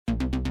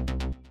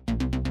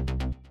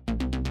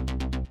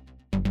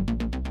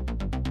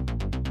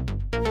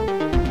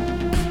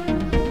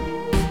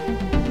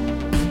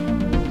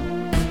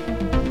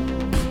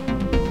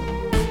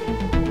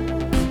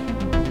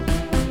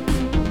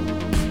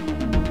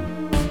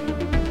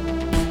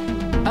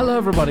Hello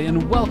everybody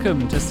and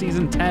welcome to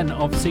Season 10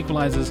 of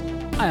Sequelizers.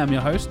 I am your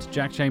host,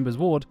 Jack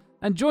Chambers-Ward,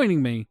 and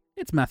joining me,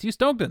 it's Matthew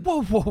Stogden.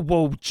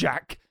 Whoa,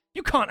 Jack.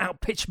 You can't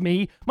outpitch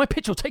me. My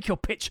pitch will take your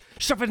pitch,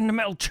 shove it in a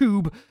metal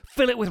tube,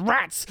 fill it with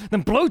rats,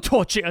 then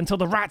blowtorch it until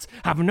the rats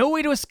have no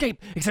way to escape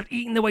except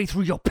eating their way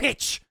through your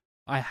pitch.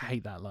 I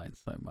hate that line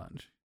so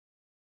much.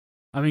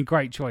 I mean,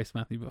 great choice,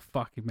 Matthew, but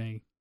fucking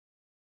me.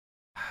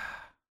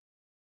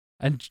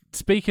 And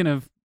speaking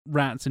of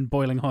rats in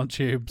boiling hot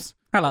tubes,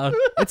 hello,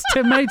 it's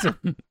Tim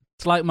Maton.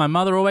 It's like my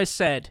mother always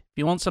said, if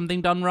you want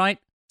something done right,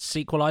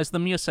 sequelize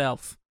them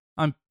yourself.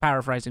 I'm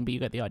paraphrasing, but you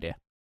get the idea.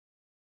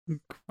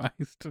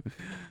 Christ.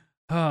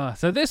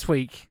 So this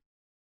week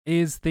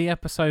is the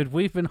episode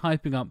we've been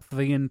hyping up for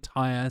the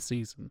entire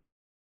season.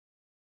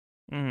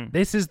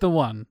 This is the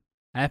one.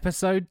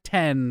 Episode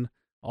 10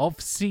 of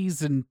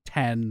Season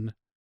 10.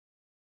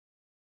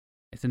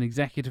 It's an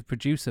executive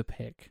producer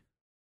pick.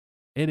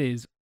 It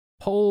is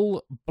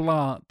Paul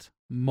Blart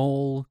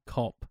Mall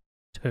Cop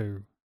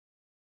 2.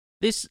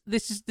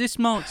 This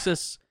marks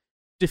us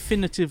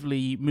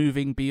definitively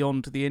moving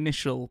beyond the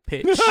initial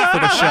pitch for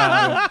the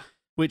show,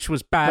 which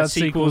was bad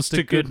sequels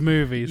to good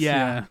movies.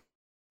 Yeah.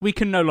 We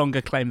can no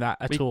longer claim that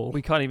at all.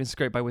 We can't even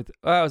scrape by with, it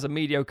was a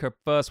mediocre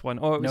first one.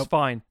 Oh, it was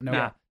fine.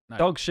 No.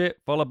 Dog shit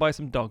followed by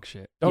some dog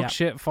shit. Dog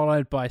shit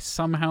followed by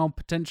somehow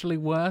potentially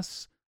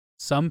worse.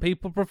 Some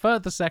people prefer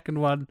the second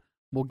one.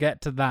 We'll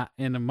get to that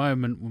in a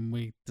moment when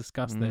we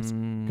discuss this,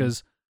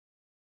 because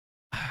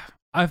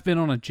I've been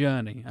on a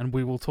journey, and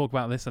we will talk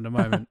about this in a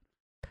moment.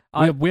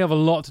 We have a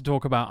lot to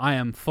talk about. I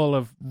am full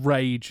of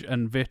rage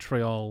and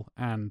vitriol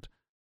and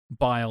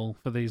bile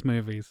for these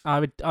movies. I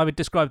would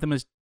describe them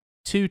as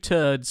two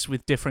turds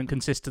with different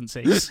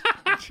consistencies.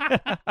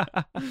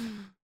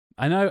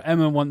 I know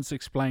Emma once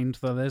explained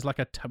that there's like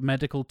a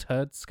medical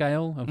turd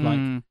scale of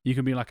like you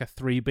can be like a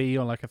 3B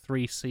or like a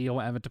 3C or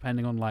whatever,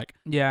 depending on like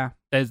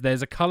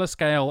there's a color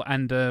scale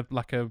and a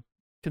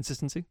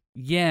consistency.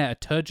 Yeah, a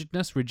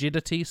turgidness,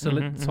 rigidity,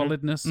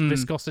 solidness,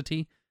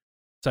 viscosity.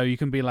 So you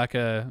can be like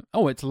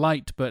it's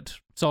light but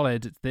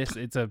solid. It's this.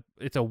 It's a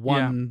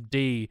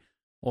 1D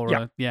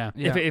or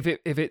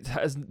If it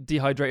has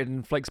dehydrated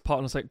and flakes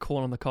apart like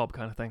corn on the cob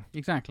kind of thing.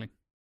 Exactly.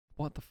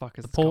 What the fuck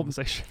is this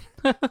conversation?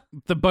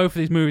 Both of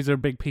these movies are a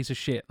big piece of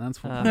shit.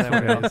 That's what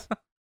it is.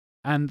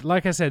 And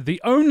like I said, the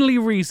only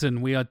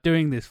reason we are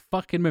doing this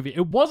fucking movie,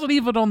 it wasn't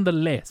even on the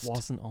list.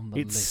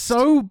 It's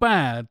so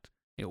bad,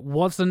 it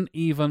wasn't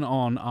even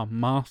on our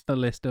master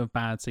list of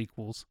bad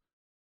sequels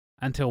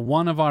until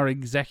one of our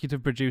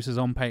executive producers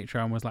on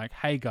Patreon was like,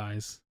 hey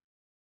guys,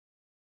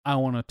 I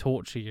want to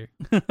torture you.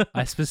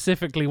 I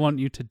specifically want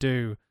you to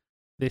do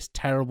this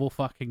terrible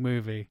fucking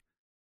movie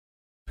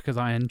because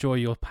I enjoy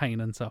your pain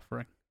and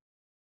suffering.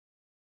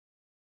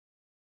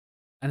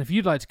 And if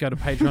you'd like to go to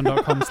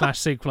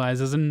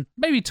patreon.com/sequelizers and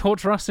maybe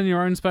torture us in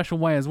your own special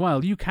way as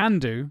well, you can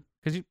do,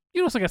 because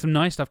you also get some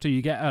nice stuff too.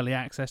 You get early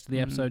access to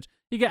the episodes,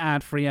 you get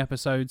ad-free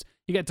episodes,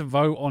 you get to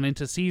vote on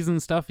inter-season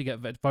stuff, you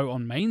get to vote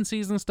on main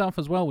season stuff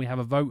as well. We have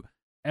a vote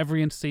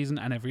every inter-season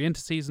and every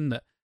inter-season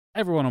that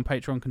everyone on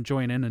Patreon can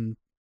join in and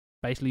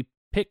basically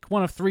pick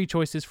one of 3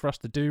 choices for us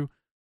to do.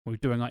 We're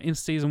doing our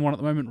inter-season one at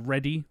the moment,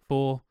 ready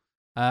for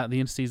the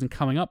inter-season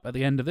coming up at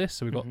the end of this.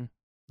 So we've got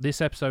this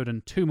episode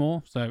and 2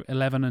 more, so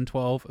 11 and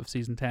 12 of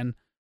Season 10,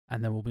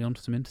 and then we'll be on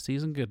to some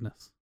inter-season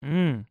goodness.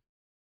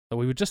 That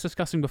we were just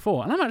discussing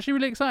before, and I'm actually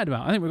really excited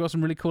about. I think we've got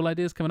some really cool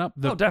ideas coming up.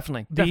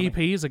 Definitely. The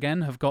EPs,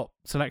 again, have got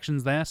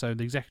selections there, so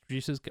the executive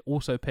producers can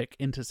also pick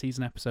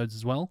inter-season episodes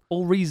as well.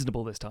 All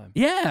reasonable this time.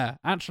 Yeah,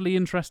 actually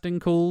interesting,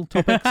 cool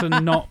topics,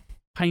 and not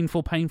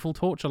painful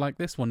torture like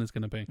this one is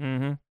going to be.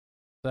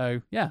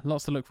 So, yeah,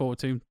 lots to look forward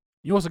to.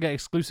 You also get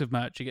exclusive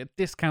merch, you get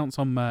discounts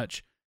on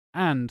merch,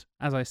 and,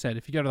 as I said,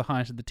 if you go to the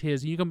highest of the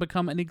tiers, you can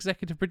become an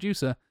executive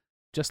producer,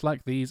 just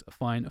like these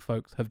fine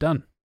folks have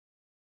done.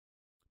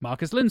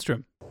 Marcus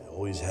Lindstrom. I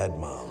always had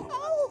Mom.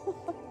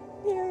 Oh,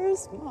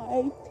 here's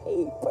my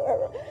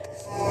paper.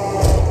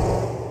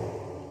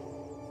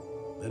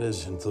 That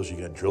is, until she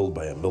got drilled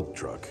by a milk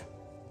truck.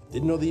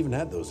 Didn't know they even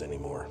had those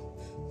anymore.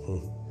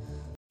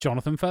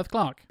 Jonathan Firth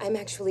Clark. I'm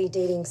actually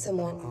dating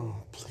someone. Oh,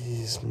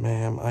 please,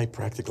 ma'am. I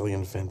practically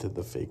invented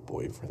the fake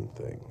boyfriend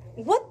thing.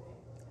 What?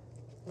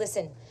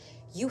 Listen,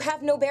 you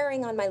have no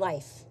bearing on my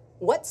life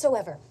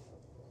whatsoever.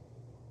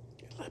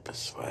 Your lip is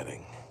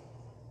sweating.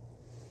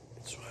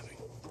 It's sweating.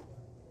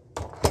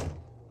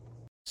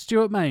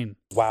 Stuart Main.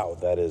 Wow,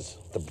 that is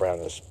the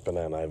brownest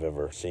banana I've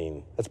ever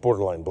seen. That's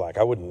borderline black.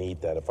 I wouldn't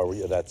eat that if I were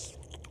you.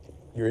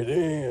 You're an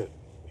idiot.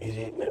 He's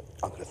eating it.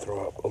 I'm going to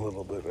throw up a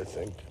little bit, I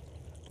think.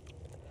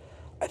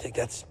 I think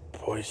that's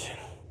poison.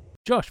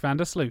 Josh Van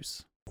der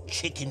Sluice.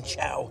 Chicken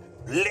chow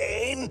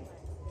lane.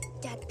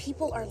 Dad,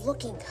 people are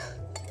looking.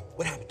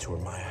 What happened to her,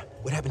 Maya?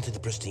 What happened to the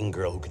pristine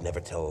girl who could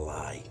never tell a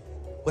lie?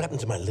 What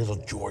happened to my little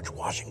George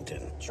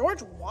Washington?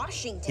 George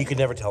Washington? He could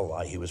never tell a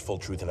lie. He was full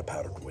truth in a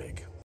powdered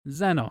wig.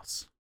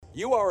 Xenos.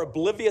 You are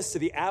oblivious to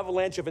the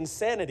avalanche of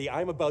insanity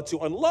I'm about to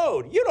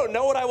unload. You don't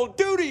know what I will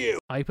do to you.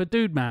 Hyper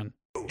Dude Man.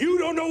 You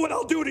don't know what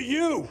I'll do to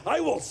you. I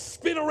will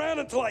spin around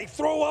until I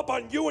throw up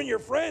on you and your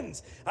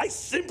friends. I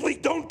simply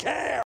don't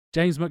care.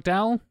 James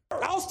McDowell.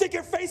 I'll stick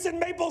your face in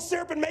maple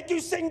syrup and make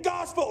you sing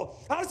gospel.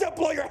 I'll just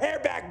blow your hair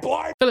back,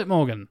 Blarg. Philip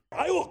Morgan.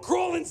 I will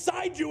crawl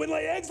inside you and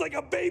lay eggs like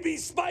a baby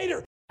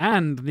spider.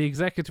 And the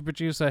executive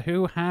producer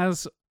who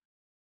has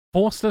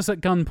forced us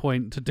at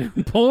gunpoint to do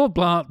Paul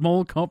Blart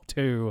Mall Cop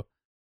 2,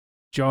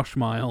 Josh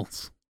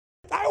Miles.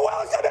 I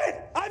welcome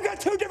it. I've got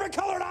 2 different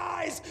colored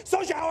eyes.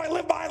 So how I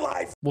live my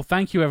life. Well,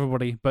 thank you,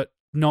 everybody, but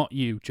not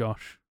you,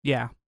 Josh.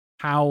 Yeah.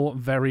 How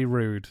very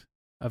rude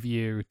of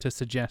you to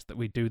suggest that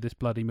we do this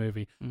bloody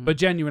movie. But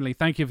genuinely,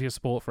 thank you for your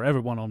support for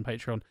everyone on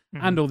Patreon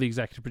and all the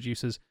executive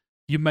producers.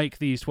 You make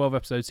these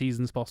 12-episode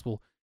seasons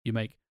possible. You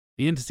make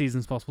the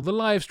inter-seasons possible, the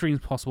live streams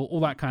possible, all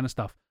that kind of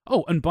stuff.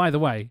 Oh, and by the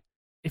way,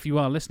 if you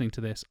are listening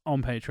to this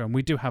on Patreon,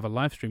 we do have a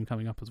live stream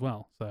coming up as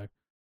well. So,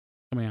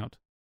 coming out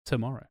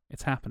tomorrow.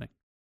 It's happening.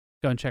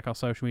 Go and check our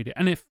social media.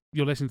 And if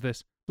you're listening to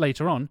this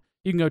later on,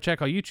 you can go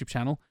check our YouTube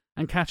channel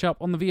and catch up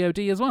on the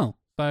VOD as well.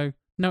 So,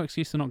 no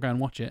excuse to not go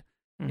and watch it.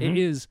 It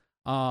is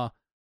our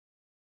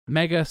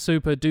mega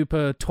super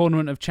duper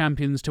tournament of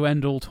champions to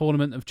end all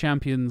tournament of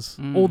champions.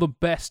 All the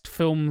best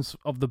films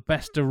of the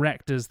best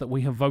directors that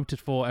we have voted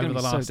for over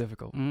the last so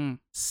difficult.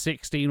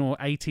 16 or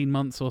 18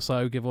 months or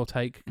so, give or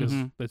take, because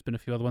there's been a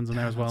few other ones in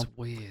there as well. That's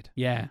weird.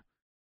 Yeah.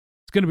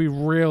 It's going to be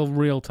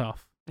real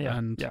tough. Yeah.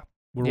 And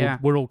yeah.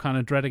 we're all kind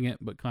of dreading it,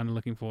 but kind of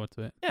looking forward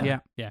to it. Yeah.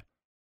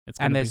 It's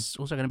And gonna there's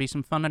also going to be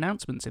some fun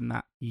announcements in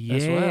that be,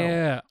 as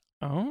well.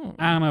 Oh.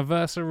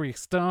 Anniversary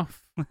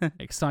stuff.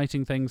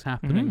 Exciting things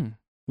happening.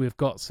 We've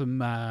got some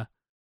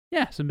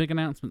big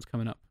announcements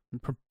coming up.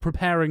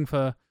 Preparing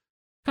for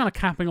kind of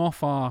capping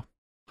off our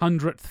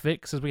 100th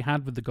fix as we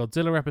had with the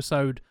Godzilla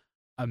episode.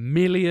 1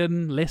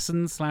 million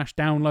listens /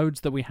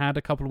 downloads that we had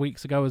a couple of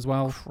weeks ago as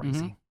well.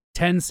 Crazy.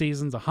 10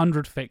 seasons,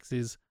 100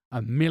 fixes,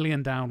 1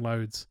 million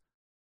downloads.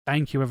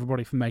 Thank you,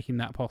 everybody, for making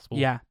that possible.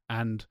 Yeah.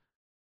 And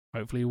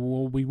hopefully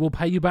we will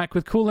pay you back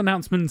with cool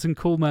announcements and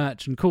cool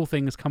merch and cool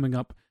things coming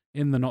up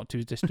in the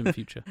not-too-distant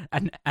future.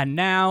 And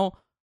now,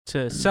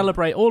 to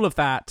celebrate all of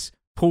that,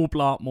 Paul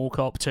Blart Mall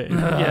Cop 2.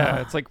 Yeah,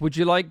 it's like, would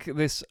you like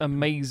this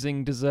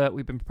amazing dessert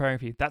we've been preparing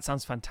for you? That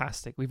sounds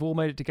fantastic. We've all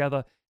made it together.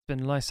 It's been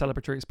a nice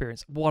celebratory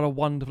experience. What a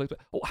wonderful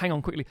experience. Oh, hang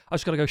on quickly. I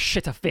just got to go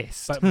shit a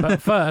fist. But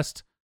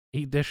first,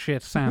 eat this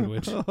shit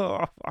sandwich.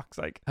 Oh, fuck's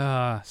sake.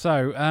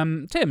 So,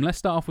 Tim, let's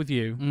start off with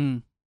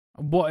you.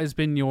 What has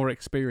been your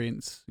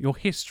experience, your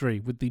history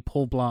with the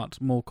Paul Blart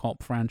Mall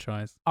Cop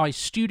franchise? I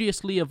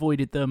studiously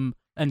avoided them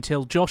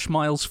until Josh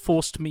Miles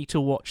forced me to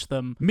watch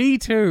them. Me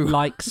too.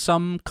 Like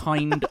some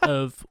kind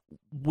of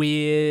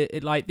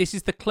weird... Like, this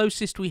is the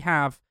closest we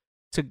have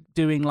to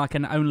doing, like,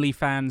 an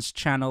OnlyFans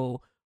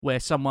channel where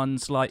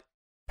someone's, like,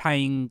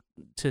 paying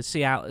to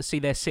see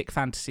their sick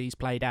fantasies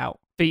played out.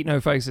 Feet,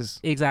 no faces.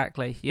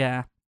 Exactly,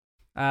 yeah.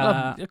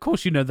 Of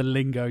course you know the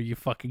lingo, you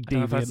fucking I don't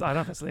know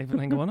deviant. if that's even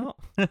lingo or not.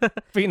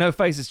 Feet, no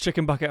faces,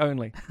 chicken bucket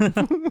only.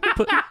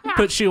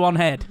 Put shoe on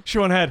head.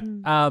 Shoe on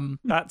head.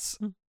 That's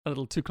a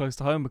little too close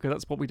to home because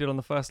that's what we did on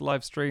the first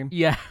live stream.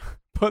 Yeah.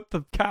 Put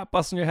the cat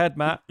bus on your head,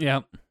 Matt.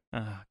 Yeah.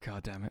 Ah,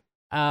 god damn it.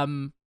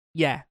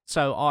 Yeah,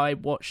 so I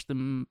watched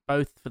them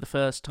both for the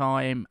first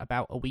time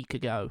about a week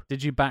ago.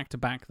 Did you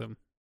back-to-back them?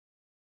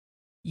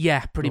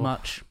 Yeah, pretty Oof.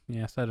 much.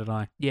 Yeah, so did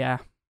I. Yeah.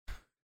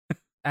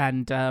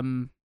 And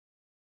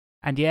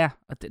yeah,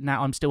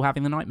 now I'm still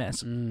having the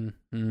nightmares.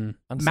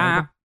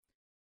 Matt,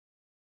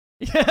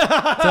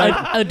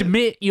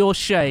 admit your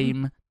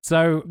shame.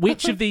 So,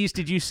 which of these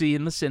did you see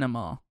in the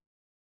cinema?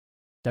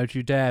 Don't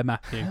you dare,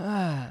 Matthew.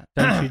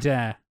 Don't you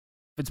dare.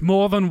 If it's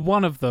more than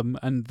one of them,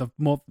 and the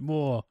more.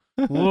 Whoa.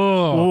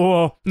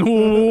 Whoa.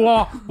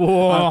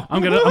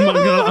 I'm gonna load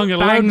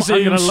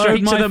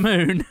to the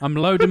moon. I'm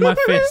loading my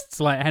fists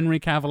like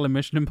Henry Cavill in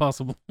Mission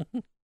Impossible.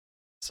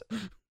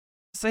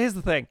 So here's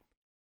the thing.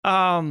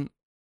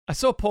 I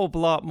saw Paul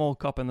Blart Mall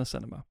Cop in the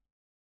cinema.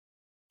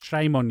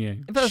 Shame on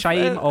you.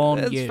 Shame on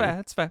it's you. Fair,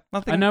 it's fair.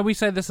 Nothing. I know we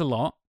say this a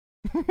lot.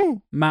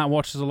 Matt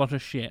watches a lot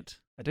of shit.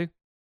 I do.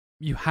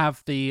 You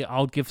have the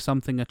I'll give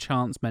something a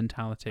chance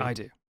mentality. I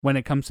do. When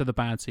it comes to the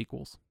bad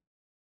sequels.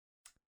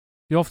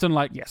 You often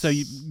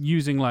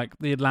using like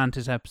the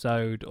Atlantis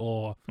episode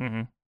or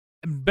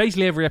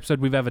basically every episode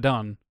we've ever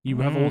done, you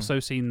have also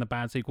seen the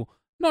bad sequel.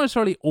 Not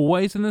necessarily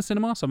always in the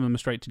cinema, some of them are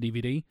straight to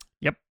DVD.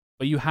 Yep.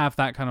 But you have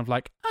that kind of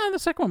like, the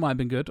second one might have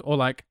been good, or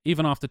like,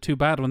 even after two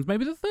bad ones,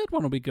 maybe the third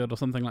one will be good, or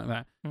something like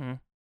that.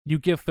 You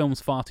give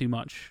films far too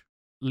much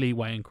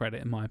leeway and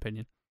credit, in my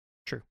opinion.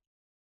 True.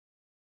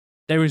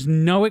 There is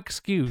no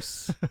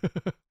excuse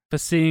for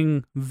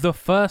seeing the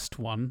first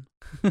one,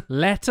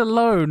 let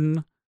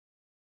alone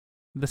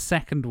the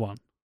second one.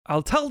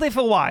 I'll tell thee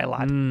for why,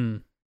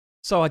 lad.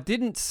 So I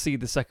didn't see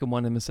the second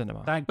one in the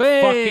cinema. Thank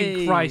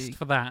fucking Christ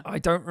for that. I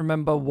don't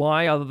remember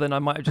why, other than I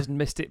might have just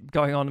missed it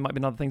going on. There might have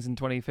been other things in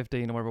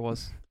 2015 or whatever it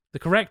was. The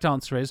correct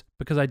answer is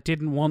because I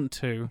didn't want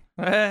to.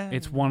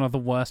 It's one of the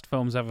worst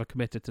films ever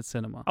committed to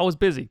cinema. I was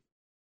busy.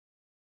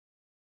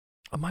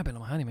 I might have been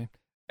on my honeymoon.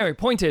 Anyway,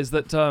 point is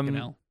that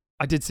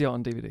I did see it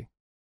on DVD.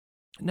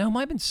 No, it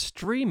might have been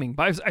streaming.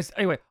 But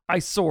anyway, I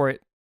saw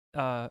it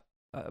on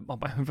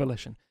my own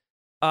volition.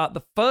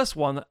 The first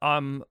one,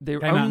 Came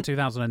out in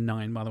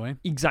 2009, by the way.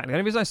 Exactly. The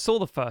only reason I saw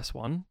the first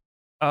one,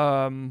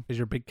 Because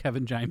you're a big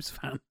Kevin James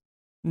fan.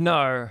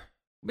 no.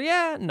 But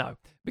yeah, no.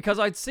 Because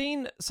I'd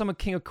seen some of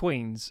King of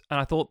Queens, and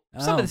I thought,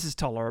 some Oh. of this is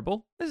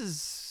tolerable. This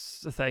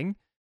is a thing.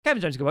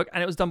 Kevin James could work,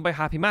 and it was done by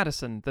Happy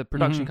Madison, the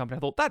production company. I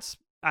thought, that's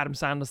Adam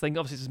Sandler's thing.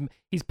 Obviously,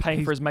 he's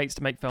paying for his mates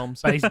to make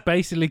films. But he's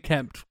basically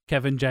kept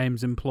Kevin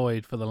James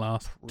employed for the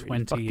last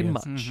 20 fucking years.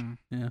 much.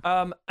 Mm-hmm.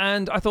 Yeah.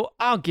 And I thought,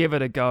 I'll give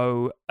it a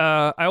go.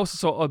 I also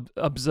saw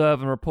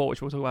Observe and Report,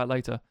 which we'll talk about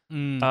later.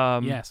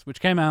 Yes,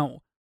 which came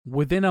out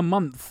within a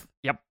month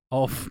Yep.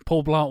 of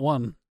Paul Blart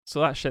 1.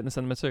 So that shit in the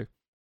cinema too.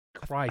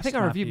 Christ, I think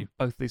I Matthew. reviewed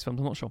both of these films.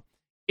 I'm not sure.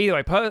 Either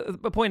way,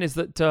 the point is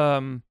that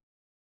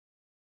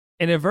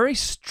in a very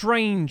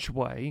strange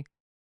way,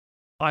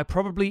 I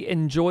probably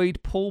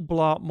enjoyed Paul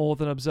Blart more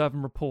than Observe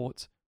and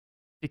Report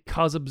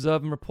because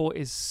Observe and Report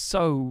is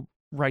so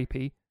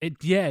rapey. It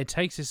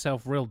takes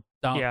itself real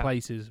dark Yeah.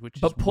 places, which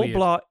But is Paul weird.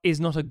 Blart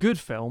is not a good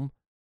film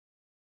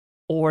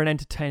or an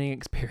entertaining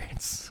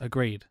experience.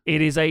 Agreed.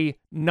 It is a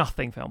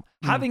nothing film.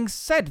 Having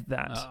said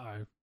that,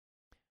 Uh-oh.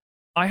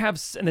 I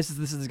have, and this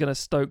is going to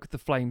stoke the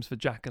flames for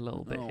Jack a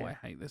little bit Oh, here.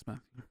 I hate this,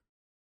 Matthew.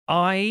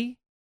 I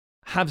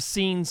have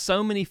seen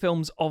so many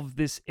films of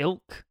this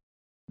ilk,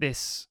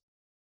 this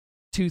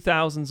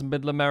 2000s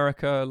middle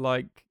America,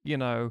 like,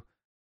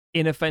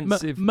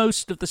 inoffensive.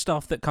 Most of the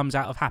stuff that comes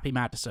out of Happy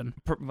Madison.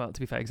 Well, to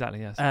be fair, exactly,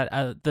 yes.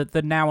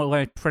 The now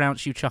I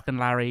pronounce you Chuck and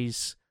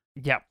Larry's,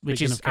 Yeah. which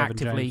Speaking is of Kevin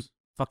actively James.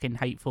 fucking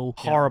hateful.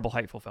 Horrible,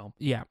 hateful film.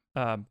 Yeah,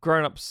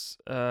 Grown Ups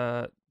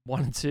 1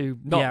 and 2,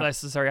 not Yeah.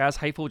 necessarily as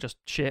hateful, just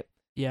shit.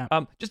 yeah.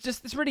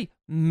 Just this really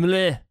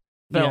meh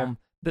film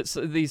that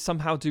these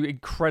somehow do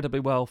incredibly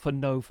well for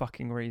no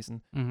fucking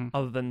reason, Mm-hmm.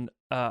 other than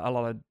a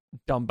lot of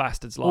dumb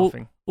bastards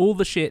laughing. All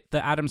the shit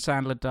that Adam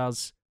Sandler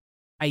does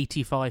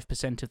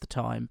 85% of the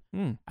time,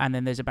 Mm. and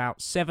then there's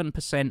about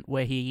 7%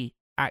 where he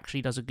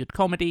actually does a good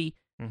comedy,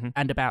 Mhm.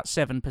 and about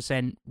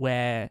 7%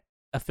 where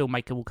a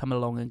filmmaker will come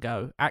along and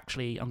go,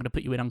 actually, I'm going to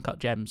put you in Uncut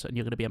Gems, and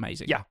you're going to be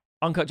amazing. Yeah.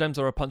 Uncut Gems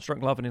or A Punch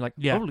Drunk Love, and you're like,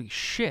 Yeah. holy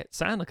shit,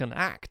 Sandler can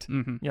act.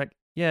 Mm-hmm. You're like,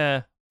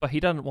 yeah, but he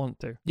doesn't want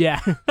to. Yeah.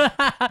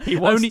 He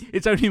wants-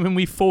 It's only when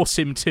we force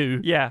him to.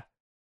 Yeah.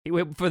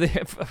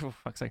 For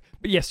fuck's sake.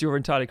 But yes, you're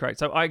entirely correct.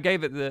 So I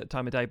gave it the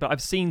time of day, but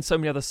I've seen so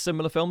many other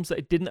similar films that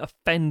it didn't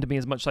offend me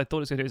as much as I thought it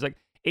was going to do. It's like,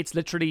 it's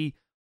literally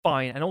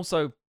fine. And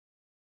also,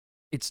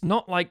 it's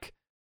not like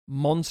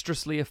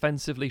monstrously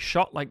offensively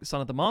shot like The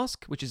Son of the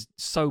Mask, which is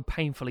so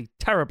painfully,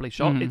 terribly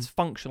shot. Mm. It's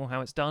functional how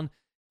it's done.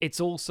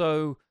 It's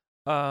also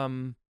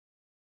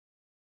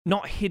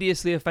not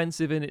hideously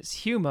offensive in its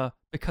humor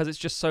because it's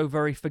just so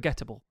very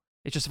forgettable.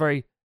 It's just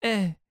very,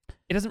 It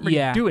doesn't really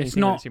do anything It's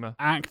with not its humor.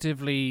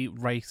 actively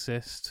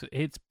racist.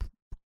 It's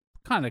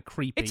kind of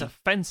creepy. It's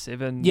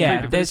offensive and Yeah,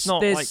 creepy, but it's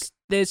not like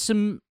there's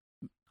some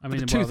I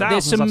mean, the well, 2000s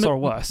there's some I saw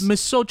worse.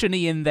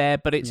 misogyny in there,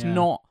 but it's Yeah.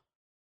 not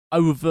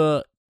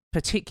overt,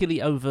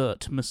 particularly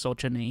overt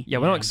misogyny. Yeah,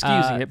 we're not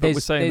excusing it, but we're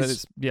there's- saying that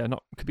there's- it's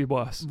not could be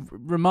worse.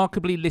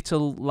 Remarkably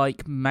little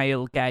like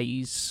male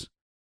gaze.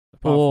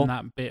 apart or- from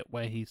that bit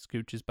where he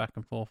scooches back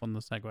and forth on the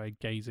Segway,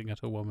 gazing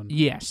at a woman.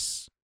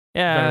 Yes.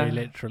 Yeah, Very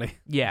literally.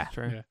 Yeah.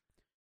 true. Yeah.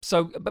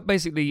 So, but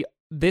basically,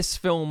 this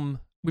film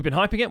we've been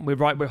hyping it. We're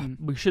right.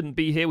 We shouldn't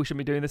be here. We shouldn't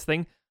be doing this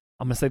thing.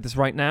 I'm gonna say this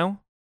right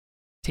now.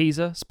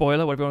 Teaser,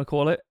 spoiler, whatever you want to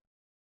call it.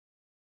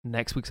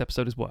 Next week's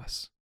episode is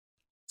worse.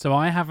 So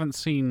I haven't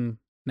seen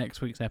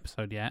next week's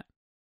episode yet.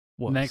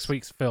 Worse. Next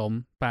week's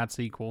film, Bad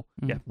Sequel.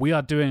 Yeah. We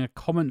are doing a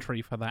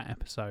commentary for that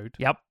episode.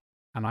 Yep.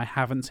 And I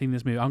haven't seen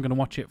this movie. I'm going to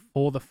watch it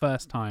for the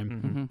first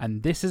time. Mhm.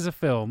 And this is a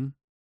film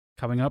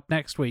coming up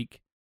next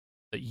week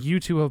that you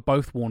two have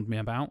both warned me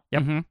about.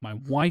 Yep. Mhm. My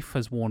wife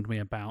has warned me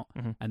about.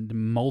 Mhm. And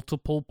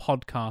multiple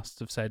podcasts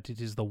have said it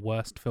is the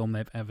worst film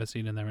they've ever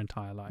seen in their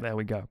entire life. There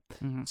we go.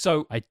 Mhm.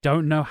 So I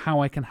don't know how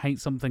I can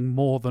hate something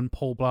more than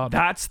Paul Blart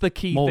that's the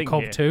key Mall thing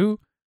Cop here. 2.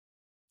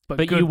 But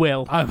good- you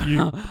will.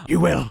 You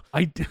will.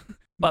 But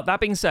But that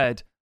being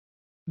said,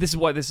 this is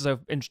why this is so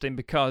interesting,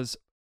 because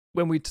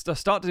when we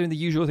start doing the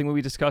usual thing where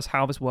we discuss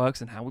how this works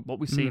and what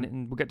we've seen,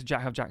 and we'll get to Jack,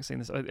 have Jack seen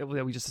this.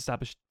 We just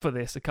established for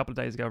this a couple of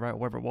days ago, right, or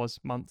whatever it was,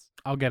 months.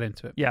 I'll get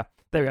into it. Yeah,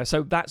 there we go.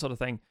 So that sort of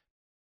thing.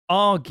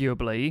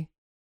 Arguably,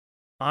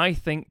 I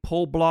think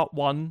Paul Blart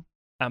 1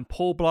 and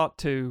Paul Blart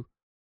 2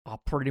 are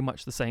pretty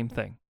much the same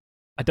thing.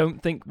 I don't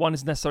think one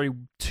is necessarily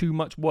too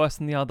much worse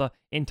than the other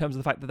in terms of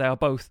the fact that they are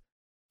both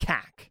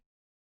cack.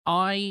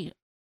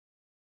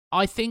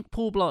 I think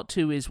Paul Blart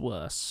 2 is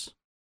worse,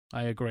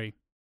 I agree.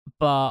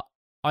 but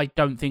I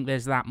don't think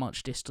there's that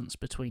much distance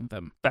between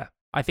them. Fair.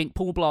 I think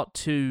Paul Blart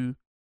 2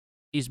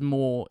 is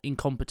more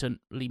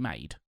incompetently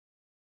made.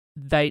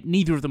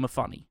 Neither of them are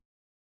funny.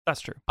 That's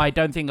true. I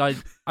don't think I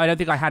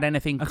had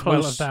anything That's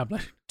well close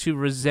established. to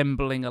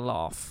resembling a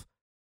laugh.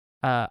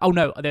 Oh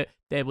no,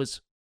 there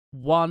was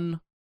one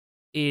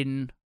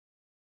in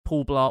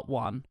Paul Blart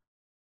 1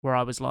 where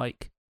I was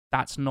like,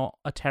 that's not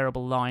a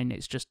terrible line,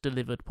 it's just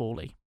delivered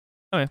poorly.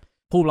 Oh, yeah.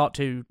 Paul Blart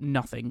 2,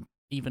 nothing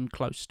even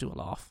close to a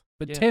laugh.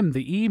 But Yeah. Tim,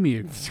 the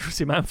emu,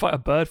 See a man fight a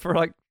bird for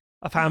like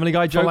a Family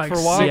Guy for joke like for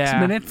a while. 6 Yeah.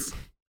 minutes.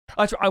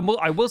 I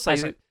will say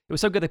That's that it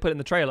was so good they put it in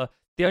the trailer.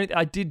 The only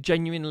I did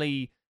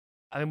genuinely,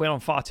 I mean, went on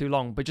far too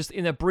long, but just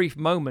in a brief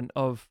moment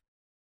of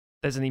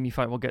there's an emu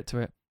fight, we'll get to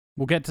it.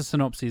 We'll get to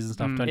synopses and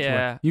stuff, don't you worry.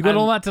 Yeah, You got and-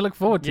 all that to look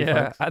forward to,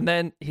 Yeah, folks. and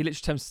then he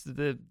literally turns to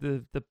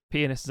the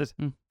pianist and says,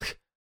 Mm.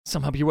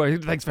 "Somehow you were.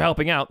 Thanks for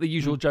helping out." The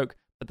usual joke.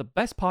 But the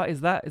best part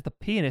is the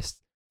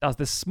pianist does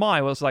this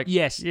smile. It's like,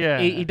 Yes, yeah,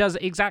 he does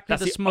exactly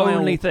that's the the smile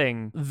only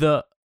thing.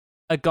 that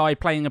a guy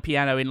playing a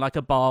piano in like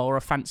a bar or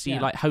a fancy Yeah.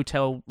 like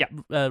hotel Yeah.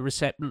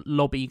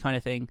 lobby kind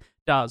of thing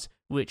does,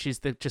 which is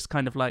the just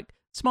kind of like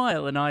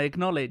smile and I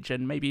acknowledge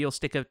and maybe you'll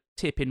stick a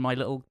tip in my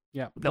little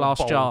Yeah. glass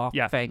bowl. jar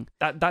Yeah. thing.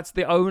 That's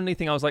the only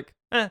thing I was like,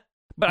 but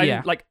I Yeah.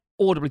 didn't like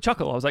audibly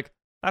chuckle. I was like,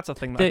 that's a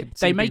thing that I They- could they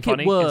see being make it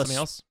funny in worse. something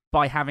else.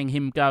 By having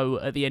him go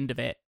at the end of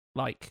it,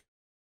 like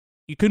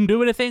you couldn't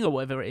do anything or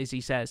whatever it is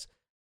he says.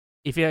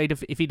 If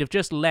he'd have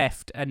just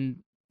left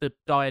and the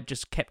guy had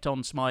just kept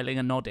on smiling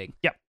and nodding,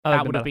 Yeah,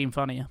 that would have been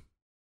funnier.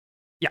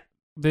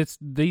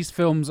 These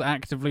films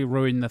actively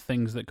ruin the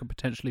things that could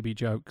potentially be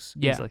jokes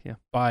Yeah. Easily, yeah.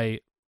 by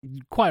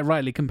quite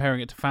rightly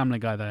comparing it to Family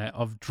Guy there,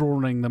 of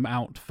drawing them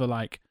out for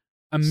like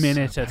a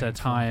minute at a painful.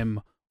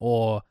 time,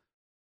 or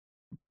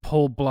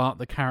Paul Blart,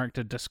 the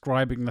character,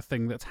 describing the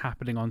thing that's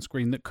happening on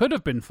screen that could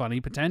have been funny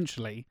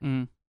potentially,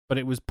 Mm. but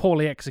it was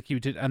poorly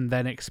executed and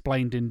then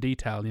explained in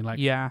detail. And you're like,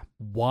 Yeah.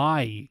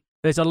 why?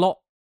 There's a lot.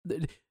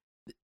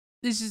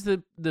 This is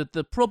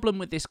the problem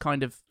with this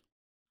kind of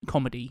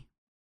comedy,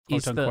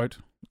 is Quote that unquote.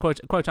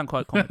 quote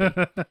unquote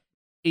comedy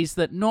is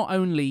that not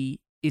only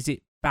is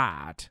it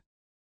bad,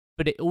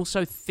 but it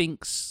also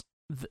thinks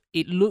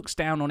it looks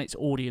down on its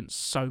audience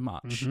so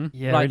much. Mhm.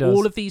 Yeah, Like he does.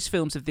 all of these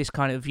films of this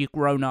kind of your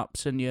grown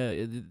ups and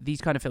your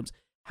these kind of films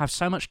have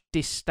so much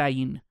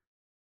disdain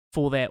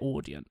for their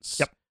audience.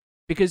 Yep.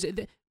 Because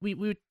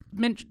we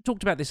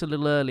talked about this a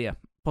little earlier,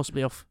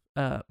 possibly off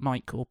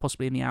mic or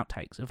possibly in the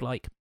outtakes of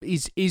like,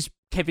 is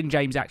Kevin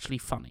James actually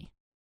funny?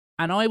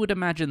 And I would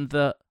imagine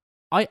that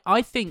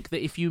I think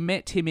that if you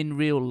met him in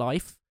real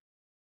life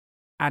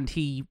and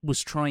he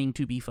was trying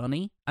to be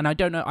funny, and I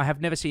don't know, I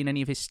have never seen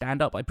any of his stand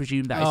up. I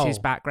presume that is his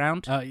Oh.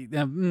 background.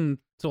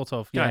 Sort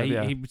of. Yeah, Kind of,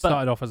 yeah. he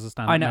started off as a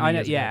stand-up. I know, many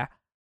years ago. yeah.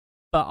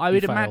 But I He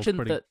would failed imagine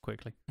pretty that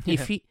quickly.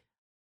 if he,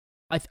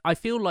 I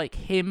feel like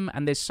him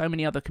and there's so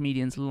many other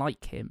comedians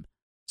like him,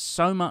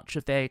 so much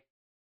of their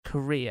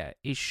career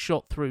is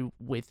shot through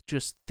with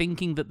just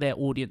thinking that their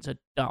audience are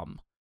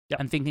dumb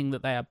and thinking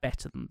that they are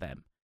better than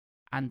them.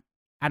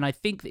 And I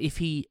think that if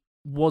he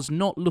was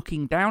not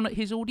looking down at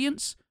his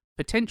audience,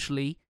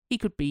 potentially he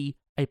could be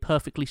a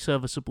perfectly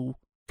serviceable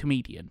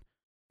comedian.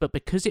 But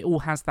because it all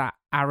has that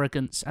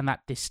arrogance and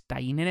that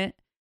disdain in it,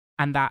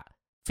 and that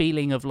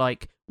feeling of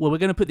like, well, we're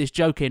going to put this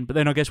joke in, but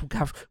then I guess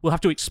we'll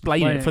have to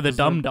explain it for the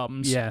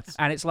dum-dums. Yes.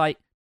 And it's like,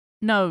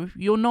 no,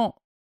 you're not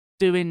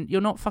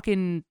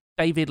fucking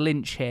David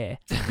Lynch here.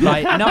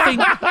 Like,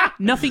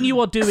 nothing you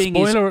are doing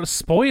is...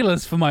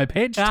 Spoilers for my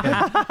pitch. Tim.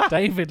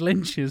 David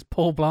Lynch is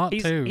Paul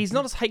Blart too. He's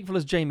not as hateful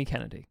as Jamie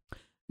Kennedy,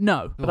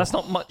 No, but that's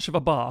not much of a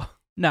bar.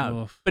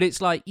 no. Oof. But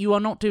it's like, you are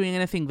not doing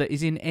anything that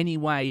is in any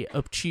way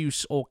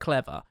obtuse or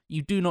clever.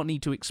 You do not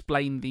need to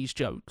explain these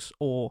jokes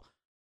or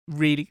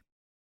really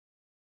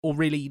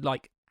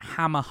like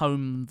hammer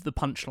home the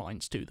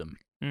punchlines to them.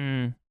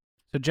 Mm.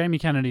 So Jamie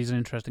Kennedy's an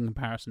interesting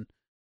comparison.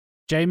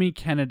 Jamie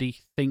Kennedy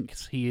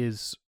thinks he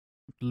is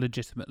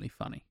legitimately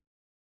funny.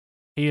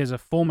 He is a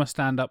former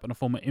stand-up and a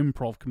former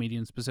improv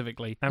comedian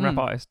specifically, And rap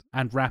artist.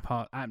 and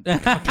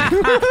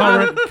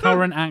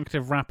current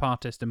active rap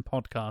artist and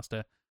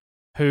podcaster,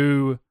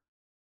 who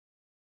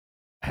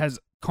has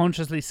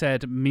consciously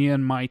said, me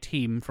and my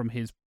team from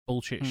his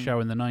bullshit show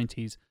in the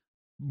 90s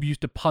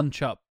used to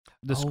punch up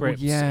the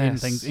scripts in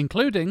yes. things,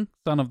 including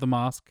Son of the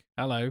Mask.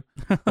 Hello.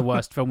 The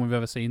worst film we've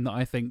ever seen, that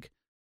I think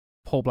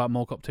Paul Blart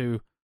Mall Cop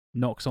 2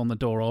 knocks on the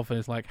door of and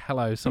is like,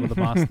 hello, Son of the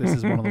Mask, this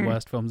is one of the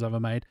worst films ever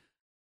made.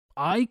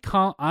 I'm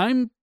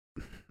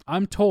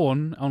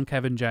torn on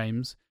Kevin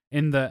James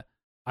in that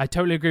I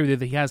totally agree with you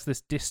that he has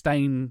this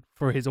disdain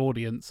for his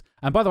audience.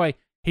 And by the way,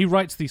 he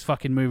writes these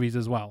fucking movies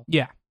as well.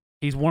 Yeah.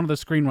 He's one of the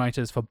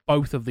screenwriters for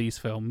both of these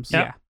films.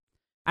 Yeah.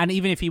 And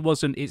even if he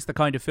wasn't, it's the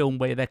kind of film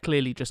where they're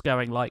clearly just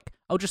going like,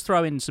 I'll just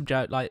throw in some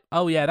joke, like,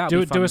 oh yeah, that would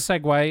be fun. Do a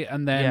segue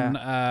and then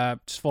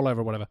just fall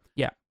over or whatever.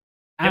 Yeah.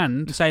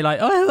 And say like,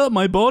 oh, I hurt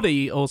my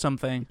body or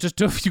something. just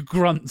do a few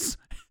grunts.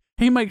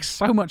 He makes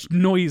so much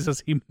noise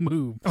as he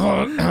moves.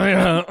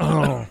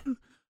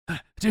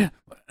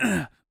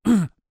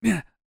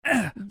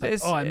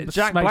 This, it just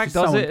Jack makes Black me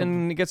so does it uncomfortable.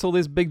 and he gets all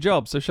these big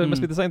jobs, so sure it must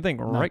be the same thing,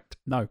 right?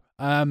 No.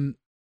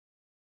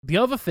 The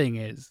other thing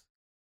is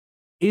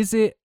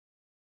it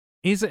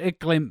a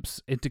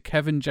glimpse into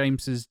Kevin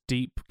James's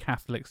deep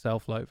Catholic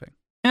self-loathing?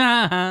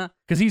 Well,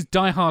 Because he's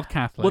diehard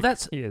Catholic.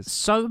 that's He is.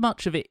 so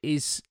much of it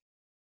is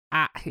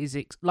at his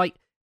like.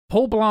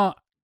 Paul Blart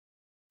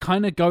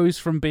kind of goes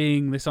from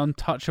being this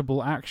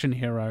untouchable action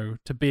hero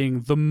to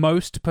being the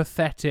most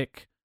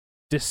pathetic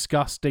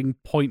disgusting,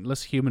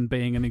 pointless human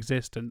being in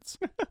existence.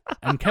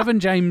 And Kevin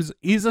James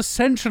is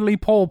essentially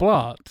Paul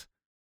Blart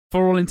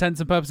for all intents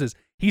and purposes.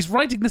 He's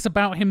writing this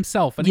about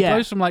himself, and he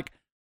goes from like,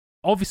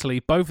 obviously,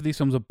 both of these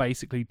films are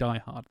basically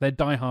Die Hard. They're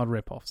Die Hard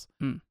ripoffs.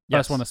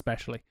 First one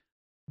especially.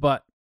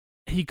 But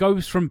he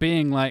goes from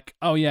being like,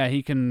 oh yeah,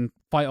 he can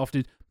fight off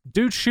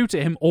dudes shoot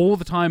at him all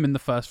the time in the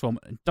first film,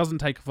 doesn't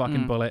take a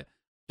fucking bullet,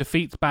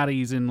 defeats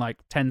baddies in like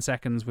 10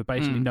 seconds with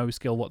basically no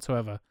skill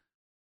whatsoever,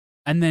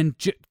 and then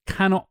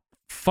cannot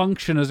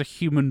function as a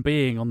human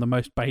being on the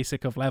most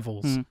basic of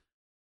levels.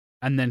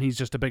 And then he's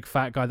just a big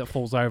fat guy that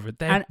falls over.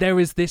 There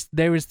is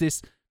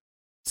this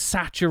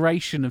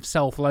saturation of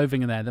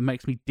self-loathing in there that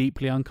makes me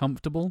deeply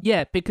uncomfortable.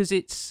 Yeah, because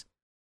it's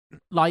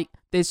like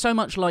there's so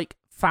much like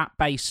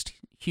fat-based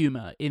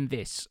humor in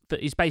this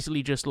that is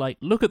basically just like,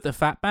 look at the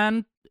fat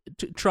man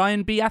try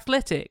and be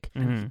athletic.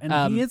 And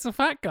he is a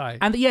fat guy.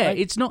 And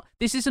it's not.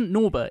 This isn't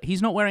Norbert.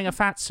 He's not wearing a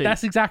fat suit.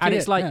 That's exactly and it.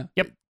 it's like,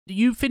 Yep.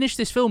 You finish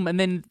this film and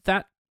then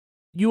that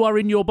you are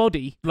in your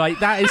body. Like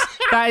that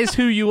is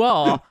who you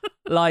are.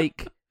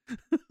 Like,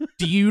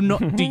 do you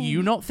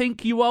not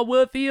think you are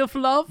worthy of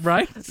love?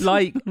 Right.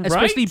 Like,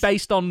 especially Right?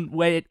 based on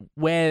where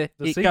The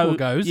it sequel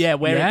goes. Yeah,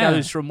 where Yeah. it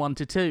goes from 1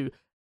 to 2.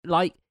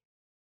 Like,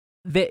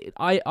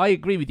 I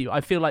agree with you.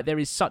 I feel like there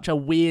is such a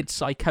weird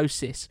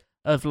psychosis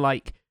of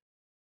like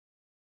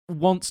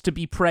wants to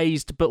be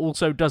praised but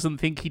also doesn't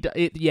think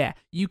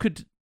you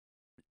could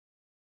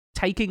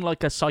taking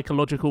like a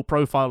psychological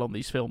profile on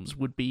these films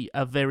would be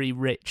a very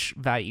rich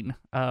vein.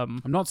 I'm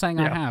not saying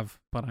I Yeah. have,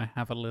 but I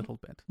have a little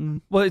bit.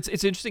 Well, it's an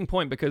interesting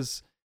point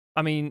because,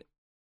 I mean,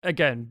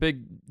 again,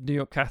 big New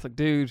York Catholic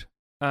dude,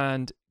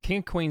 and King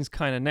of Queens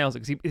kind of nails it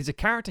because he's a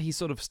character he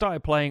sort of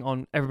started playing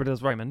on Everybody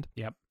Loves Raymond.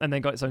 Yep. And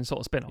then got its own sort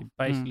of spin-off. He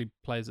basically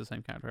plays the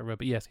same character ever,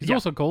 but yes, he's Yeah.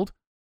 also called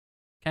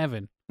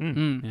Kevin.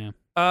 Yeah.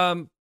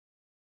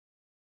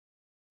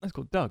 That's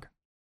called Doug.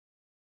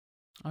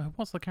 Oh,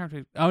 what's the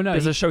character? Oh no,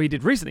 There's a show he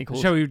did recently the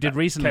called show he did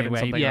recently Kevin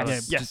where he something or other.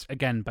 Yes. Yes.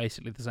 again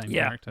basically the same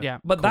Yeah. character. Yeah.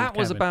 But called that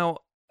was Kevin.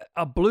 about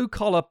a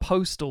blue-collar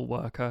postal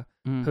worker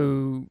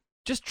who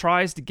just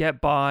tries to get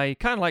by,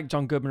 kind of like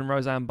John Goodman and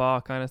Roseanne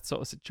Barr kind of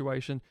sort of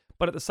situation.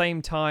 But at the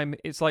same time,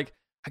 it's like,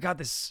 I got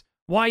this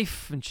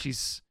wife and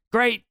she's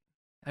great.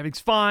 Everything's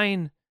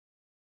fine.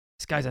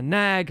 This guy's a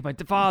nag. My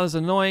father's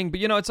annoying, but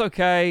you know, it's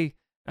okay.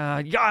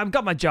 Yeah, I've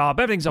got my job.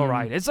 Everything's all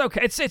right. It's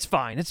okay. It's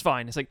fine. It's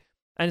fine. It's like,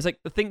 and it's like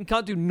the thing, he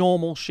can't do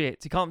normal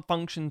shit. He can't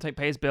function,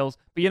 pay his bills.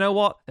 But you know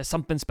what? There's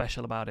something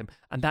special about him.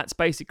 And that's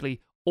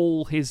basically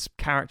all his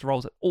character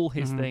roles, all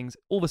his things,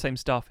 all the same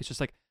stuff. It's just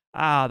like,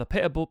 the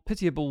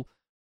pitiable,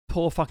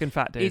 poor fucking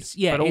fat dude.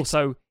 But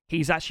also,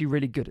 he's actually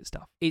really good at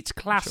stuff. It's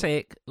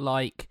classic,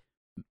 like,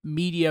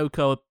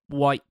 mediocre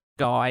white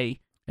guy.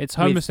 It's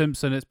Homer with-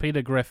 Simpson. It's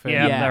Peter Griffin.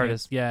 Yeah, there it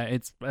is. Yeah,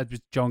 it's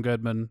John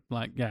Goodman.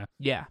 Like, yeah.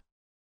 Yeah.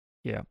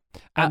 Yeah.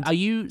 And are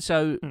you,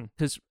 Hmm.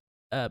 because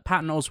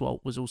Patton Oswalt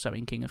was also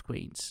in King of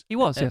Queens. He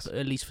was, yes.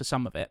 At least for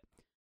some of it.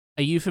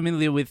 Are you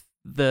familiar with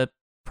the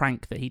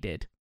prank that he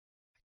did?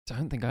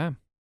 Don't think I am.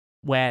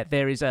 Where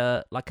there is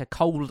a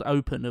cold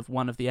open of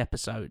one of the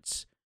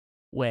episodes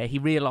where he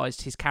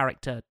realised his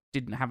character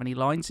didn't have any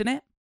lines in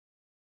it.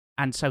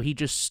 And so he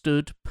just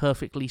stood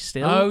perfectly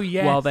still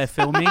while they're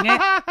filming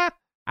it.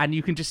 And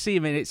you can just see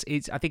him, and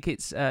I think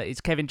it's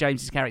Kevin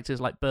James's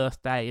character's like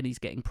birthday, and he's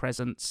getting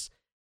presents.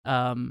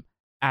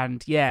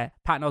 And yeah,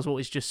 Patton Oswalt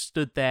is just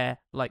stood there,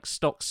 like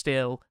stock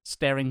still,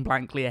 staring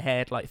blankly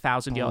ahead, like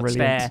 1,000-yard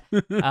stare.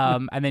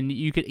 And then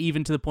you could,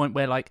 even to the point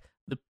where like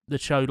the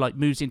show like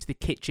moves into the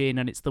kitchen,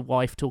 and it's the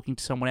wife talking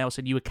to someone else,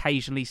 and you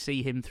occasionally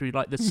see him through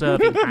like the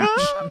serving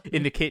hatch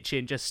in the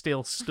kitchen, just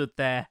still stood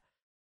there.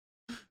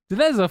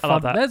 There's a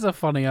love that. there's a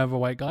funny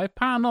overweight guy,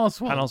 Patton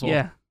Oswalt. Patton Oswalt.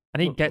 Yeah.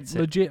 And he gets it.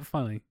 Legit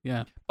funny.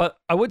 Yeah. But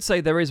I would say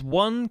there is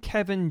one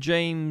Kevin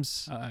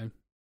James Uh-oh.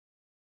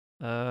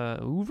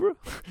 oeuvre?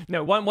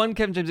 No, one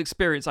Kevin James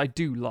experience I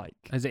do like.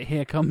 Is it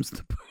Here Comes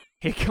the Boom?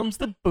 Here comes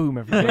the boom,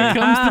 everybody. Here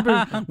Comes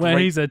the Boom, where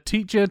Great. he's a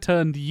teacher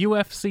turned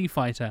UFC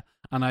fighter.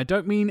 And I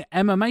don't mean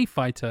MMA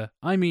fighter.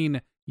 I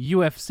mean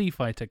UFC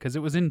fighter, because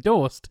it was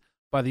endorsed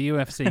by the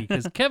UFC.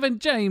 Because Kevin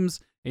James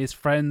is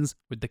friends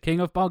with the king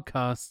of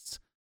podcasts,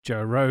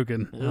 Joe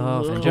Rogan.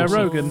 Oh, and of Joe course he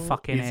Rogan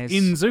fucking is is.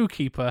 in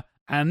Zookeeper,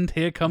 and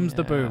Here Comes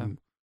the Yeah. Boom.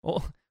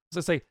 Well, as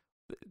I say,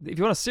 if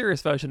you want a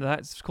serious version of that,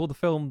 it's called the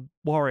film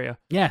Warrior.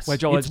 Yes, Where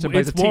Joel it's- Edgerton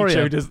plays it's a teacher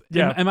Warrior. who does-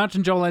 yeah.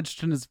 Imagine Joel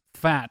Edgerton is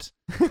fat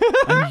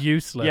and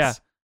useless. Yeah.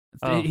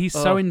 Oh, He's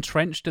so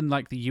entrenched in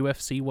like the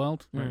UFC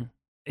world. Mm.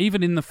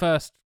 Even in the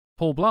first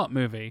Paul Blart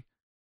movie,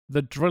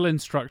 the drill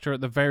instructor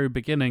at the very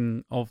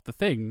beginning of the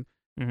thing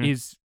Mhm.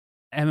 is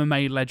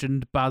MMA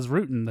legend Baz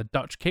Rutten, the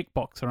Dutch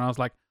kickboxer. And I was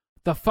like,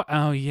 the fuck?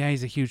 Oh yeah,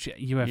 he's a huge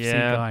UFC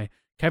Yeah. guy.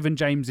 Kevin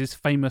James is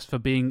famous for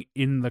being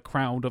in the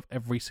crowd of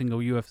every single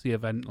UFC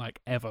event,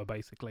 like ever,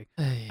 basically.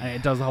 And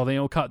it does the whole thing.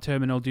 It'll cut to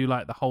him and he'll do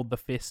like the hold the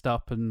fist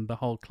up and the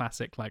whole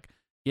classic, like,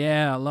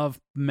 yeah, I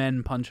love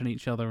men punching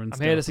each other and I'm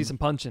stuff. here to see And- some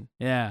punching.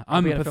 Yeah, I'll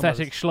I'm be a in a film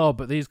pathetic with schlob,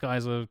 but these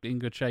guys are in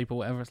good shape or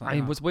whatever. It's like, I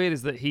mean, oh. what's weird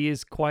is that he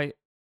is quite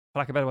for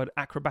lack of a better word,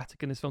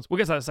 acrobatic in his films. We'll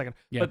get to that in a second.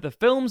 Yeah. But the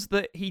films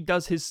that he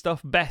does his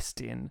stuff best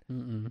in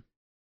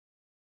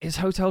is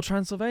Hotel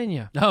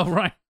Transylvania. Oh,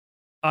 right.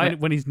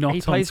 When he's not he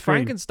on plays screen.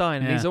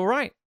 Frankenstein, and he's all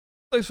right.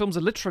 Those films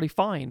are literally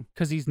fine.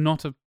 Because he's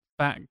not a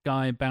fat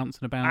guy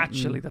bouncing about.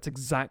 Actually, that's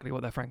exactly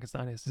what their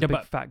Frankenstein is. It's Yeah, a big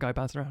but- fat guy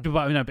bouncing around.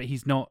 But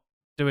he's not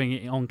doing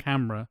it on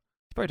camera.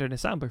 He's probably doing a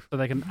sound booth. So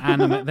they can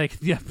animate.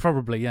 Yeah,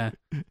 probably. Yeah,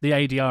 the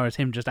ADR is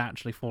him just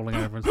actually falling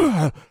over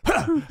and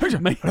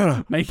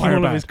making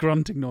all of his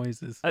grunting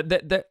noises.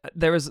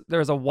 There is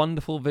a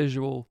wonderful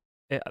visual.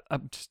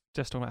 I'm just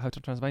talking about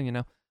Hotel Transylvania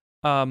now.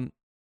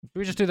 Should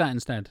we just do that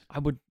instead? I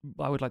would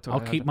like to. I'll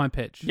keep my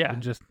pitch. Yeah.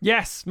 And just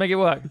Yes, make it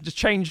work. Just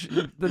change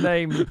the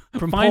name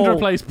from find Paul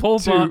replace Paul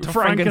to Blart to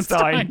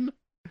Frankenstein.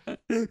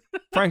 Frankenstein.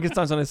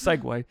 Frankenstein's on his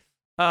segue.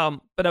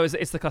 But no,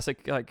 it's the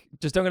classic, like,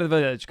 just don't go to the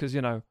village because,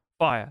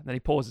 fire. And then he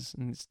pauses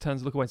and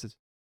turns to look away and says,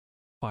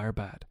 fire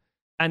bad.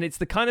 And it's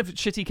the kind of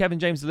shitty Kevin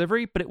James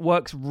delivery, but it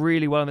works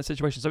really well in the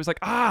situation. So it's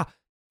like,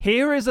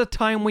 here is a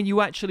time when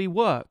you actually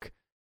work.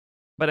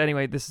 But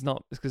anyway, this is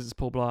not, it's because it's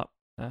Paul Blart.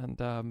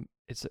 And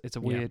it's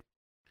a weird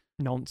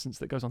nonsense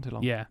that goes on too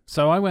long. Yeah.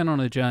 So I went on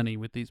a journey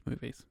with these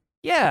movies.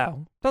 Yeah.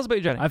 Tell us about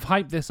your journey. I've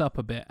hyped this up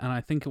a bit, and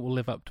I think it will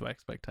live up to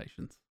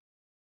expectations.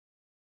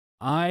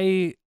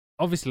 I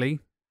obviously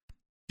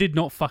did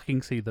not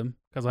fucking see them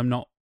because I'm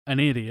not an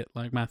idiot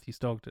like Matthew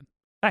Stockton.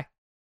 Hey.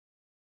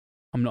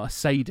 I'm not a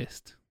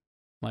sadist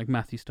like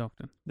Matthew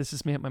Stockton. This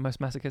is me at my most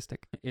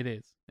masochistic. It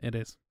is. It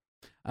is.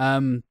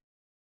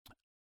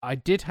 I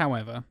did,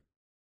 however,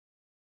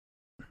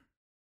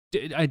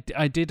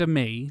 I did a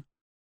me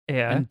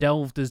Yeah. and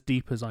delved as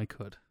deep as I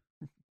could.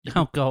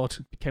 Oh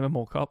God. Became a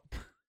mall cop.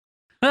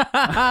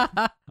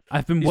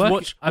 I've been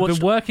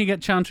working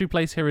at Chantry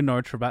Place here in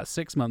Norwich for about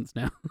 6 months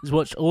now. He's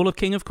watched all of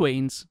King of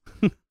Queens.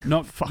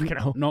 Not Fucking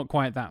hell. not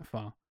quite that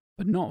far,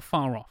 but not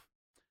far off.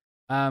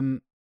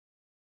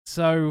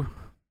 So,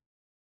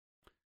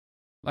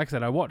 like I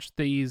said, I watched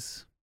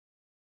these.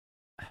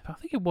 I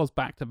think it was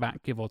back to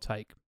back, give or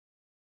take.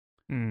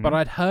 But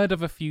I'd heard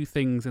of a few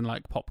things in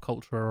like pop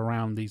culture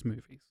around these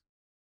movies.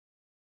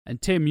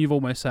 And Tim, you've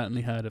almost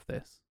certainly heard of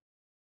this.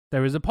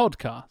 There is a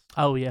podcast.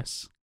 Oh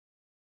yes.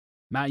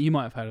 Matt, you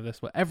might have heard of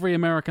this. Where every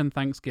American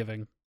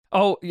Thanksgiving,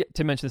 Oh, yeah,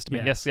 Tim mentioned this to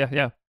me. Yes. Yes,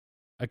 yeah.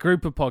 a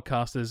group of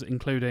podcasters,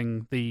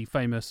 including the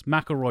famous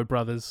McElroy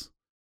brothers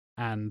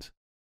and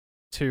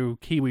two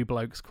Kiwi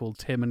blokes called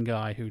Tim and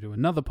Guy, who do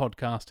another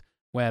podcast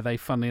where they,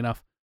 funnily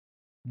enough,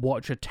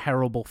 watch a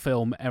terrible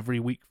film every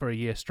week for a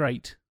year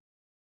straight.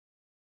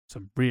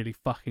 Some really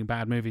fucking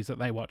bad movies that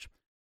they watch.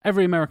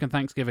 Every American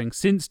Thanksgiving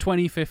since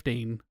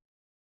 2015,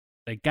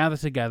 they gather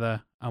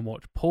together and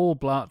watch Paul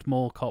Blart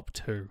Mall Cop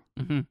 2.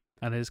 Mm-hmm.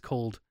 And it is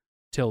called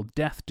Till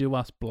Death Do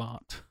Us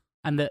Blart.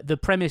 And the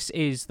premise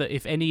is that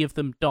if any of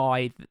them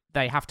die,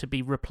 they have to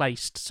be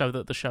replaced so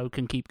that the show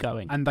can keep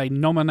going. And they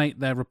nominate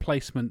their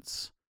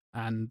replacements.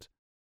 And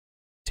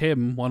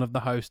Tim, one of the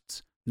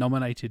hosts,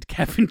 nominated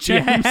Kevin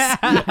James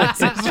as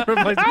his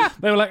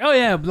replacement. They were like, oh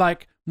yeah,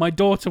 like, my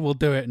daughter will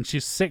do it, and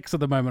she's 6 at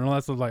the moment. And I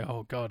was like,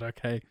 oh god,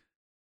 okay.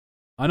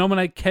 I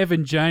nominate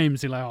Kevin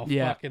James. You're like, oh,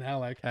 Yeah. fucking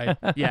hell, okay.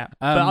 Yeah,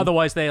 but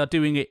otherwise they are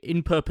doing it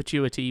in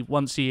perpetuity,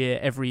 once a year,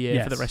 every year,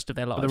 Yes, for the rest of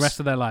their lives. For the rest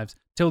of their lives.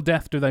 Till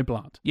death do they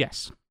blart.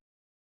 Yes.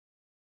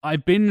 I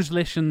binge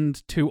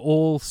listened to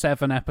all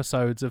 7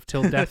 episodes of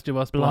Till Death Do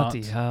Us Blart.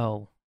 Bloody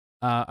hell.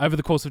 Over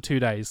the course of 2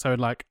 days. So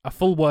like a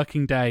full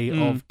working day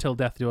Mm. of Till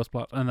Death Do Us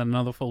Blart, and then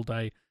another full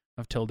day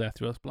of Till Death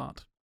Do Us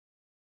Blart.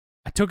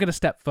 I took it a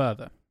step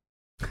further.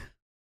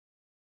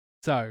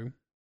 So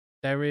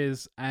there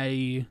is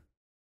a,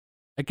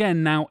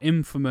 again, now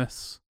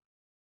infamous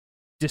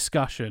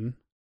discussion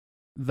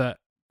that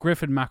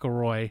Griffin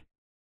McElroy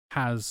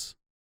has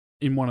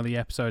in one of the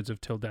episodes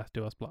of Till Death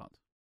Do Us Blart.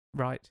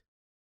 Right.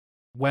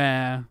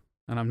 Where,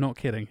 and I'm not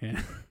kidding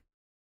here,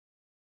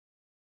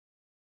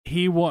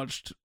 he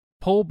watched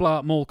Paul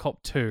Blart Mall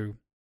Cop 2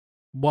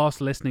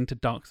 whilst listening to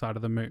Dark Side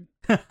of the Moon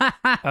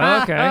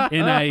Okay.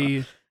 in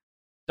a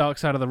Dark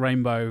Side of the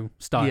Rainbow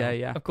style. Yeah,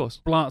 yeah. Of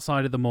course. Blart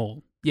Side of them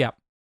all. Yeah.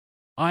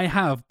 I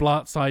have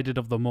Blart Sided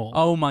of them all.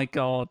 Oh my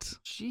god.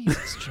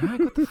 Jesus, Jack,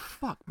 what the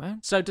fuck, man?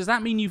 So does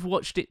that mean you've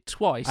watched it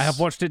twice? I have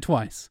watched it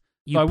twice.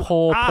 You I-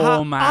 poor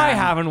man. I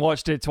haven't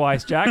watched it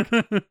twice, Jack.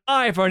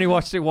 I've only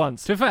watched it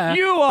once. To be fair,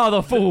 You are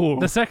the fool.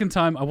 the second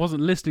time I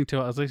wasn't listening to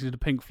it, I was listening to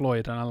Pink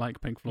Floyd, and I like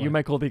Pink Floyd. You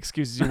make all the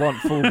excuses you want,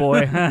 fool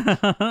boy.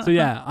 So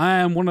yeah, I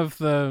am one of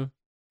the,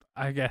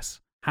 I guess,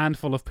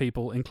 handful of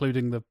people,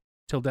 including the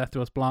Till Death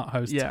Do Us Blart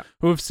hosts, Yeah.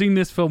 who have seen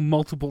this film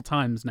multiple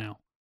times now.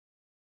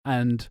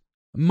 And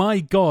my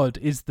God,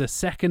 is the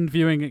second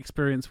viewing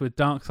experience with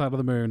Dark Side of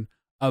the Moon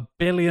a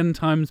billion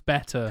times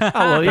better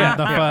well, yeah,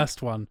 than the yeah.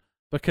 first one.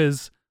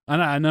 Because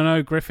I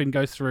know Griffin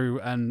goes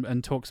through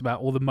and talks about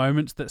all the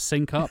moments that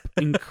sync up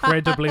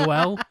incredibly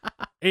well.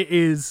 It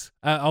is,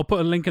 I'll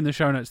put a link in the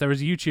show notes. There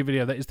is a YouTube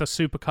video that is the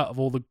supercut of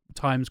all the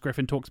times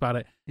Griffin talks about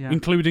it, Yeah.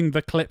 including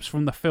the clips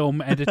from the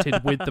film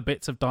edited with the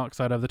bits of Dark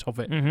Side over the top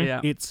of it. Mhm.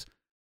 Yeah. It's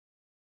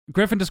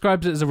Griffin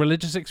describes it as a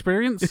religious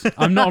experience.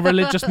 I'm not a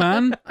religious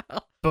man,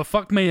 but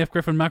fuck me if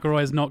Griffin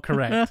McElroy is not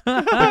correct.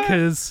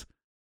 Because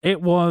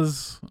it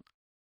was...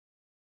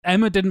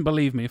 Emma didn't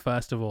believe me,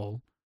 first of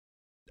all.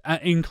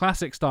 In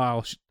classic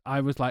style,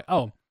 I was like,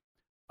 oh,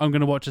 I'm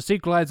going to watch a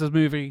Sequelizers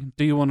movie.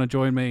 Do you want to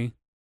join me?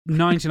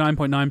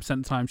 99.9%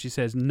 of the time she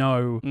says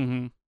no.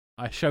 Mm-hmm.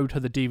 I showed her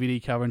the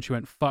DVD cover and she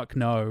went, fuck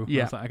no.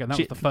 Yeah. I was like, okay, that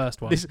was the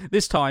first one.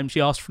 This time she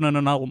asked for an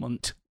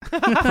annulment.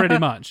 Pretty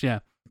much, yeah.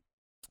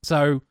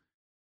 So,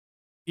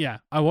 yeah,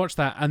 I watched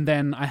that and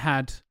then I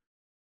had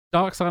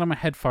Dark Side on my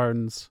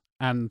headphones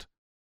and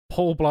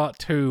Paul Blart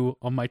 2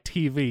 on my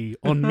TV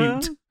on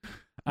mute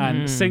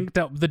and synced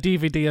up the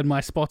DVD and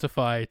my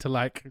Spotify to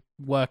like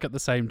work at the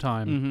same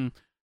time. Mm-hmm.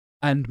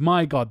 And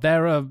my God,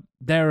 there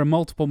are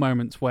multiple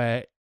moments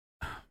where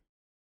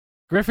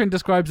Griffin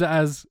describes it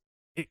as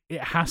it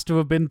has to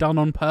have been done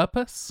on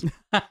purpose,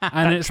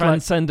 and it's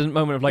transcendent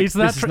moment of like is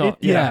this is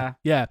not. Yeah.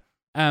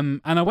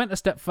 And I went a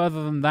step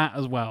further than that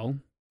as well.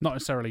 Not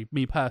necessarily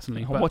me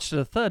personally. I but watched it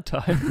a third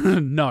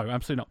time. No,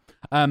 absolutely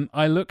not.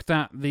 I looked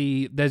at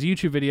there's a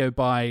YouTube video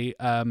by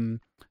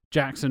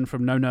Jackson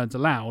from No Nerds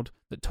Allowed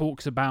that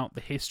talks about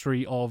the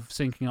history of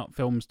syncing up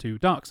films to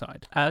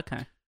Darkside.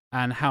 Okay.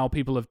 And how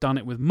people have done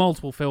it with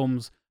multiple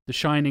films. The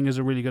Shining is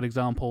a really good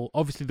example.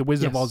 Obviously, The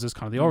Wizard of Oz is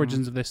kind of the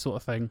origins of this sort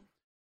of thing.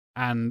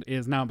 And it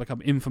has now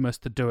become infamous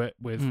to do it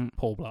with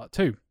Paul Blart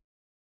 2.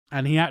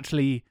 And he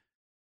actually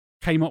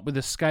came up with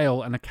a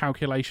scale and a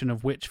calculation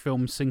of which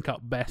films sync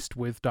up best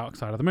with Dark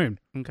Side of the Moon.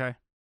 Okay.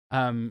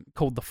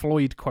 Called the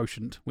Floyd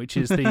quotient, which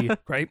is the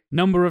Great.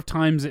 number of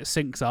times it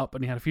syncs up,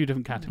 and he had a few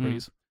different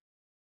categories,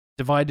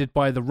 divided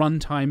by the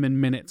runtime in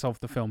minutes of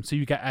the film. So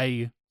you get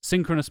a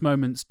synchronous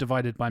moments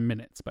divided by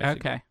minutes,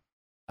 basically. Okay.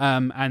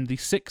 And the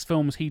 6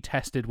 films he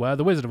tested were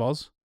The Wizard of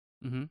Oz,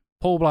 Mm-hmm.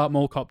 Paul Blart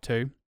Mall Cop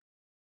 2,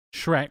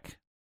 Shrek,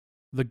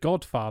 The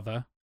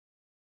Godfather,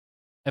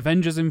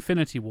 Avengers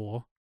Infinity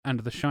War,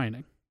 and The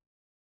Shining.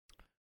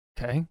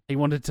 Okay. He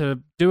wanted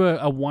to do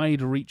a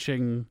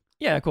wide-reaching...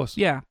 Yeah, of course.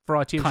 Yeah,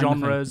 variety of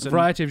genres.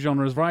 Variety of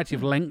genres, variety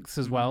of lengths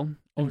as well.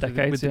 Obviously,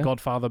 decades, with The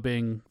Godfather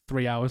being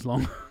 3 hours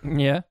long.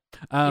 Yeah.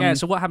 Yeah,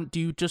 so what happened? Do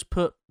you just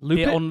put loop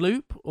it it? on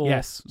loop? Or?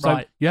 Yes. So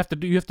Right. you have to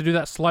do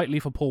that slightly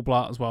for Paul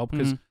Blart as well,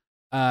 because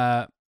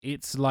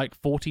it's like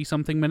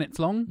 40-something minutes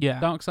long, Yeah.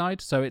 Dark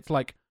Side. So it's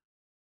like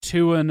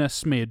 2 and a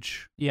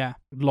smidge Yeah.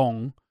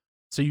 long.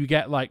 So you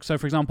get like, so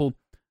for example,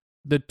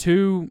 the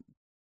 2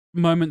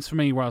 moments for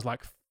me where I was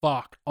like,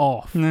 fuck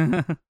off.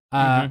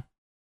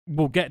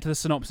 We'll get to the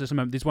synopsis in a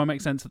moment. This won't make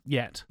sense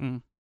yet.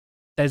 Mm.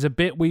 There's a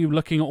bit where you're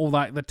looking at all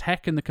like the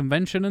tech and the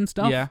convention and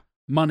stuff. Yeah.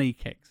 Money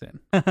kicks in.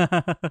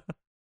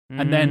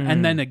 And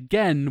then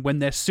again, when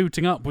they're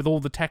suiting up with all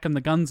the tech and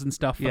the guns and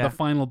stuff for Yeah. the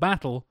final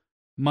battle,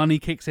 money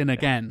kicks in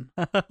again.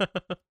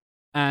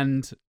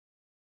 And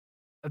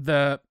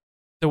the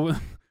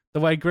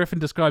way Griffin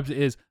describes it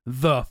is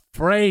the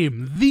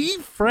frame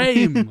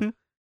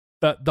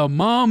that the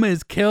mom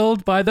is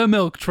killed by the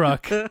milk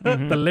truck.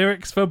 The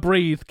lyrics for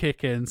Breathe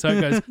kick in. So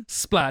it goes,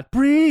 splat,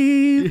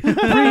 breathe, breathe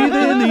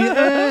in the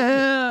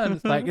air. And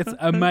it's like, it's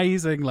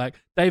amazing. Like,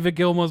 David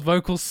Gilmour's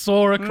vocals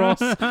soar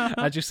across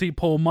as you see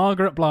poor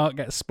Margaret Blart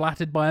get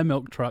splatted by a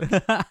milk truck.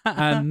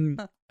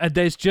 And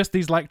there's just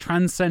these like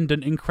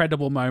transcendent,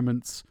 incredible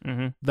moments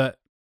that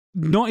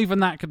not even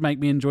that could make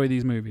me enjoy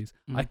these movies.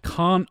 I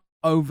can't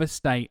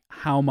overstate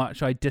how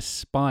much I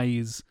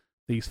despise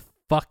these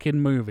fucking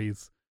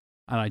movies.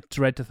 And I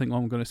dread to think what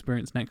I'm going to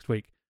experience next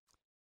week.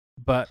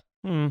 But,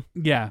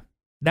 yeah,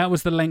 that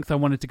was the length I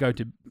wanted to go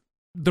to.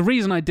 The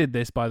reason I did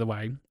this, by the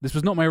way, this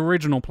was not my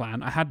original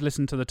plan. I had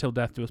listened to the Till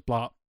Death Do Us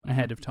Blart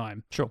ahead of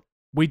time. Sure.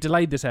 We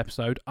delayed this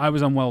episode. I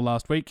was unwell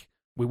last week.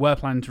 We were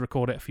planning to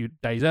record it a few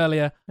days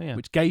earlier,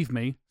 which gave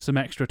me some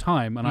extra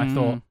time. And I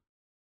thought,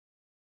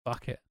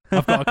 fuck it.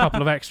 I've got a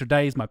couple of extra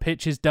days. My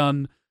pitch is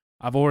done.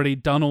 I've already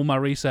done all my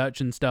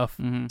research and stuff.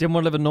 Didn't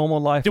want to live a normal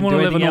life. Didn't want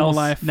to live a normal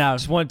life. No.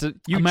 Just wanted to.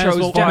 You I may as chose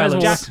well- I may as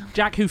violence. well-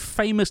 Jack, who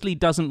famously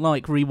doesn't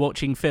like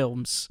rewatching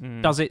films,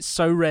 does it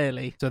so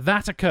rarely. So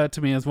that occurred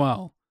to me as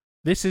well.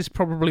 This is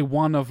probably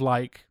one of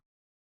like,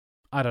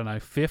 I don't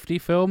know, 50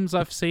 films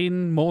I've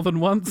seen more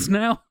than once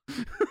now.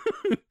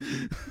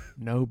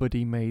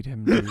 Nobody made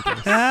him do this.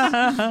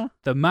 The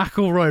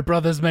McElroy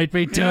brothers made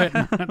me do it.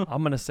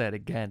 I'm going to say it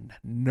again.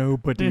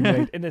 Nobody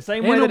made in the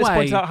same In way a that this way-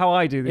 points out how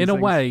I do these In a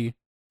things. way,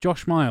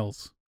 Josh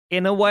Miles,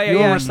 In a way, you're,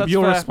 yes, that's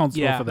you're fair.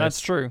 responsible Yeah, for this. That's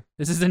true.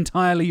 This is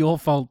entirely your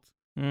fault.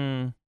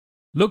 Mm.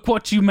 Look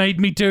what you made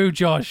me do,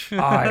 Josh.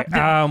 I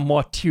am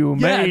what you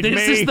Yeah, made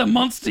this me. is the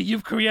monster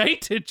you've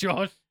created,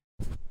 Josh.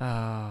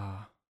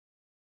 Ah.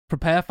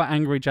 Prepare for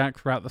Angry Jack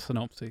throughout the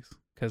synopses,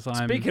 because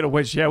I'm. Speaking of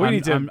which, yeah, we I'm,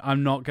 need to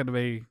I'm not going to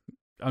be.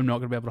 I'm not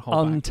going to be able to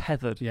hold back.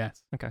 untethered.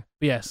 Yes. Okay.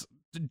 But yes.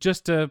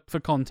 Just for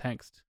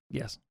context,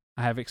 Yes.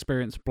 I have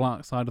experienced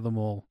Black Side of the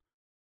Mall.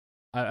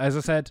 As I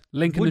said,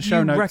 link in Would the show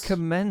you notes.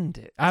 recommend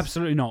it?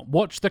 Absolutely not.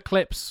 Watch the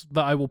clips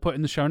that I will put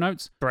in the show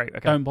notes. Great.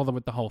 Okay. Don't bother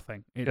with the whole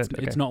thing. It's Good,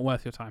 okay. it's not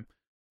worth your time.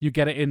 You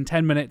get it in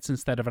 10 minutes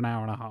instead of an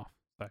hour and a half.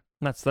 So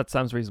That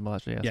sounds reasonable,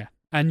 actually. Yes. Yeah.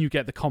 And you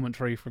get the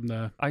commentary from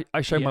the...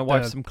 I showed Yeah, my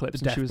wife the- some clips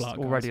the and she Death was Blart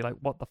already guys. like,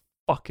 what the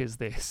fuck is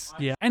this?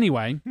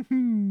 Anyway,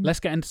 let's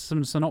get into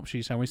some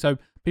synopses, shall we? So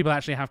people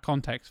actually have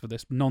context for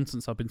this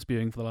nonsense I've been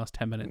spewing for the last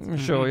 10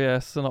 minutes. Sure, yeah,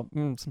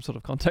 some sort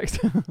of context.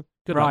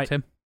 Good Right. luck,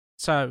 Tim.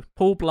 So,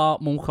 Paul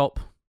Blart Mall Cop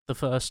the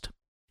First,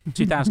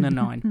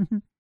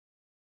 2009.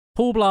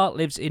 Paul Blart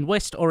lives in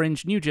West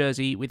Orange, New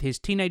Jersey with his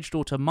teenage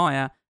daughter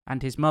Maya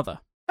and his mother.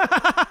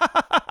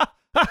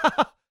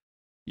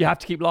 You have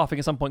to keep laughing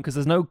at some point because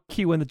there's no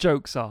cue when the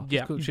jokes are.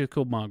 Yeah. She's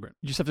called Margaret.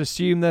 You just have to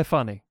assume they're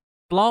funny.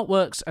 Blart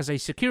works as a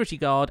security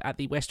guard at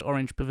the West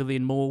Orange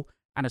Pavilion Mall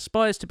and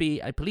aspires to be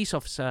a police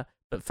officer,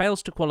 but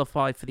fails to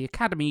qualify for the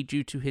academy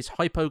due to his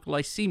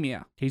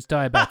hypoglycemia. He's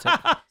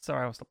diabetic.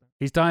 Sorry, I'll stop.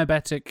 He's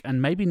diabetic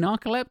and maybe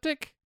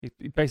narcoleptic.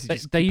 You basically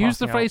just They keep use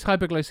the passing phrase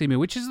hypoglycemia,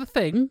 which is the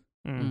thing.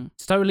 out.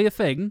 It's totally a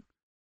thing.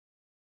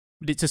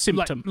 But it's a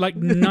symptom. Like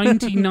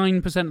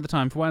 99% of the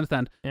time, from what I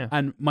understand. Yeah.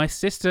 And my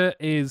sister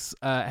is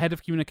head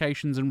of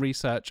communications and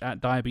research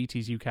at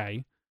Diabetes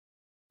UK.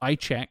 I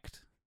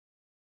checked.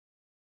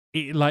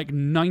 Like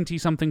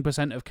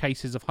 90-something% of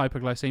cases of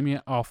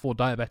hypoglycemia are for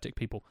diabetic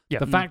people. Yeah.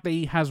 The fact that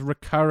he has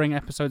recurring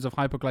episodes of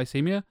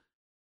hypoglycemia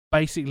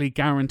basically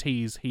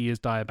guarantees he is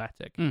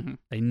diabetic. Mm-hmm.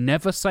 They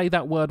never say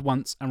that word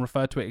once and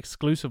refer to it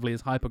exclusively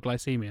as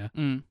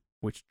hypoglycemia,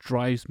 which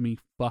drives me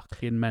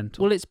fucking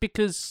mental. Well, it's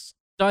because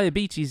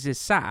diabetes is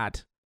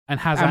sad, and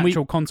has and we-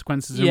 actual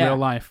consequences in Yeah. real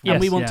life. and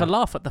we want Yeah. to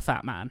laugh at the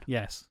fat man.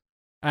 Yes.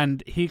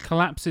 And he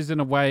collapses in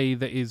a way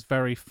that is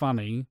very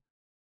funny,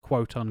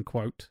 quote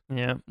unquote.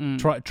 Yeah.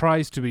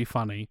 Tries to be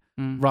funny,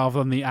 rather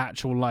than the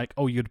actual, like,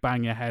 oh, you'd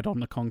bang your head on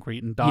the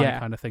concrete and die Yeah.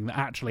 kind of thing that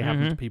actually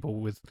happens to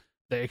people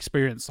that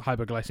experience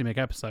hypoglycemic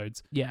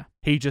episodes. Yeah.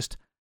 He just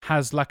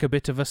has like a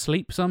bit of a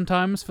sleep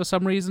sometimes for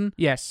some reason,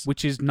 Yes.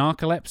 which is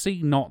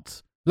narcolepsy,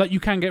 not... Like,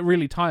 you can get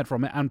really tired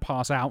from it and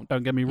pass out,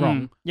 don't get me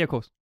wrong, Yeah, of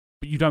course.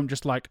 but you don't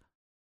just, like,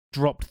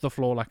 drop to the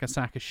floor like a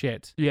sack of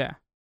shit, Yeah.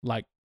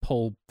 like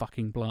Paul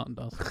fucking Blart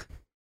does.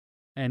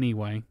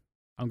 Anyway,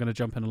 I'm going to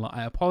jump in a lot.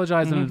 I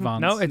apologize in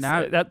advance.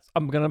 No, that's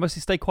I'm gonna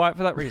mostly stay quiet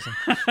for that reason.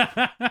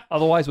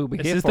 Otherwise, we'll be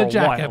This here is for the a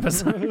Jack while.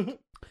 episode.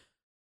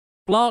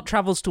 Blart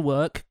travels to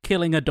work,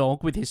 killing a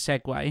dog with his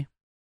Segway.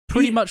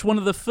 Pretty much one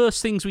of the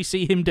first things we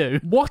see him do.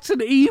 What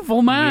an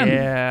evil man!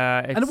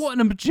 Yeah, And what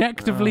an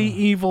objectively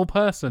evil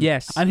person.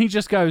 Yes. And he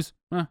just goes,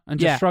 and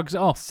just Yeah. shrugs it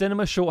off.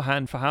 cinema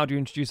shorthand for how do you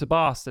introduce a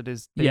bastard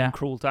is being Yeah.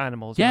 cruel to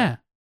animals. you Yeah. know?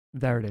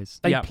 There it is.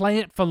 They Yeah. play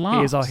it for laughs.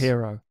 He is our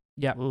hero.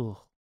 Yeah.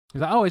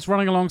 He's like, oh, it's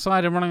running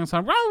alongside him, running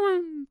alongside.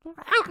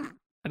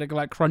 And it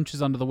like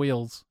crunches under the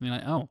wheels. And you're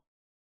like, oh.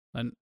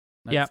 And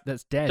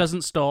that's dead.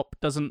 Doesn't stop,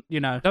 doesn't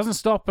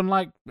stop and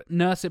like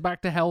nurse it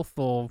back to health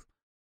or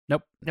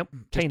nope. Nope.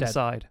 Just Chain dead.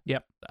 aside.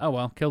 Oh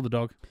well, kill the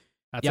dog.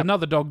 That's Yep.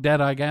 another dog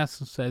dead, I guess,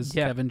 says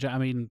Yeah.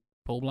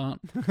 Paul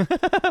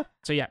Blart.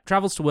 So yeah,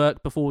 travels to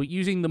work before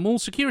using the mall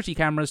security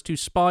cameras to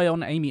spy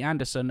on Amy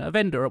Anderson, a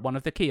vendor at one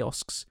of the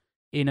kiosks,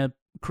 in a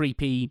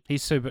creepy...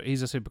 He's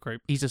a super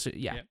creep.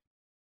 Yeah.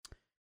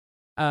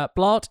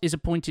 Blart is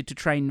appointed to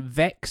train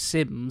Vec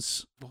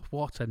Sims.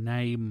 What a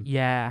name.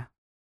 Yeah.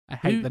 I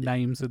hate Who- the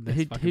names of this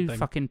Who fucking thing.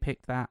 fucking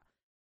picked that?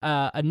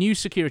 A new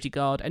security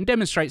guard, and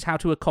demonstrates how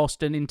to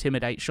accost and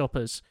intimidate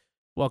shoppers,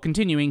 while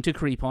continuing to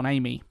creep on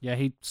Amy. Yeah,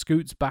 he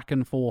scoots back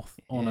and forth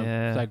on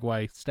Yeah. a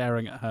Segway,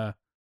 staring at her,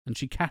 and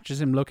she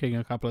catches him looking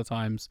a couple of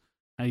times,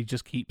 and he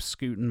just keeps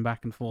scooting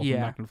back and forth and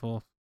Yeah. back and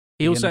forth.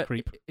 He Being a also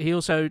creep. he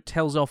also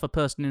tells off a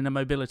person in a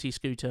mobility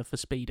scooter for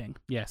speeding.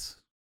 Yes.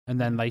 And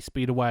then they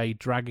speed away,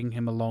 dragging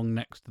him along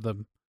next to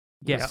them.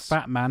 Yes.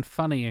 Fat man,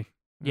 funny.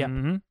 Yep.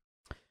 Mm-hmm.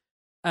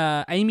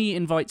 Amy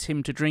invites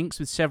him to drinks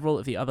with several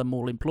of the other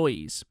mall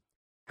employees.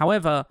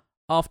 However,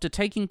 after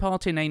taking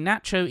part in a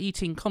nacho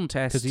eating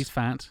contest, Because he's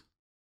fat.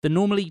 the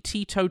normally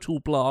teetotal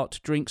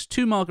Blart drinks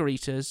 2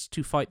 margaritas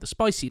to fight the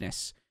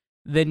spiciness,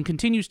 then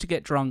continues to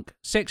get drunk,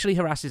 sexually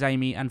harasses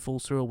Amy, and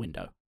falls through a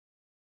window.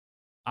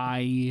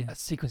 I That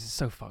sequence is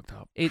so fucked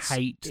up.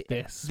 hate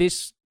this.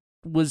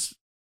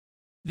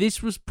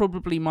 This was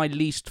probably my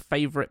least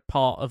favourite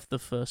part of the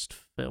first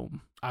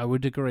film. I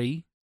would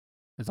agree.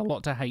 There's a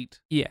lot to hate.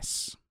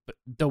 Yes. But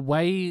the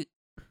way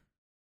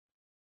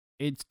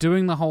it's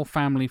doing the whole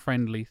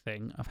family-friendly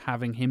thing of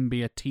having him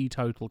be a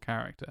teetotal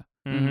character.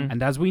 Mm-hmm.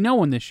 And as we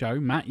know on this show,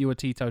 Matt, you were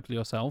teetotal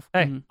yourself.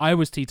 Hey. Mhm. I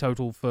was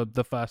teetotal for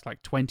the first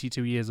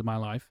 22 years of my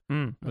life.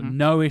 Mm. But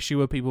no issue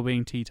with people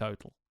being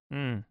teetotal.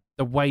 Mm.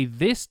 The way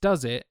this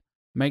does it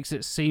makes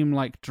it seem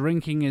like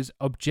drinking is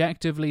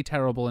objectively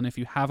terrible, and if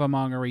you have a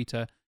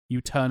margarita, you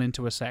turn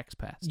into a sex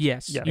pest.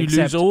 Yes. Yeah. You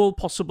Except- lose all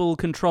possible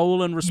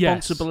control and Yes.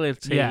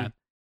 responsibility. Yeah.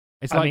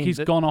 It's I like mean, he's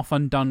gone off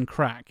and done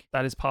crack.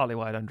 That is partly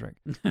why I don't drink.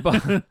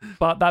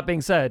 But that being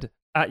said,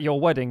 at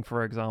your wedding,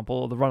 for example,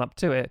 or the run up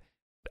to it,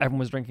 everyone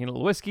was drinking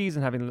little whiskeys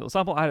and having a little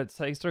sample. I had a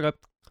taster. I go,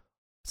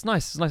 it's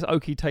nice. It's a nice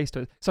oaky taste to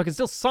it. So I can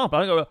still sample.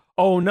 I don't go,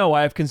 oh no,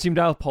 I have consumed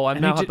alcohol. I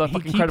And now he have the he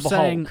fucking keeps Incredible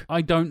saying, Hulk.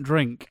 I don't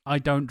drink, I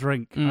don't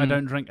drink, I Mm.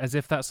 don't drink, as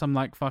if that's some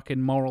like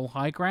fucking moral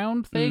high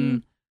ground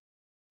thing.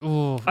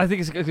 Ooh. I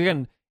think it's,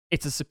 again,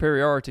 it's a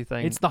superiority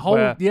thing. It's the whole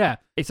where yeah.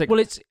 It's like, Well,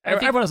 I think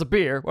everyone has a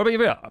beer. What about your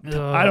beer?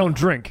 I don't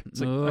drink.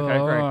 It's like, okay,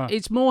 great.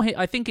 it's more.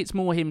 I think it's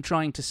more him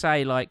trying to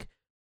say like,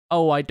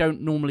 "Oh, I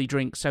don't normally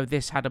drink, so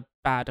this had a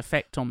bad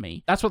effect on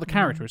me." That's what the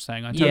character is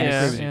saying. I totally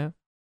Yes. agree with you.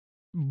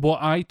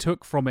 What I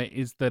took from it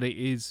is that it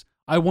is.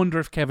 I wonder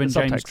if Kevin The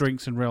James subtext.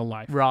 drinks in real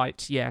life.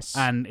 Right. Yes.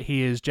 And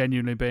he is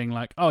genuinely being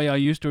like, oh yeah, I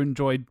used to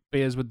enjoy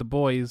beers with the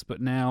boys, but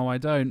now I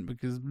don't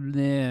because I think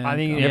I'm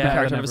every better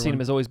character than I've ever seen him everyone.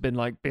 has always been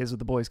like beers with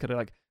the boys, kind of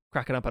like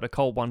cracking up at a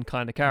cold one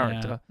kind of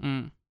character.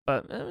 Mm.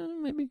 But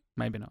maybe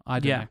Maybe not. I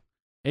don't Yeah.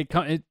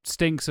 know. It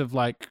stinks of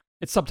like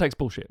it's subtext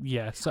bullshit.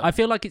 so I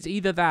feel like it's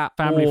either that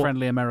family or,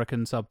 friendly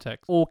American subtext.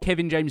 or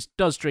Kevin James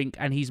does drink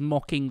and he's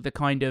mocking the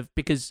kind of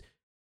because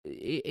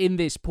in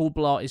this Paul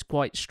Blart is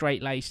quite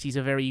straight laced. He's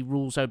a very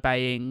rules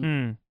obeying.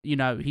 Mm. You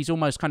know, he's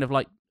almost kind of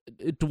like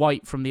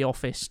Dwight from The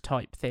Office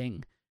type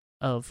thing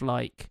of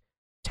like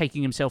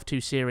taking himself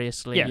too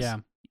seriously. Yes.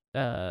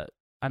 Yeah.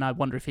 And I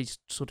wonder if he's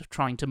sort of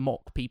trying to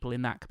mock people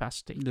in that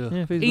capacity. Ugh.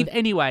 Yeah, feasibly.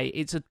 Anyway,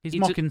 He's it's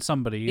mocking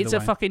somebody. Either it's way.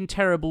 a fucking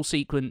terrible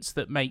sequence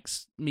that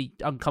makes me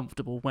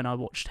uncomfortable when I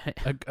watched it.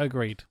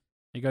 Agreed.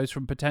 He goes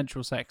from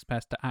potential sex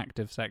pest to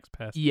active sex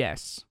pest.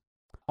 Yes.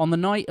 On the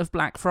night of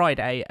Black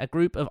Friday, a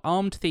group of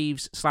armed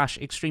thieves /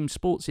 extreme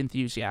sports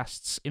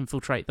enthusiasts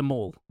infiltrate the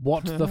mall.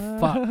 What the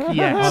fuck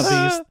Yes.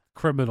 are these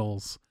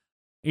criminals?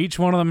 Each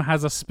one of them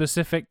has a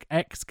specific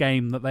X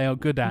game that they are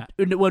good at.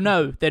 Well,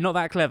 no, they're not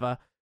that clever.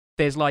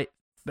 There's like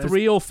There's-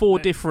 3 or 4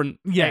 different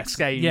Yes. X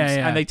games,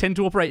 Yeah. and they tend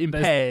to operate in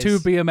There's pairs. 2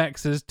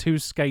 BMXers, 2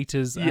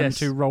 skaters, and Yes.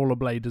 2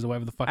 rollerbladers or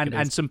whatever the fuck and it is.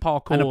 and some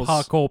parkour. And a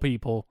parkour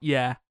people.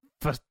 Yeah.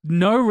 For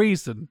no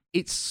reason.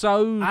 It's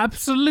so...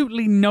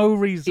 Absolutely no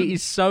reason. It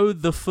is so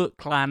the Foot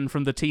Clan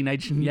from the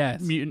Teenage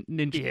Yes. Mutant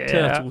Ninja Yeah.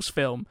 Turtles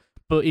film,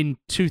 but in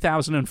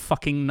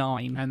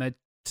 2009. And they're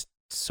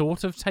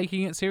sort of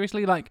taking it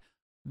seriously. Like,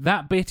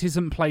 that bit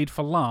isn't played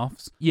for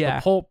laughs. Yeah.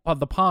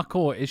 The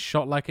parkour is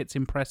shot like it's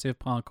impressive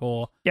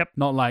parkour. Yep.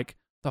 Not like,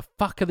 the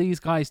fuck are these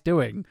guys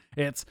doing?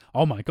 It's,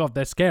 oh my god,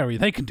 they're scary.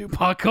 They can do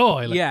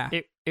parkour. Like, Yeah.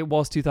 It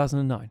was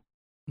 2009.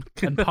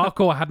 And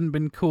parkour hadn't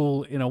been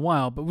cool in a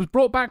while, but was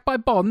brought back by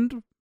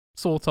Bond,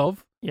 sort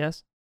of.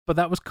 Yes. But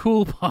that was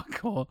cool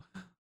parkour.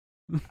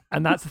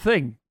 And that's the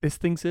thing. This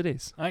thinks it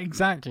is.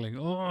 Exactly.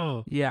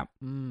 Oh. Yeah.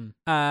 Mm.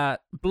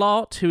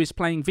 Blart, who is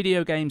playing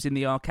video games in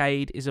the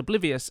arcade, is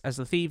oblivious as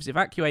the thieves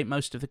evacuate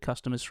most of the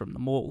customers from the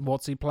mall.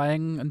 What's he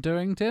playing and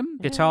doing, Tim?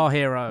 Guitar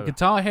Hero.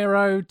 Guitar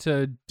Hero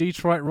to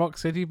Detroit Rock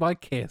City by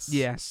Kiss.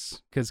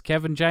 Yes. Because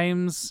Kevin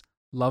James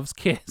loves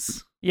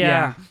Kiss.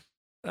 Yeah.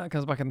 That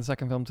comes back in the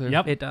second film too.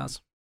 Yep. It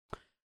does.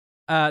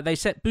 They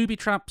set booby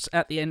traps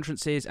at the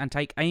entrances and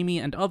take Amy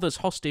and others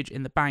hostage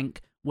in the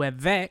bank, where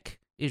Vec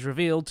is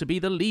revealed to be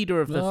the leader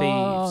of the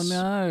Oh thieves.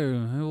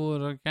 no! Who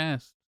would have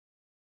guessed?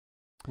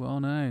 Well,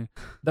 no.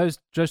 Those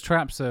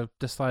traps are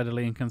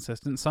decidedly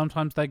inconsistent.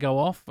 Sometimes they go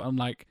off and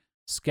like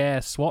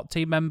scare SWAT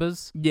team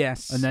members,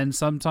 Yes. and then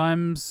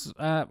sometimes,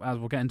 as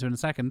we'll get into in a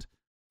second,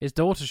 his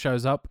daughter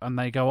shows up and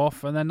they go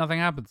off, and then nothing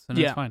happens, and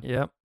Yeah. it's fine.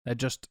 Yep. They're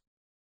just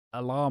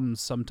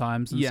alarms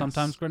sometimes, and Yes.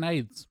 sometimes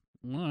grenades.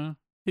 Mm.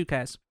 Who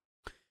cares?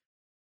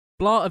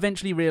 Blart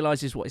eventually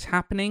realizes what is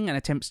happening and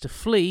attempts to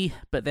flee,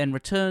 but then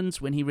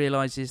returns when he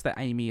realizes that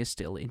Amy is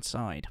still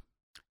inside.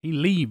 He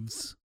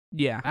leaves,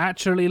 Yeah.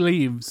 actually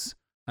leaves,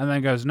 and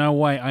then goes, "No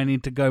way! I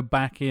need to go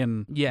back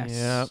in." Yes.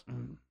 Yep.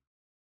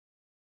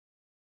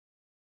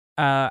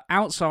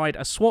 Outside,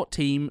 a SWAT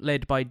team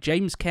led by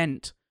James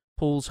Kent,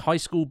 Paul's high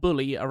school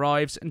bully,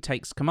 arrives and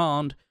takes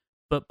command,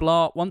 but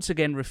Blart once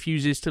again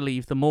refuses to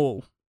leave the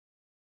mall.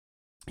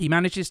 He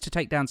manages to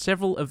take down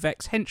several of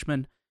Vec's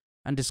henchmen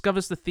and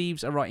discovers the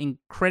thieves are writing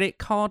credit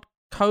card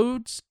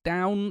codes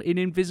down in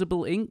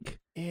invisible ink,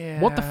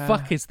 Yeah. What the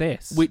fuck is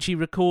this? which he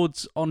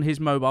records on his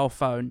mobile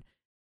phone.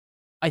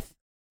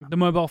 The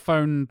mobile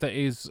phone that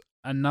is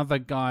another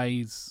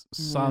guy's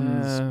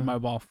son's Yeah.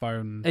 mobile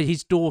phone.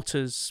 His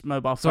daughter's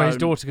mobile phone. Sorry, his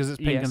daughter, because it's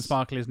pink and Yes.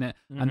 sparkly, isn't it?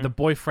 And the Mhm.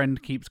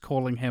 boyfriend keeps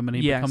calling him, and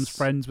he Yes. becomes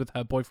friends with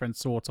her boyfriend,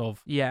 sort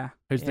of, Yeah.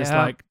 who's this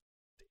Yeah. like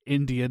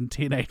Indian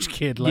teenage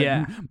kid, like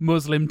Yeah.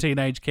 Muslim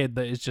teenage kid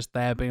that is just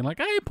there being like,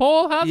 "Hey,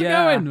 Paul, how's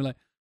Yeah. it going?" We're like,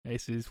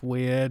 this is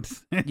weird.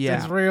 This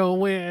Yeah. is real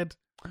weird.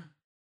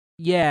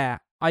 Yeah.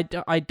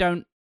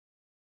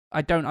 I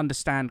don't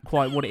understand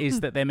quite what it is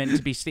that they're meant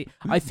to be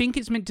I think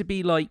it's meant to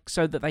be like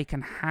so that they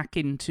can hack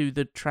into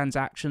the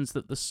transactions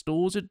that the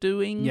stores are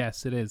doing.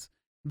 Yes, it is.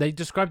 They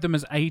describe them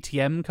as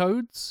ATM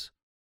codes.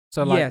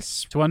 So, like,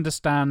 yes. to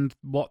understand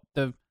what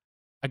the,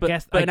 But I an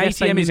guess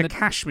they ATM is mean a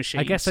cash machine.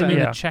 I guess so, they mean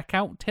Yeah. the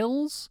checkout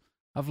tills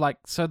of like,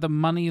 so the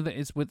money that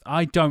is with,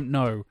 I don't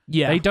know.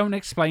 yeah. They don't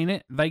explain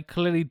it. They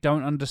clearly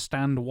don't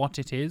understand what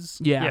it is.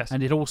 Yeah. Yes.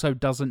 And it also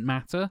doesn't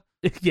matter.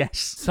 yes.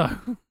 So,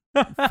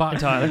 fuck.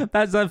 Entirely.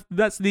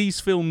 That's these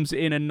films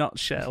in a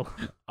nutshell.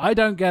 I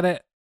don't get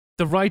it.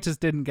 The writers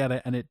didn't get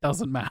it, and it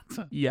doesn't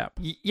matter. Yep.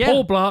 Yeah.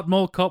 Paul Blart,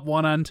 Mall Cop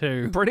 1 and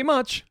 2. Pretty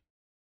much.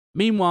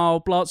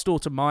 Meanwhile, Blart's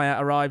daughter Maya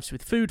arrives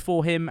with food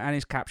for him and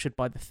is captured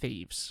by the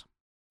thieves.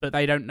 But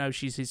they don't know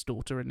she's his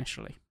daughter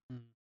initially.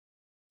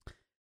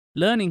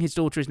 Learning his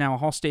daughter is now a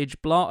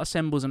hostage, Blart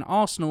assembles an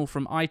arsenal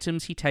from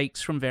items he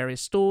takes from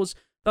various stores,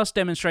 thus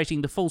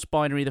demonstrating the false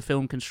binary the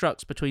film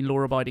constructs between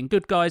law-abiding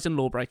good guys and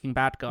law-breaking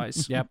bad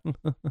guys. Yep.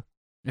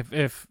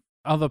 If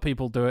other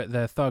people do it,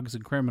 they're thugs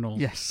and criminals.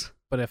 Yes.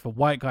 But if a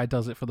white guy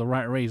does it for the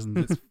right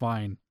reasons, it's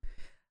fine.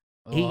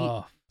 He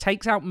Ugh.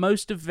 takes out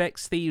most of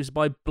Vec's thieves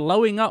by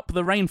blowing up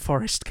the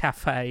Rainforest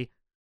Cafe.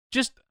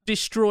 Just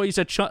destroys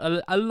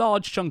a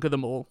large chunk of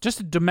them all. Just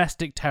a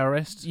domestic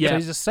terrorist. Yeah. So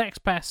he's a sex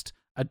pest,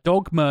 a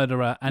dog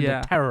murderer, and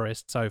Yeah. a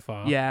terrorist so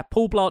far. Yeah,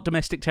 Paul Blart,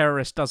 domestic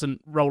terrorist, doesn't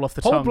roll off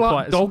the Paul tongue Blart,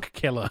 quite as... dog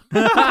killer.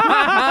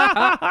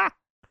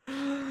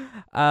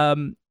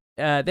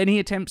 Then he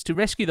attempts to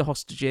rescue the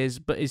hostages,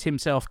 but is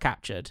himself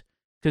captured.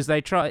 Because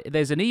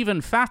there's an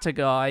even fatter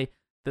guy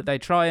that they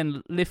try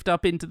and lift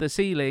up into the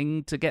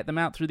ceiling to get them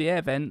out through the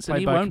air vents, and Played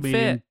he by won't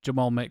comedian fit.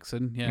 Jamal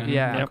Mixon. Yeah.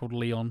 Yeah. Guy Yep. called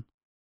Leon.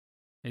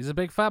 He's a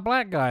big fat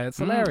black guy. It's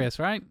hilarious,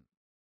 right?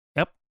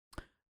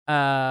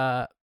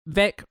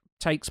 Vec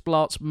takes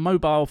Blart's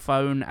mobile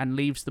phone and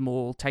leaves them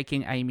all,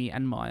 taking Amy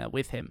and Maya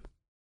with him.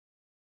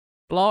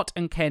 Blart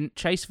and Kent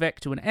chase Vec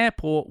to an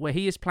airport where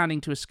he is planning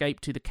to escape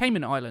to the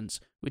Cayman Islands,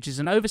 which is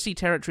an overseas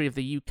territory of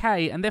the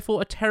UK and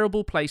therefore a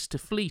terrible place to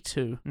flee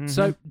to.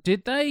 So,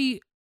 did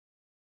they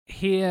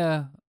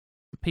hear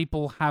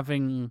people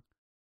having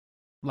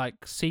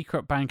like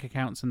secret bank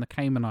accounts in the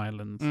Cayman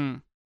Islands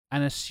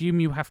and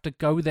assume you have to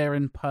go there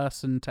in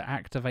person to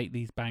activate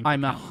these bank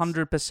I'm accounts?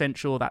 100%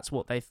 sure that's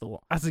what they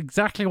thought. That's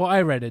exactly what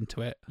I read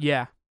into it.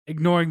 Yeah.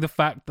 Ignoring the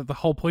fact that the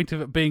whole point of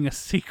it being a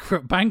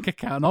secret bank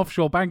account, an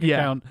offshore bank Yeah.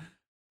 account,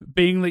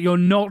 being that you're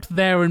not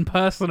there in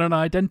person and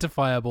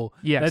identifiable.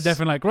 Yes. They're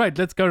definitely like, right,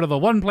 let's go to the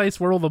one place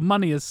where all the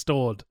money is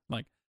stored.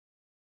 Like,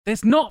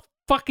 there's not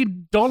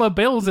fucking dollar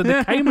bills in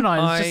the Cayman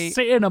Islands just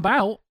sitting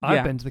about. I've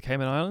Yeah. been to the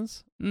Cayman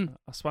Islands. Mm.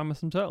 I swam with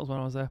some turtles when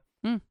I was there.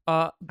 Mm.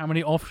 Uh, How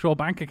many offshore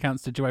bank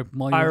accounts did you open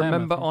while you I were there?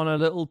 remember Matthew? on a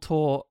little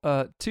tour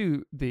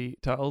to the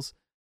turtles,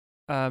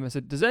 I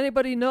said, does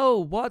anybody know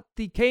what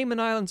the Cayman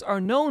Islands are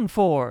known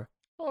for?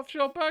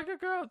 Offshore bank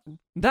accounts.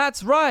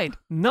 That's right,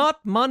 not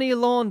money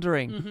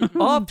laundering.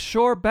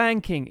 Offshore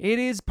banking. It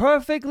is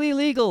perfectly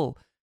legal.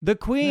 The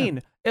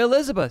Queen,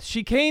 Elizabeth,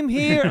 she came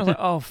here. And I was like,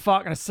 oh,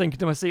 fuck. And I sink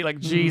into my seat like,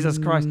 Jesus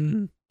Christ.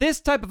 This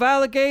type of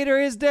alligator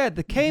is dead.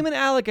 The Cayman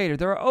alligator.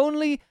 There are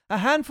only a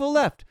handful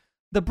left.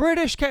 The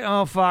British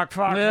oh, fuck.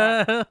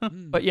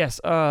 But yes,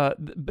 but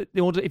in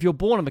order, if you're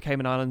born on the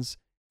Cayman Islands,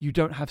 you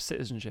don't have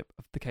citizenship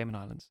of the Cayman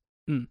Islands.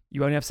 Mm.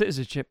 You only have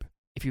citizenship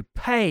if you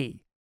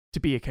pay to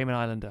be a Cayman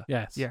Islander.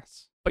 Yes.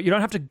 Yes. But you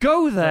don't have to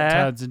go there.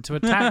 That turns into a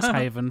tax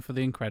haven for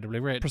the incredibly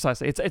rich.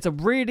 Precisely. It's a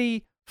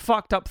really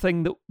fucked up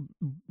thing that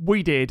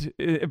we did,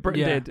 Britain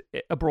did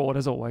abroad,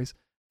 as always.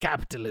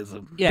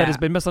 Capitalism. Yeah. That has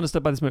been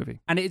misunderstood by this movie.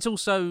 And it's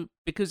also,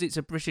 because it's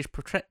a British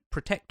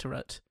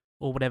protectorate,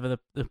 or whatever the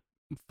fucking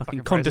Fucking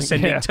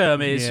condescending phrasing.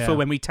 term is Yeah. for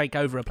when we take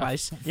over a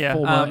place. Yeah.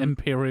 Former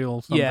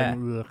imperial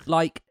something. Ugh.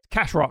 Like,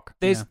 Cash Rock.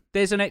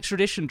 there's an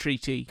extradition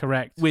treaty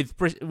Correct. with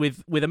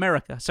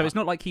America, so it's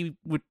not like he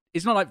would.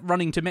 It's not like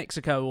running to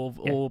Mexico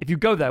or If you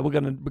go there, we're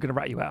gonna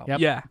rat you out. Yep.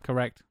 yeah.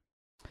 Correct.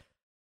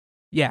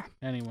 Yeah.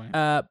 Anyway.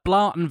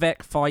 Blart and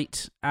Vec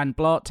fight, and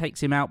Blart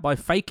takes him out by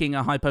faking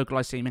a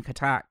hypoglycemic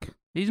attack.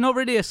 He's not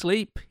really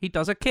asleep. He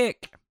does a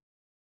kick.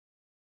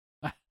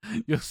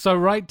 You're so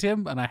right,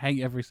 Tim, and I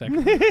hate every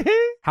second.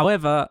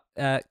 However,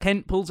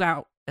 Kent pulls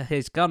out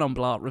his gun on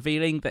Blart,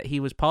 revealing that he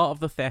was part of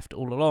the theft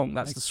all along.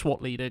 That's the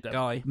SWAT leader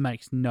guy,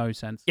 Makes no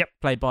sense. Yep.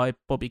 played by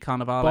Bobby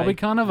Cannavale. Bobby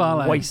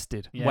Cannavale.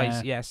 Wasted.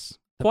 Yeah. Yes.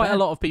 The Quite a bad-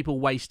 lot of people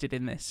wasted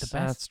in this. The best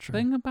That's true.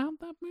 thing about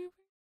that movie?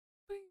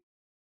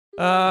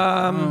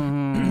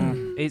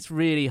 It's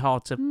really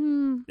hard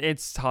to.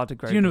 It's hard to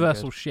grade. It's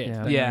universal shit. Yeah.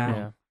 don't get Yeah. me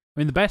wrong. I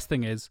mean, the best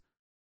thing is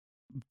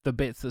the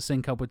bits that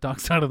sync up with Dark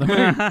Side of the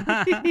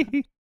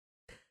Moon.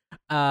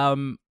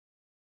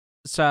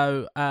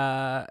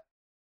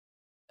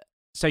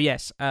 So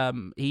yes,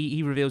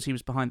 he reveals he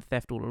was behind the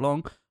theft all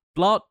along.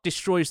 Blart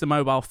destroys the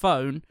mobile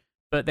phone,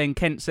 but then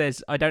Kent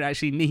says, "I don't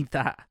actually need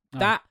that."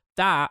 Oh.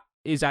 That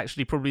is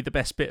actually probably the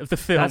best bit of the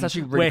film. That's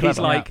actually really where he's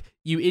clever, yeah. like,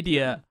 "You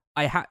idiot!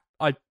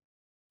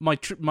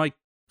 My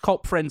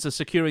cop friends are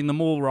securing the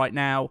mall right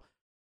now.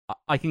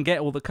 I can get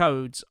all the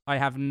codes. I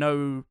have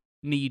no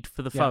need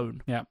for the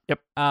phone." Yeah.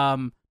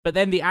 But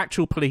then the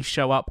actual police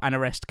show up and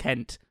arrest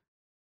Kent,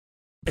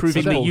 It's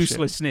proving some the bullshit.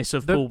 uselessness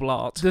of The- Paul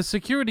Blart. The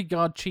security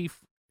guard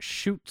chief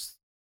shoots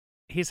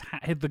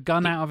the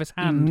gun out of his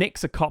He hand.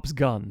 nicks a cop's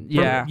gun.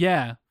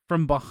 Yeah.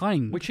 From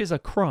behind. Which is a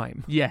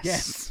crime. Yes.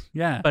 Yes.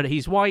 Yeah. But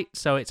he's white,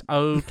 so it's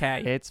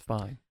okay. It's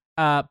fine.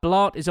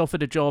 Blart is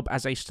offered a job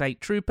as a state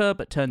trooper,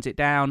 but turns it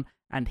down,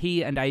 and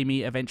he and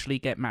Amy eventually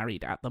get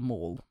married at the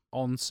mall.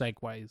 On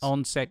segways.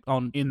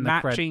 On In the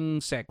matching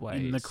segways.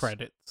 in the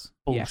credits.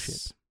 Bullshit.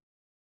 Yes.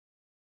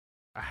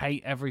 I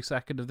hate every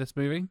second of this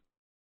movie.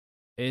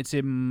 It's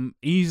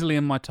easily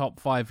in my top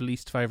 5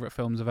 least favorite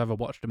films I've ever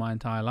watched in my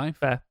entire life.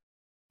 Fair.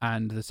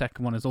 And the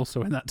second one is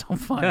also in that top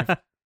 5.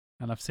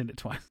 And I've seen it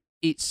twice.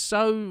 It's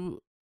so...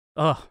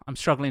 Oh, I'm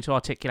struggling to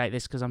articulate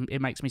this because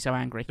it makes me so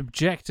angry.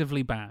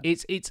 Objectively bad.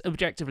 It's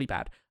objectively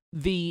bad.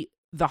 The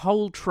the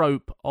whole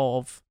trope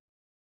of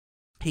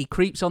he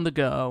creeps on the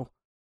girl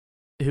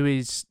who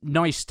is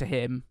nice to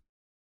him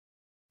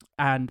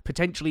and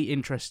potentially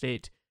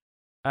interested,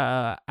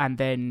 and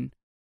then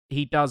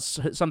he does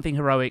something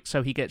heroic,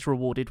 so he gets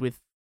rewarded with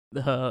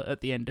her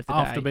at the end of the day.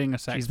 After being a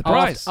sex She's the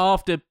offender. prize.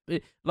 After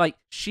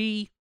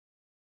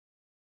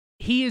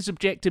he is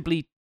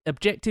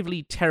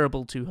objectively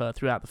terrible to her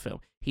throughout the film.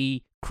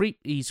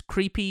 He's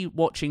creepy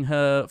watching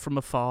her from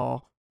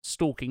afar,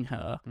 stalking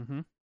her.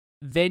 Mhm.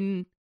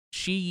 Then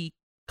she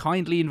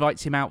kindly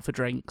invites him out for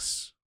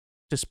drinks,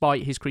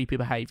 despite his creepy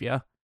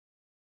behavior,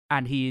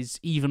 and he is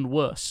even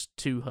worse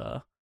to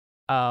her.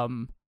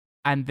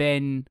 And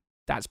then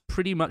that's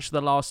pretty much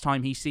the last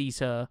time he sees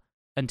her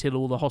until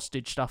all the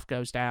hostage stuff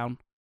goes down.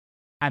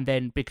 And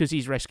then, because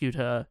he's rescued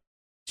her,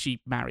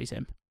 she marries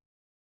him.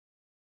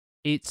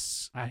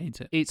 I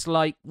hate it. It's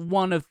like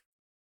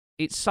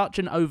it's such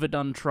an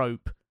overdone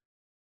trope,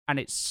 and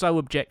it's so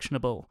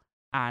objectionable,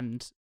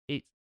 and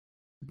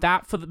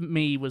that for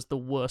me was the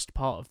worst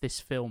part of this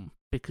film,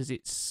 because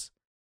it's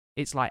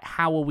like,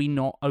 how are we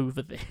not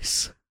over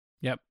this?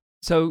 Yep.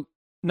 So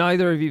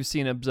neither of you've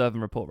seen Observe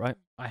and Report, right?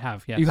 I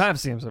have, yes. You have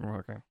seen Observe and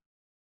Report,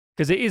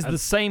 because it is the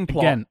same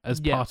plot, Again, as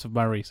Yeah. part of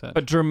my research.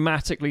 but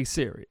dramatically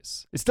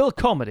serious. It's still a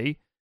comedy,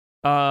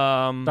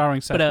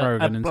 Starring Seth But a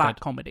Rogen black instead.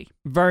 comedy.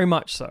 very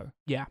much so.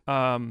 Yeah.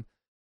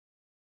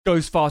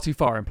 Goes far too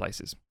far in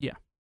places. Yeah.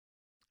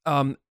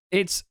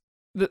 It's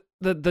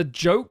the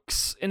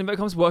jokes in inverted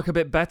commas work a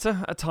bit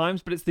better at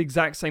times, but it's the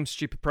exact same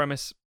stupid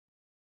premise,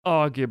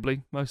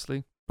 arguably,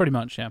 mostly. Pretty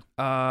much, yeah.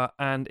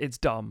 And it's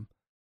dumb.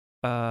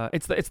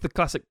 It's the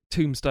classic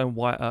Tombstone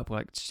Wyatt Earp,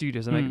 like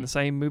studios are making the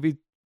same movie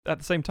at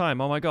the same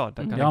time. Oh my god,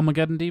 that Mm. kind The of,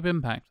 Armageddon Deep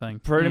Impact thing.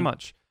 pretty Mm.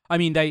 much. I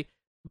mean,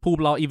 Paul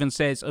Blart even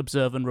says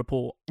Observe and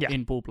Report Yeah.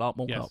 in Paul Blart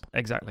Mall Yes. Cop.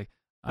 Exactly.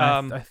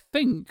 I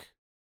think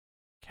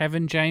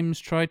Kevin James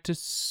tried to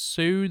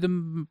sue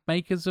the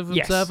makers of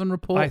Yes, Observe and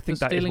Report I think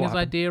for that is stealing what his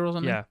happened. idea or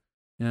something. Yeah.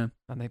 Yeah.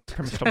 And they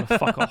pretty much told him to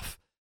fuck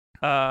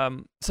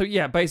off. So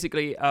yeah,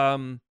 basically,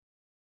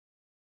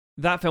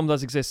 that film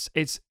does exist.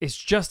 It's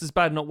just as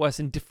bad, not worse,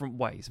 in different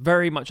ways.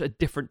 Very much a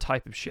different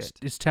type of shit.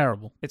 It's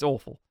terrible. It's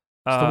awful.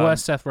 It's the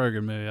worst Seth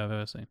Rogen movie I've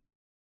ever seen.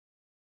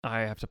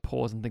 I have to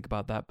pause and think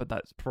about that, but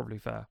that's probably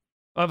fair.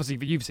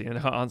 Obviously, you've seen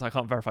it. I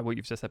can't verify what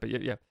you've just said, but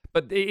yeah.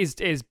 But it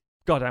is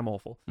goddamn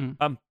awful. Mm.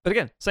 But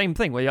again, same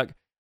thing where you're like,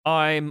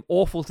 I'm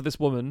awful to this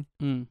woman.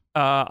 Mm.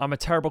 I'm a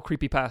terrible,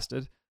 creepy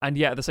bastard, and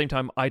yet at the same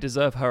time, I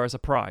deserve her as a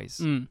prize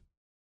Mm.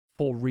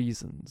 for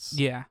reasons.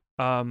 Yeah.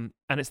 And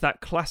it's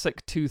that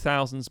classic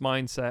 2000s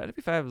mindset. To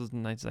be fair, it was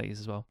in the 1980s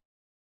as well.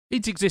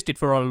 It's existed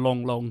for a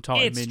long, long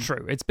time. It's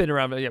true. It's been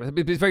around. Yeah,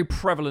 it's very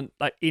prevalent,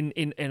 like in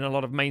a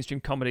lot of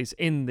mainstream comedies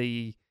in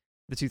the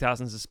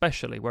 2000s,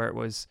 especially, where it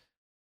was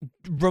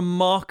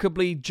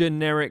remarkably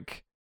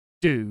generic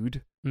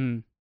dude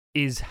Mm.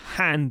 is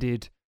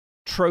handed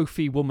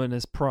trophy woman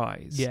as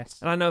prize.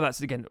 Yes. And I know that's,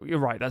 again, you're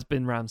right. That's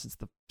been around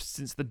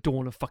since the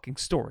dawn of fucking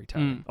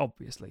storytelling,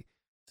 obviously.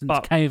 Since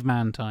But-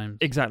 caveman times.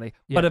 Exactly.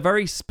 Yeah. But a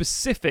very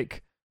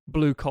specific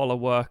blue collar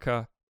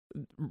worker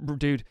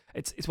dude.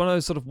 It's one of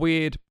those sort of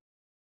weird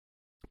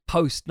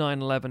post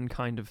 9/11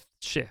 kind of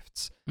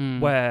shifts Mm.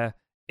 where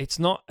it's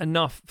not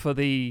enough for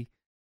the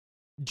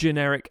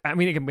generic. I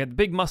mean, again, we had the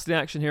big muscly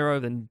action hero,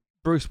 then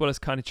Bruce Willis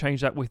kind of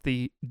changed that with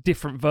the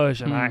different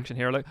version of Mm. action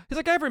hero. Like, he's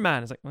like every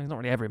man. It's like, well, he's not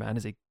really every man,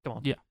 is he? Come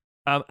on. Yeah.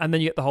 And then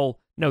you get the whole,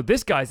 no,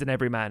 this guy's an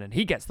every man and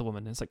he gets the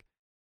woman. And it's like,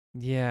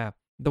 yeah,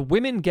 the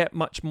women get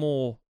much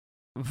more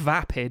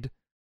vapid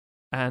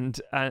and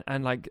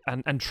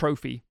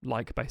trophy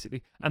like,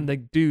 basically, and the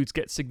dudes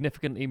get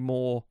significantly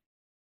more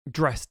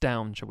dressed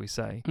down, shall we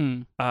say.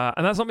 Mm.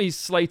 And that's not me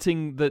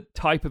slating the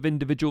type of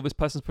individual this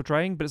person's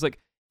portraying, but it's like,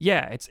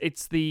 yeah,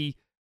 it's the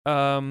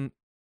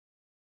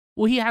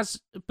Well, he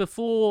has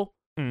before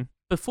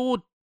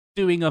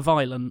doing a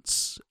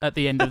violence at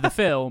the end of the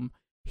film.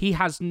 He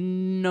has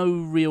no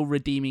real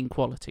redeeming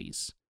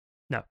qualities.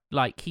 No.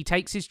 Like, he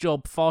takes his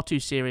job far too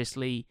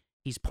seriously.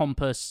 He's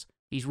pompous.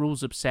 He's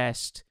rules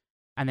obsessed,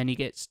 and then he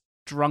gets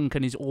drunk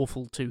and is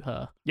awful to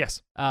her.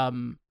 yes.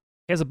 Um,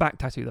 He has a back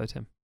tattoo though,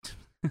 Tim,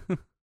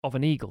 of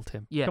an eagle.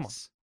 Tim, yes, come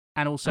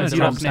and also And the a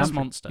Loch tramp Ness stamp.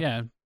 monster.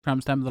 Yeah,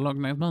 tramp stamp of the Loch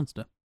Ness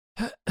Monster.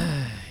 on.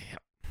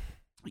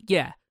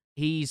 Yeah,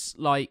 he's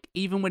like,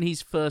 even when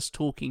he's first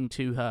talking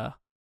to her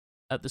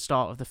at the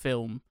start of the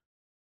film,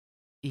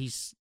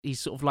 he's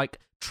sort of like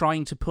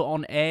trying to put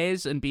on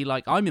airs and be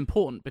like, I'm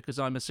important because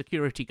I'm a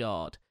security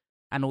guard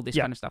and all this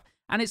Yeah. kind of stuff.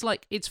 And it's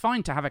like, it's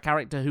fine to have a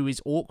character who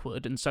is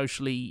awkward and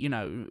socially,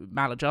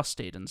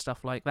 maladjusted and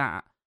stuff like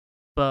that.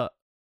 But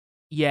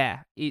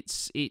yeah, he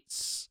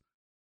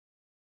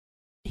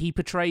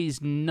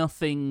portrays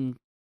nothing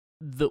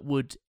that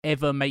would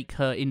ever make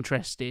her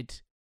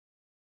interested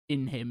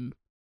in him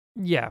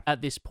Yeah,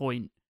 at this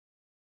point.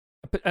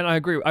 and I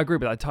agree with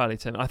that entirely,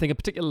 Tim. I think a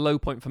particular low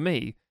point for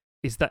me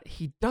is that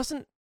he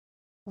doesn't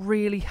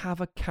really have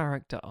a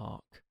character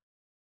arc.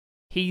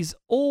 He's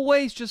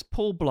always just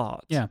Paul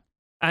Blart. Yeah.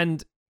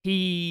 And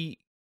he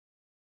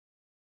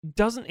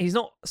he's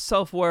not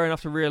self-aware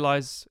enough to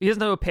realize, he has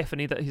no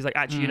epiphany that he's like,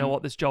 actually, you know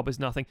what, this job is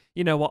nothing.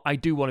 You know what, I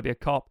do want to be a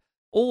cop.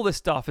 All this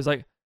stuff is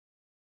like,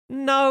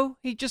 no,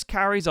 he just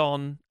carries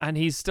on, and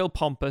he's still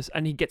pompous,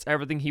 and he gets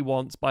everything he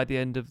wants by the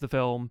end of the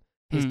film.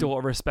 His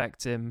daughter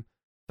respects him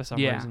for some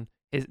reason.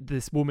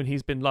 This woman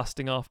he's been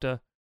lusting after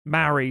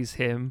marries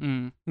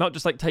him, not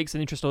just like takes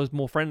an interest or is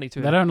more friendly to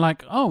him. They don't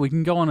like, oh, we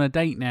can go on a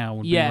date now.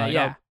 Would be like,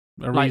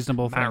 a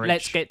reasonable thing.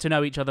 Let's get to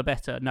know each other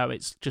better. No,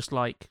 it's just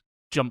like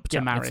jump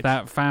to marriage. It's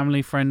that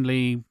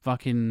family-friendly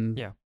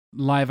fucking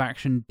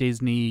live-action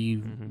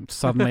Disney.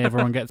 Suddenly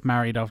everyone gets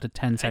married after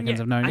 10 seconds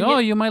of knowing,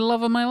 you're my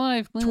love of my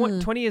life.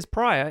 20 years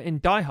prior in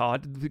Die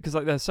Hard, because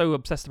like they're so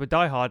obsessed with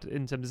Die Hard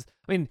in terms of,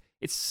 I mean,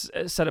 it's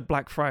set at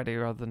Black Friday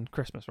rather than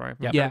Christmas, right?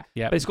 Yeah.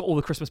 But it's got all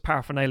the Christmas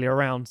paraphernalia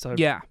around, so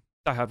Die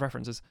Hard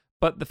references.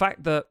 But the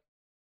fact that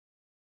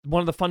one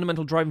of the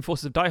fundamental driving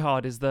forces of Die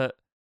Hard is that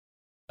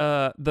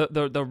the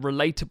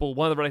relatable,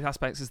 one of the relatable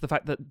aspects is the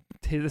fact that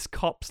this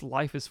cop's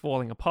life is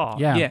falling apart.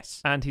 Yeah.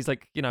 Yes. And he's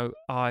like,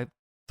 I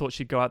thought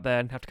she'd go out there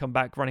and have to come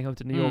back running home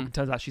to New York, and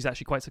turns out she's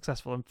actually quite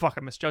successful, and fuck,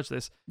 I misjudged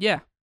this. Yeah.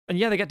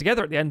 And they get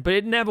together at the end, but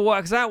it never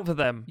works out for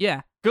them.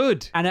 Yeah.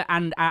 Good.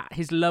 And at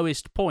his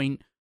lowest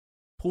point,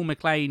 Paul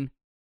McClane?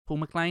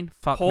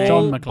 Fuck Paul me.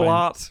 John McClane.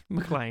 Blart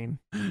McClane.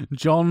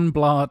 John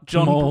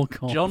Blart Mall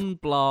Cop. John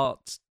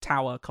Blart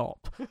Tower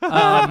Cop.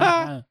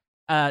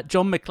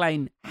 John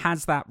McClane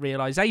has that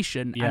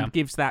realization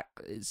and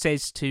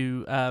says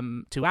to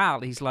Al,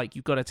 he's like,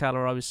 you've got to tell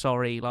her I was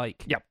sorry.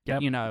 Like, Yep.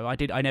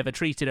 I never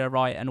treated her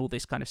right and all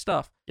this kind of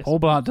stuff. Yes.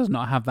 Paul Blart does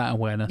not have that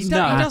awareness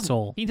at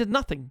all. He did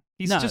nothing.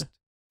 He's just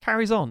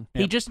carries on.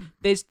 He just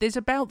there's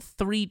about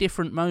 3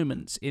 different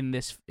moments in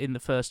the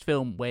first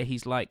film where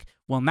he's like,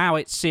 well, now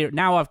it's serious.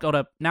 Now I've got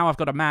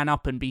to man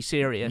up and be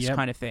serious,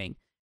 kind of thing.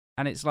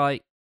 And it's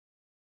like,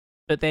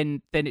 but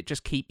then it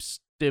just keeps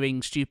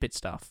doing stupid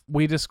stuff.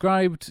 We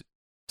described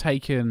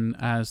Taken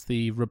as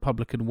the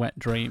Republican wet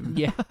dream.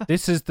 Yeah.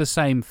 This is the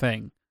same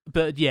thing.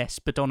 But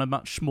on a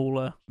much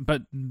smaller,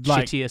 but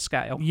like, shittier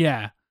scale.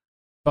 Yeah.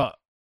 But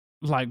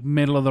like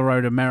middle of the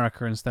road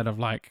America instead of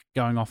like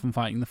going off and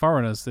fighting the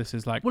foreigners. This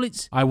is like,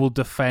 I will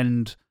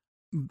defend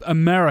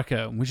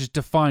America, which is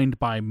defined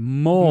by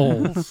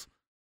malls.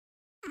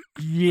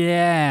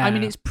 Yeah. I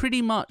mean, it's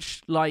pretty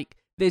much like,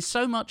 there's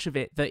so much of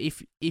it that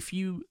if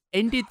you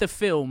ended the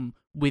film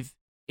with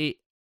it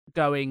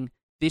going,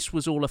 this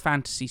was all a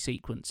fantasy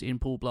sequence in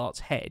Paul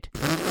Blart's head,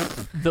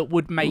 that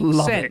would make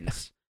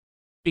sense. It.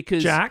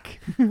 Because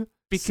Jack,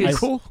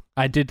 because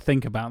I did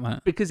think about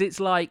that. Because it's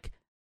like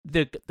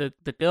the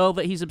girl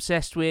that he's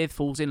obsessed with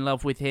falls in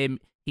love with him.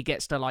 He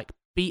gets to like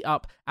beat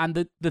up, and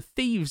the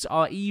thieves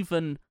are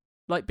even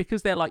like,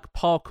 because they're like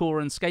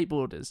parkour and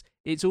skateboarders,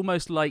 it's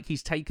almost like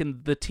he's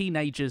taken the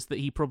teenagers that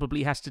he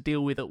probably has to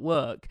deal with at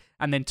work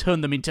and then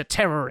turned them into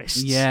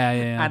terrorists. Yeah.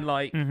 And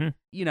like,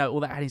 all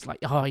that. And he's like,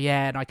 oh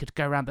yeah, and I could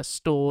go around the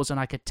stores and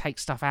I could take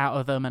stuff out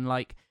of them, and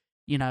like,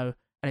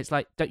 and it's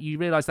like, don't you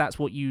realize that's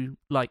what you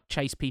like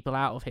chase people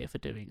out of here for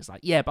doing? It's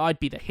like, yeah, but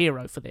I'd be the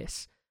hero for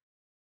this.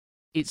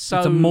 It's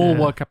a more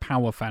work of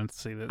power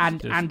fantasy.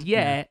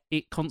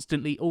 It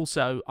constantly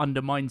also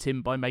undermines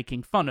him by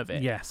making fun of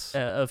it. Yes.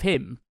 Of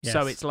him. Yes.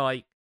 So it's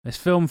like, this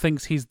film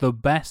thinks he's the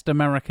best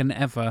American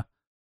ever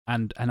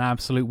and an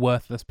absolute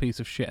worthless piece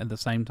of shit at the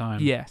same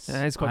time. Yes.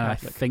 Yeah, it's quite I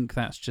Catholic. think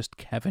that's just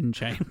Kevin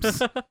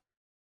James.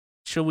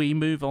 Shall we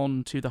move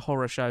on to the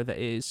horror show that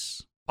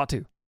is Part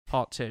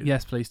 2?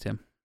 Yes, please, Tim.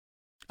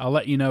 I'll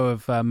let you know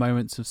of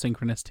moments of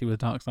synchronicity with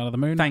Dark Side of the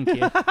Moon. Thank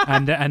you.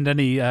 and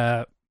any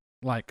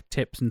like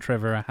tips and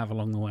trivia I have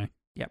along the way.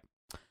 Yep.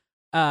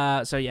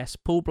 So yes,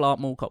 Paul Blart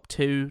Mall Cop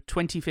 2,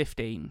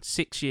 2015,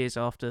 6 years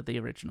after the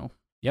original.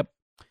 Yep.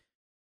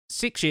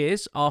 6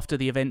 years after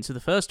the events of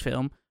the first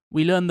film,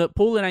 we learn that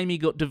Paul and Amy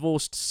got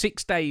divorced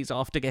 6 days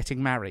after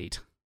getting married.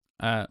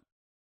 Why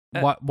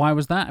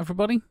was that,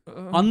 everybody?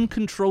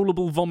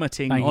 Uncontrollable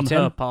vomiting on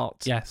her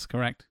part. Yes,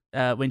 correct.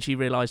 When she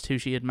realised who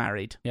she had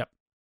married. Yep.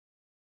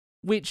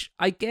 Which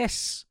I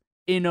guess,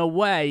 in a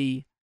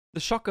way, the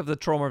shock of the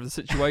trauma of the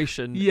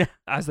situation,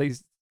 as they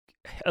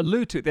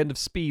allude to at the end of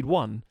Speed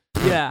 1.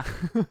 Yeah.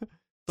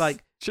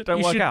 Like, shit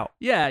don't work out.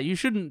 Yeah, you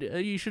shouldn't,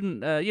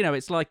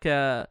 it's like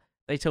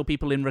they tell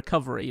people in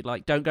recovery,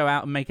 like, don't go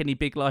out and make any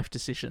big life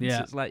decisions.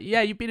 Yeah. It's like,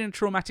 you've been in a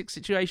traumatic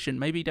situation.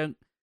 Maybe don't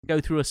go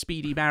through a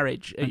speedy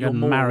marriage. You'll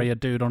marry a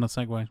dude on a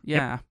Segway.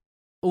 Yeah. Yep.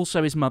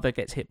 Also, his mother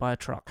gets hit by a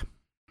truck.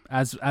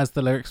 As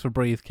the lyrics for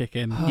Breathe kick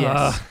in.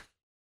 Yes.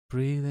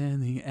 Breathe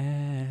in the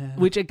air.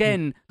 Which,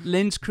 again,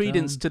 lends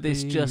credence to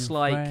this just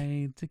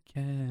like,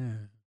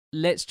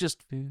 let's just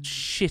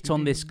shit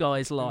on this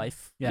guy's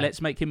life. Yeah.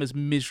 Let's make him as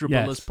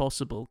miserable as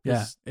possible.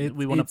 Because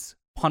we want to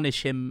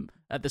punish him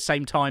at the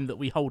same time that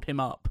we hold him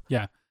up.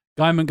 Yeah.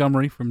 Guy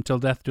Montgomery from Till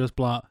Death Do Us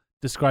Part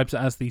describes it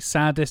as the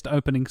saddest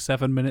opening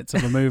 7 minutes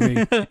of a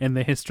movie in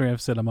the history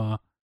of cinema.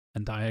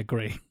 And I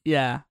agree.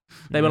 Yeah.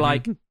 They were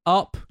like,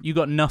 up, you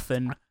got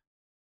nothing.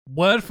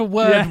 Word for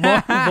word,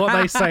 what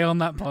they say on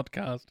that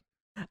podcast.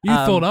 You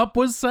thought Up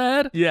was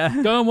sad?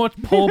 Yeah. Go and watch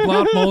Paul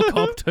Blart Mall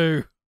Cop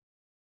 2.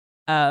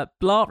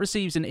 Blart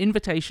receives an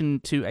invitation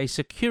to a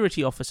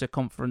security officer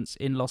conference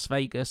in Las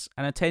Vegas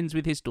and attends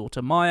with his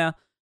daughter Maya,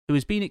 who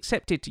has been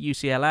accepted to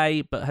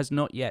UCLA but has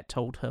not yet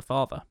told her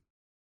father.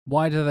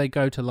 Why do they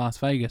go to Las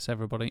Vegas,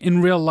 everybody?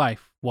 In real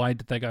life, why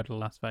did they go to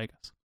Las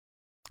Vegas?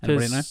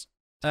 Anybody know?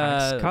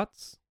 Tax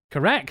cuts?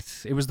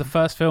 Correct. It was the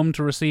first film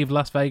to receive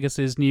Las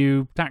Vegas's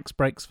new tax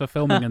breaks for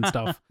filming and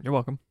stuff. You're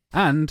welcome.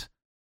 And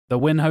the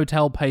Wynn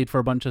Hotel paid for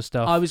a bunch of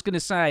stuff. I was going to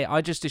say,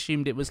 I just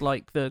assumed it was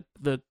like the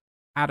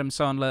Adam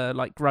Sandler,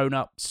 like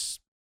grown-ups.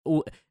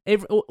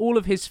 All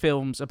of his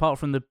films, apart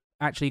from the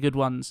actually good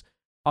ones,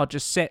 are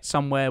just set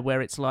somewhere where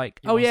it's like,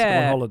 He wants to go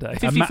on holiday.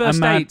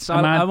 51st Dates.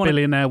 A mad I want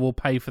billionaire will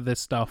pay for this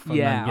stuff. And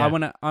yeah,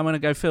 then, I want to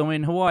go film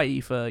in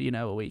Hawaii for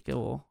a week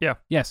or.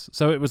 Yes,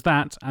 so it was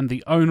that, and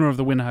the owner of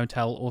the Wynn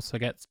Hotel also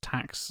gets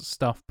tax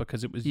stuff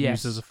because it was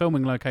Yes. used as a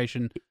filming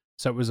location.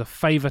 So it was a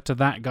favor to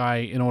that guy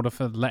in order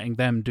for letting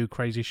them do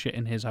crazy shit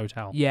in his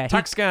hotel. Yeah,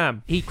 Tax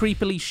scam. he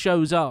creepily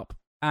shows up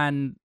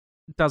and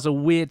does a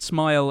weird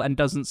smile and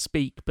doesn't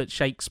speak, but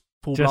shakes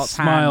Paul Just Blart's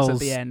hands smiles at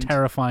the end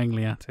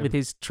terrifyingly at him. with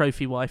his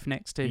trophy wife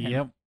next to him.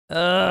 Yep.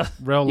 Ugh.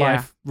 Real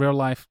Yeah.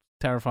 life,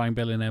 terrifying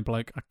billionaire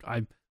bloke.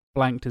 I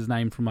blanked his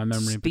name from my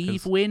memory. Steve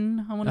because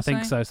Wynn, I want I to say.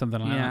 think so, something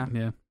like Yeah. that.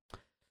 Yeah.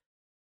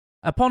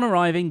 Upon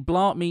arriving,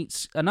 Blart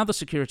meets another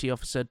security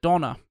officer,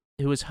 Donna,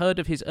 who has heard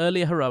of his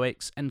earlier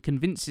heroics and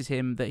convinces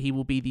him that he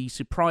will be the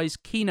surprise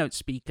keynote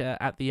speaker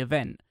at the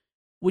event,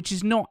 which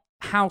is not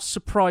how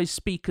surprise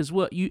speakers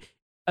work.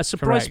 A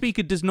surprise Correct.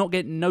 speaker does not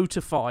get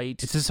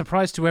notified. It's a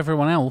surprise to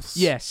everyone else.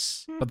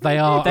 Yes. But they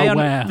are They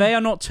aware.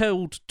 are not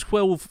told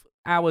 12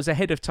 hours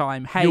ahead of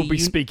time, hey, You'll be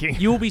speaking.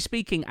 You'll be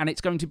speaking, and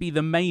it's going to be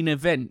the main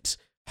event.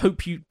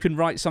 Hope you can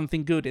write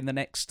something good in the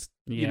next,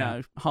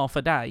 half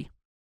a day.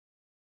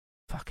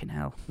 Fucking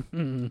hell.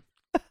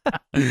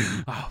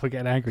 Oh, we're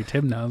getting angry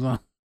Tim now as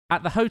well.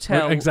 At the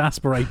hotel, We're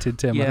exasperated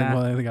Tim, I think, Yeah.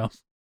 more than anything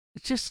else.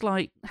 it's just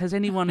like, has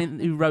anyone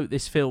who wrote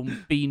this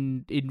film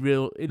been in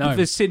No. the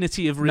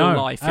vicinity of real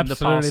No, life in the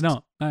absolutely past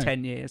not. No.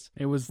 10 years?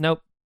 It was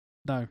Nope.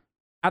 no.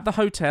 At the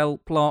hotel,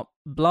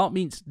 Blart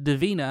meets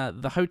Davina,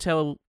 the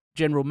hotel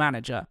general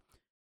manager,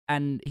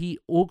 and he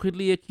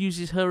awkwardly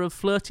accuses her of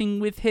flirting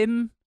with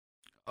him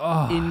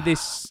Oh, in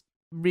this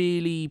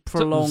really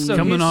prolonged. so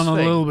coming here's on the a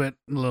thing.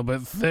 little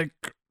bit thick.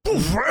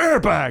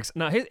 Airbags.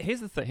 Now,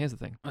 here's the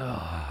thing.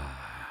 Oh.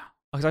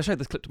 Because I showed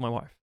this clip to my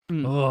wife,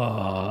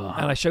 Oh.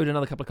 and I showed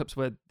another couple of clips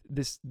where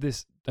this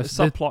This-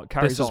 subplot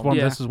carries This is on. one.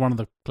 Yeah. This is one of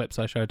the clips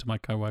I showed to my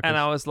coworkers. And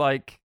I was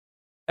like,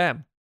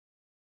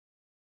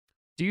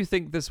 do you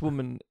think this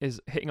woman is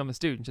hitting on this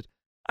dude? And she said,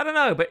 I don't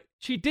know, but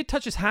she did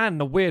touch his hand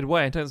in a weird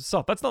way in terms of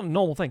soft. That's not a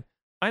normal thing.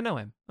 I know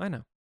him. I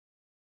know.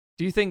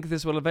 Do you think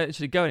this will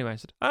eventually go anywhere? I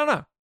said, I don't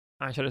know.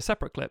 And I showed a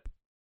separate clip.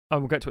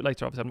 We'll get to it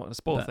later, obviously. I'm not going to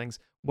spoil But- things.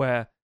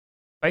 Where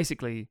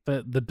basically,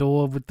 the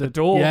door with the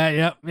door.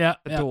 Yeah.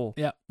 The door.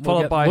 Yeah.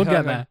 Followed by we'll her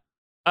get going,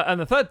 and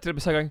the third clip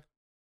is her going,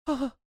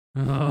 there.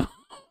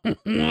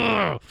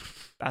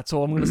 that's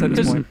all I'm going to say at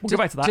this point. We'll go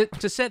back to that.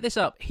 To set this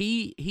up,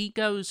 he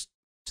goes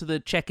to the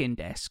check-in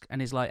desk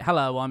and is like,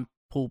 "Hello, I'm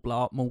Paul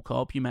Blart, Mall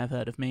Cop. You may have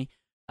heard of me.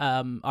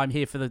 I'm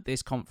here for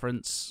this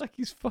conference. Like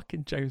he's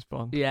fucking James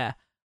Bond. Yeah.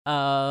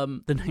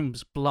 The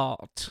name's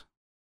Blart.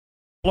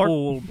 Blart.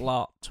 Paul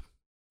Blart.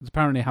 It's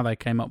apparently how they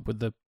came up with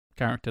the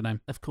character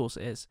name. Of course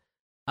it is.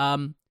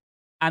 And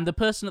the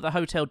person at the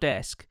hotel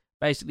desk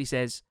basically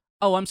says,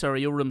 "Oh, I'm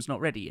sorry, your room's not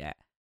ready yet."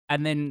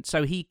 And then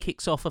so he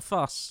kicks off a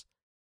fuss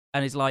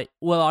and is like,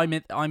 "Well, I'm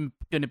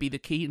going to be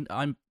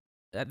I'm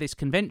at this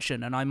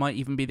convention and I might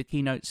even be the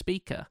keynote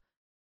speaker."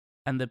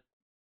 And the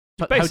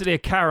Basically a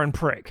Karen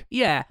prick.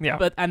 yeah, Yeah.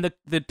 But and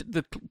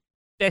the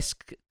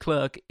desk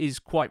clerk is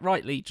quite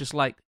rightly just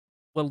like,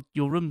 "Well,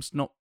 your room's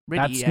not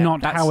ready That's yet.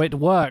 not how it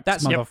works,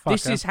 motherfucker.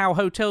 This is how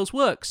hotels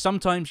work.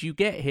 Sometimes you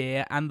get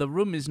here and the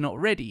room is not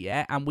ready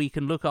yet, and we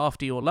can look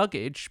after your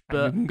luggage, And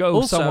but you can go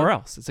also, somewhere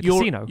else. It's a you're,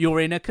 casino. You're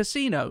in a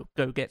casino.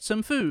 Go get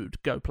some food.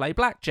 Go play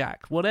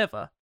blackjack.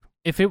 Whatever."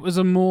 If it was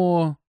a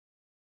more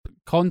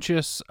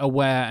conscious,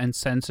 aware, and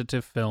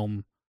sensitive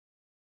film,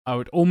 I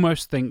would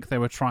almost think they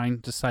were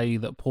trying to say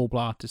that Paul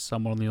Blart is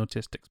someone on the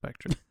autistic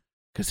spectrum.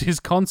 Because his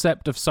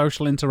concept of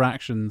social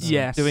interactions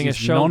Yes. Doing a is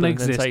shoulder and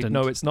then say, non-existent.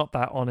 no, it's not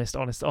that honest.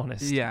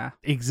 Yeah.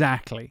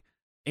 Exactly.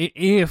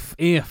 If,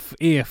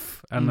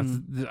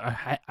 and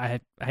I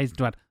hasten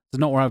to add, it's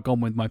not where I've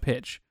gone with my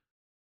pitch,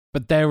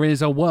 but there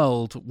is a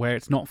world where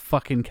it's not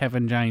fucking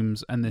Kevin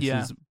James, and this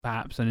Yeah. is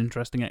perhaps an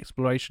interesting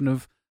exploration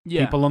of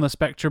Yeah. people on the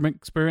spectrum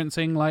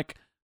experiencing, like,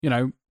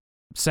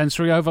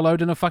 sensory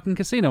overload in a fucking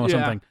casino or Yeah.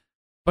 something.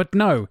 But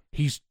no,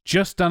 he's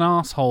just an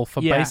asshole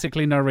for Yeah.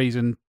 basically no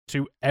reason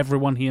to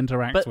everyone he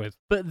interacts with.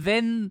 But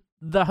then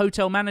the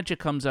hotel manager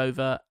comes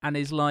over and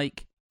is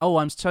like, "Oh,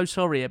 I'm so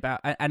sorry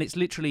about," and it's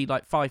literally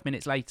like 5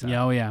 minutes later.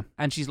 Yeah, oh yeah.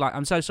 And she's like,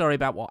 "I'm so sorry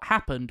about what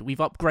happened. We've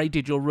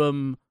upgraded your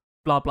room,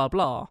 blah blah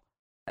blah."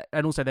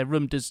 And also, their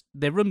room does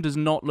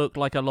not look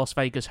like a Las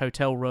Vegas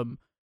hotel room,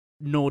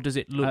 nor does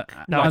it look.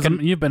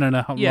 You've been in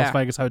a Yeah. Las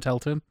Vegas hotel,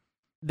 Tim.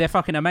 They're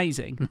fucking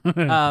amazing.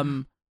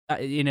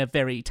 in a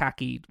very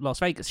tacky Las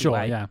Vegas Sure,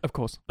 way. yeah. Of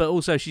course. But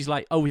also she's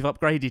like, oh, we've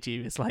upgraded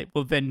you. It's like,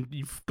 well, then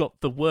you've got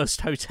the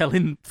worst hotel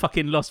in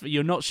fucking Las Vegas.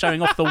 You're not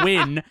showing off the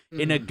win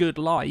in a good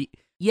light.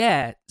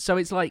 Yeah, so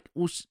it's like,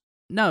 well,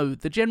 no,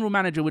 the general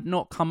manager would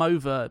not come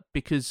over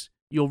because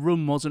your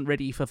room wasn't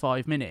ready for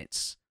 5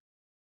 minutes.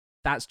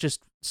 That's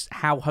just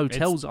how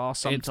hotels are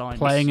sometimes. It's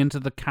playing into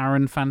the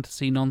Karen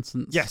fantasy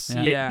nonsense. Yes,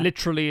 Yeah. it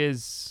literally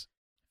is.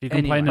 If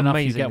you complain enough,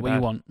 you amazing get what you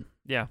bad. want.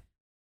 Yeah.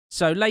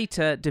 So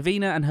later,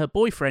 Davina and her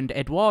boyfriend,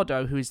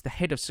 Eduardo, who is the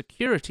head of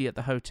security at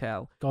the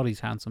hotel, God,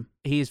 he's handsome.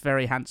 he is a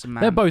very handsome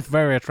man. They're both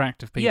very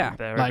attractive people. Yeah.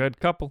 They're Like, a good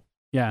couple.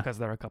 Yeah. Because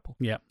they're a couple.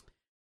 Yeah.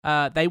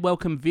 They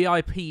welcome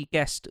VIP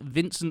guest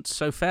Vincent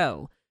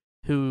Sofel,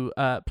 who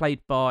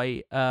played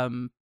by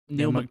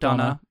Neil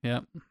McDonough,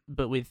 Yeah.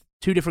 but with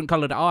 2 different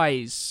coloured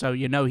eyes, so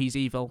you know he's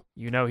evil.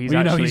 You know he's We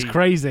know actually he's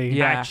crazy.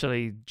 Yeah.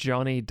 actually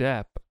Johnny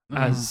Depp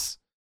as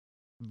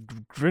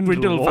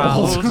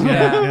Grindelwald. Grindelwald.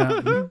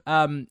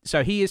 Yeah.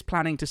 So he is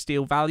planning to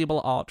steal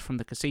valuable art from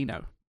the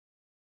casino.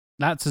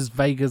 That's as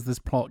vague as this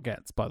plot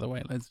gets, by the way,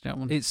 ladies and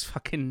gentlemen. It's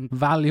fucking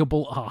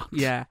Valuable art.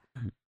 yeah.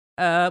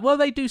 Well,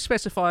 they do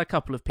specify a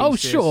couple of Oh,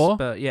 pieces. sure.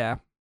 But yeah.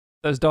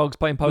 Those dogs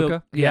playing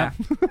poker. Yeah.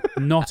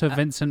 Not a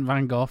Vincent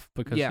van Gogh,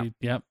 because Yeah.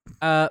 yep.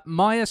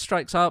 Maya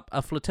strikes up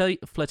a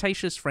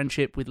flirtatious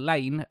friendship with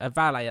Lane, a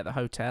valet at the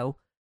hotel,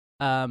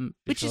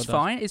 which sure is does.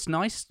 fine. It's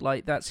nice.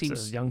 Like that It's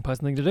seems. a young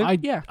person thing to do.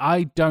 Yeah.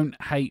 I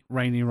don't hate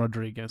Rainey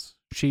Rodriguez.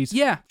 She's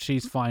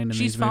She's fine in she's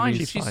these fine.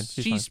 movies. She's fine.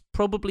 She's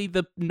probably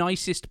the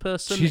nicest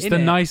person. She's in the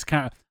it. nice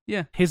character.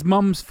 Yeah. His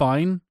mum's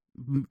fine,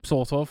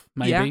 sort of,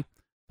 maybe. Yeah.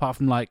 Apart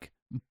from like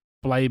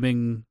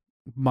blaming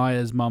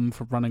Maya's mum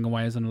for running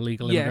away as an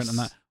illegal immigrant and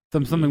that.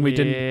 Something we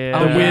didn't. Yeah.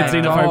 The weird my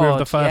xenophobia of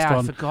the God, first yeah,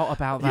 one. I forgot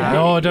about Yeah. that.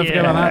 Oh, don't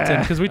forget about that, Tim,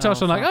 Yeah. because we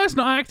touched Oh, on like, fuck. it's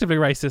not actively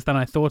racist. Then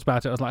I thought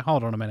about it. I was like,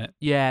 hold on a minute.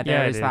 Yeah,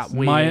 there Yeah, is it that is.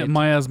 weird.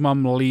 Maya's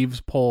mum leaves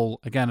Paul,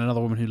 again,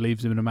 another woman who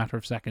leaves him in a matter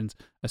of seconds,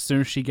 as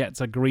soon as she gets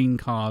a green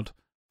card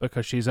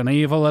because she's an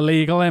evil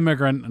illegal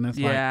immigrant, and it's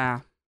yeah.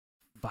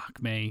 like,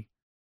 fuck me.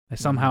 They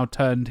somehow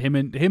turned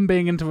him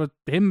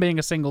being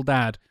a single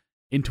dad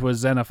into a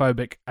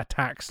xenophobic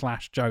attack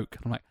 / joke.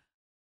 And I'm like,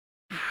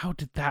 how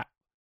did that?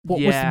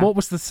 What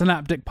was the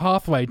synaptic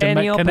pathway to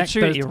Any connect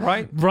opportunity, those?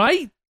 right?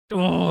 Right?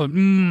 Oh,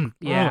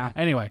 Yeah. Oh.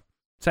 Anyway,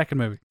 second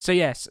movie. So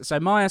yes, so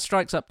Maya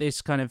strikes up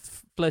this kind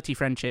of flirty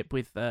friendship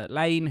with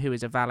Lane, who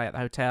is a valet at the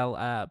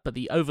hotel, but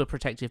the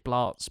overprotective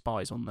Blart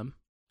spies on them,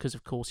 because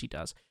of course he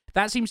does.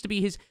 That seems to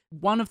be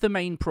one of the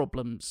main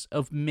problems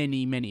of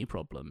many, many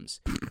problems,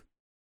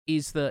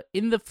 is that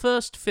in the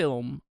first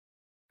film,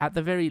 at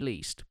the very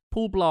least,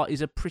 Paul Blart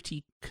is a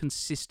pretty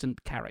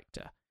consistent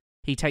character.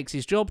 He takes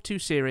his job too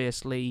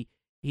seriously.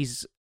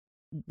 He's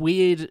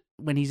weird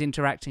when he's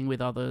interacting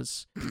with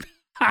others.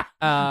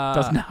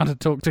 Doesn't know how to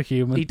talk to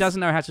humans. He doesn't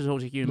know how to talk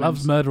to humans.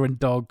 Loves murdering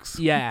dogs.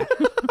 Yeah.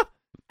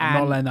 I'm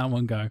not And, letting that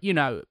one go. you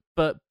know,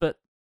 but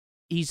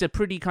he's a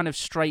pretty kind of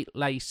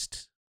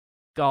straight-laced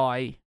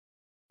guy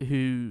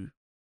who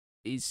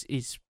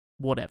is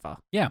whatever.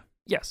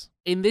 Yes.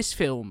 In this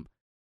film,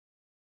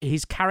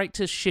 his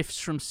character shifts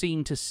from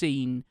scene to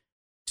scene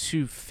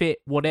to fit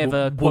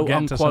whatever We'll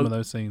get to some quote-unquote of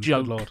those scenes.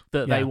 joke Good Lord.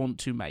 that Yeah. they want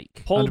to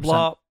make. Paul 100%.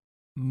 Blart,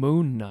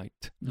 Moon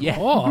Knight. Yeah.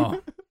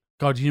 Oh.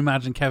 God, can you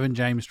imagine Kevin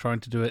James trying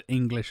to do an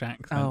English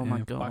accent? Oh my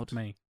Fuck God.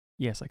 me.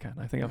 Yes, I can.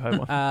 I think I've heard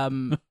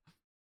one.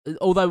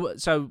 Although,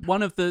 so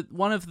one of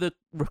the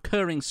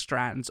recurring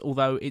strands,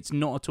 although it's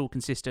not at all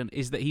consistent,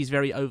 is that he's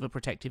very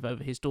overprotective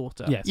over his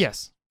daughter. Yes.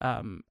 Yes.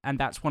 And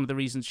that's one of the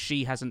reasons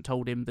she hasn't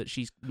told him that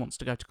she wants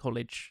to go to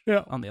college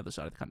Yeah. on the other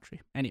side of the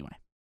country. Anyway,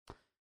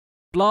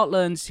 Blart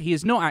learns he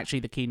is not actually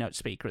the keynote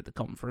speaker at the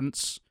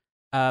conference,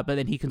 but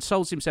then he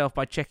consoles himself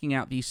by checking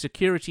out the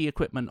security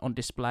equipment on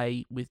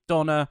display with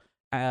Donna,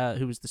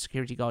 who was the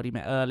security guard he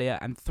met earlier,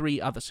 and 3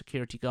 other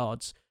security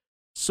guards,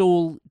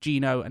 Saul,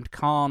 Gino, and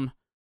Khan.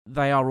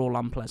 They are all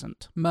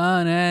unpleasant.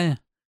 Money,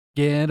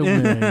 get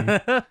away.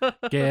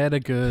 Get a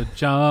good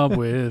job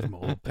with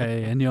more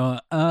pay, and you're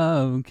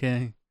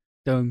okay.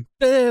 Dum,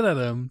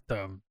 da-da-dum,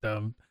 dum,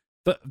 dum.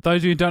 Those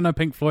of you who don't know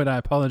Pink Floyd, I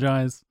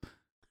apologize.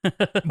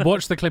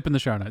 Watch the clip in the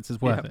show notes. It's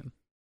worth it.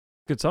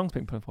 Good songs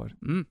being put forward.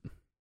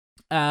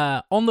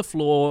 On the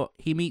floor,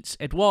 he meets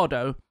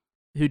Eduardo,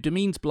 who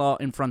demeans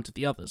Blart in front of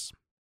the others.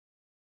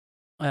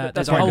 That's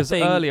There's a right, whole because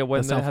thing. earlier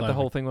when the they had the self-loathing.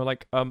 whole thing where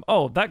like,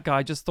 oh, that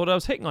guy just thought I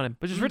was hitting on him,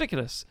 which is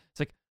ridiculous. It's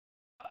like,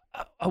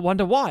 I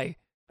wonder why.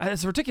 And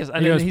it's ridiculous. And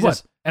And he then goes, he what?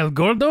 says, El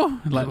Gordo?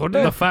 Like,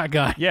 Gordo? the fat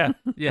guy. yeah.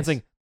 Yes. And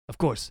saying, of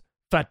course,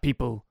 fat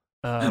people.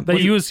 They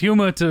use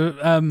humor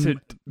to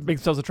make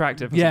themselves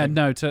attractive. or yeah, something.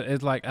 no, to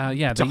it's like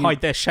to they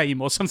hide their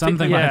shame or something.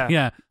 something Yeah. like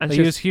yeah. And They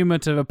she use humor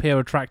to appear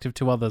attractive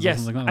to others or Yes.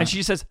 something like that. And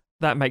she says,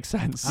 that makes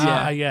sense.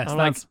 yes, I'm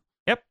like, that's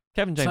yep,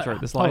 Kevin James so-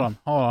 wrote this hold line.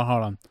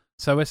 Hold on.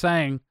 So we're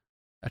saying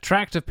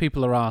attractive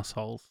people are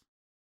assholes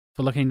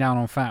for looking down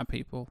on fat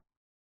people,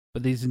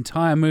 but these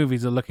entire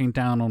movies are looking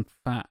down on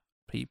fat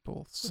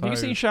people. So Have you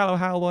seen Shallow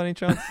Hal by any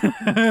chance?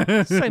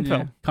 Same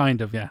film. Kind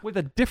of, yeah. With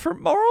a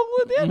different moral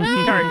at the end?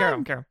 Carry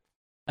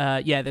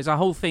on. Yeah, there's a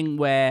whole thing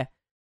where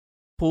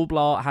Paul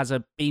Blart has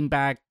a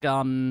beanbag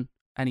gun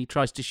and he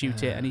tries to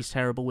shoot it and he's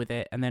terrible with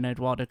it. And then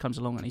Eduardo comes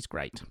along and he's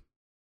great.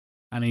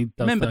 And he does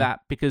Remember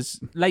that,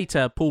 because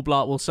later Paul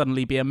Blart will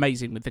suddenly be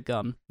amazing with the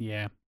gun.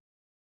 Yeah.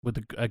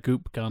 With a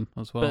goop gun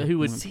as well. But who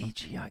would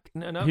CGI?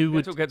 No. Who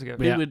would get to go?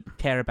 who would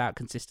care about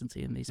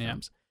consistency in these Yeah.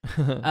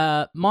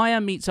 films? Maya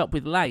meets up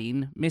with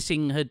Lane,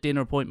 missing her dinner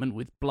appointment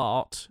with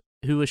Blart,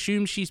 who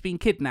assumes she's been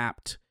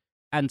kidnapped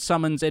and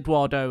summons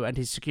Eduardo and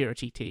his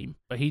security team.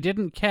 But he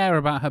didn't care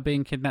about her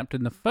being kidnapped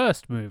in the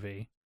first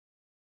movie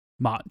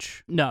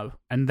much. No.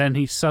 And then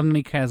he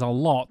suddenly cares a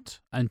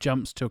lot and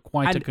jumps to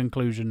quite a And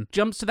conclusion.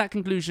 Jumps to that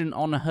conclusion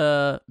on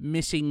her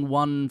missing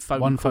one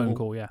phone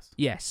call. Yes.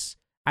 Yes.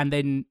 And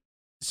then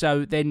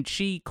then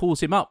she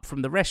calls him up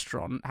from the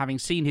restaurant, having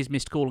seen his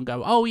missed call, and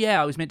go, "Oh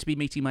yeah, I was meant to be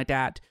meeting my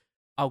dad.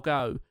 I'll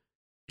go."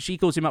 She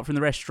calls him up from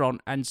the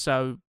restaurant, and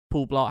so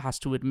Paul Blart has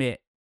to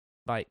admit,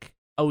 like,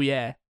 "Oh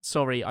yeah,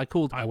 sorry, I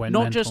called I went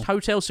not mental." just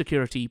hotel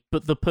security,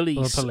 but the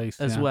police,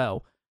 as yeah.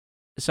 well."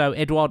 So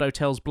Eduardo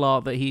tells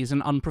Blart that he is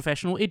an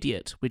unprofessional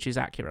idiot, which is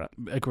accurate.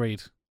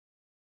 Agreed.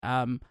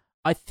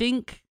 I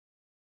think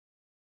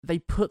they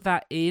put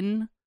that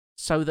in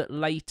so that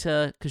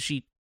later, because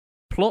she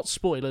plot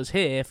spoilers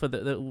here for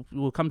that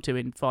we'll come to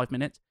in 5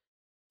 minutes,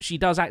 she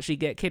does actually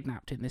get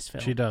kidnapped in this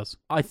film. She does.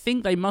 I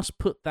think they must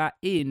put that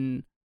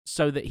in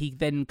so that he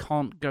then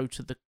can't go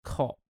to the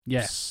cops.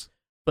 Yes.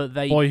 But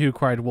they Boy Who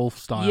Cried Wolf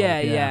style.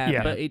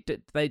 yeah.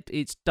 But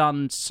it's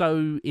done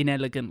so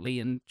inelegantly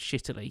and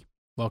shittily.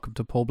 Welcome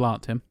to Paul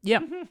Blart, Tim.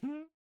 Yep.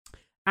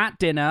 At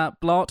dinner,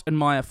 Blart and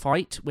Maya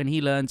fight when he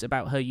learns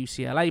about her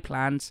UCLA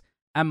plans,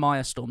 and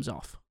Maya storms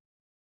off.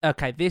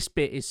 Okay, this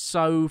bit is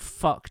so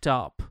fucked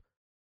up.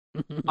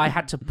 I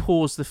had to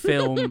pause the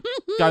film,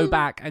 go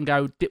back and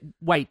go,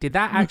 wait, did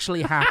that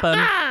actually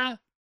happen?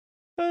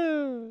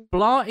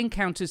 Blart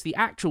encounters the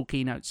actual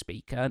keynote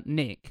speaker,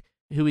 Nick,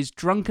 who is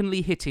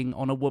drunkenly hitting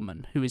on a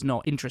woman who is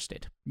not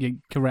interested. Yeah,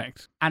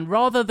 correct. And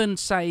rather than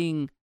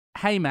saying,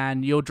 "Hey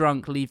man, you're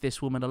drunk, leave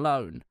this woman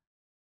alone,"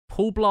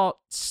 Paul Blart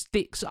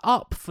sticks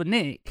up for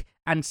Nick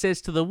and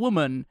says to the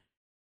woman,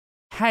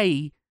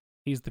 "Hey,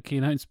 He's the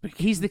keynote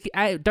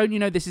speaker. don't you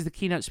know this is the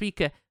keynote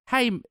speaker?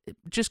 Hey,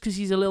 just because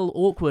he's a little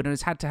awkward and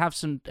has had to have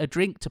a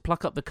drink to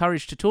pluck up the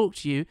courage to talk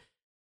to you,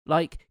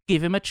 like,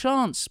 give him a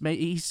chance.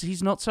 Maybe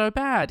he's not so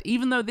bad."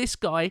 Even though this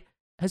guy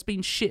has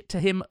been shit to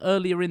him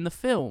earlier in the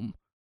film.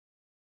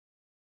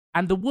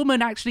 And the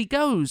woman actually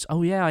goes,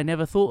 "Oh yeah, I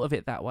never thought of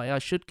it that way. I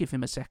should give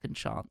him a second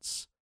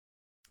chance."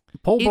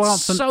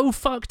 It's so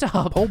fucked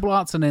up. Paul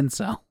Blart's an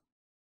incel.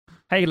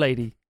 Hey,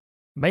 lady,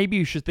 maybe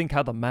you should think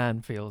how the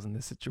man feels in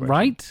this situation.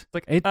 Right? It's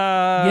like,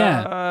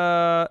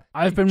 yeah.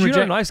 I've been do you know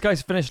rejected. nice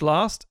guys finish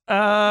last?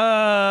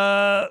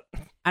 And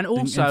It's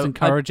also,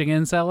 encouraging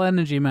incel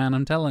energy, man,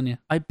 I'm telling you.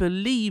 I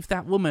believe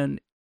that woman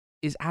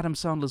is Adam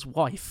Sandler's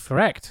wife.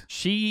 Correct.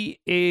 She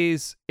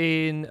is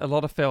in a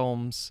lot of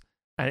films,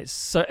 and it's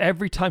so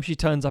every time she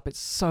turns up, it's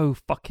so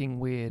fucking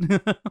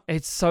weird.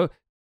 It's so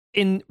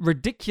in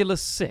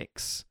Ridiculous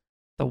 6,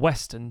 the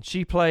Western.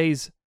 She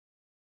plays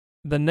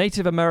the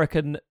Native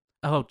American.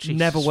 Oh, Jesus,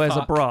 never wears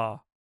a fuck. bra.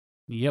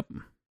 Yep.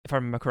 If I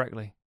remember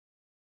correctly.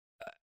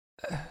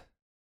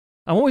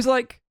 I'm always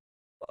like,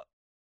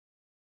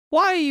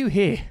 why are you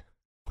here?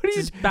 What are It's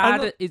you? as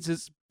bad. It's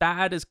as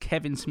bad as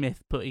Kevin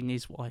Smith putting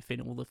his wife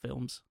in all the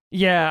films.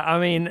 Yeah, I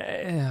mean,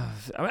 and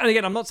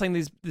again, I'm not saying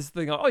this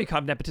thing. Like, oh, you can't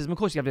have nepotism. Of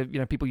course, you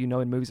have people you know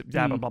in movies.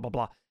 Blah blah blah blah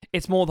blah.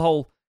 It's more the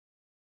whole.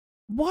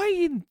 Why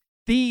in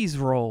these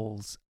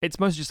roles? It's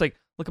mostly just like,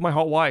 look at my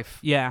hot wife.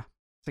 Yeah,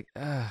 It's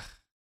like,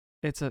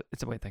 it's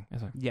a weird thing.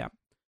 yeah.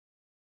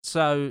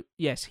 So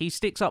yes, he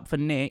sticks up for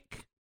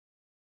Nick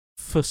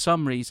for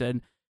some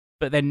reason,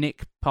 but then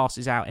Nick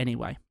passes out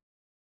anyway.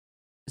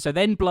 So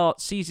then Blart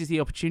seizes the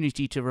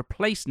opportunity to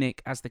replace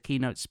Nick as the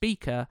keynote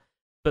speaker,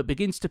 but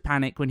begins to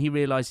panic when he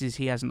realizes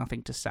he has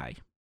nothing to say.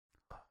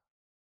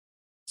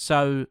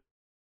 So,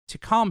 to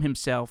calm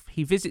himself,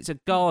 he visits a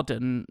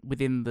garden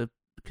within the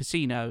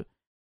casino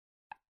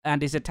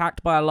and is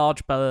attacked by a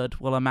large bird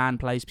while a man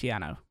plays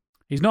piano.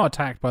 He's not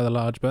attacked by the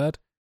large bird.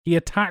 He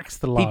attacks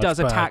the large bird. He does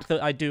attack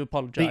the... I do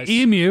apologize. The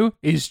emu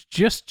is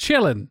just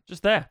chilling.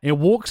 Just there. It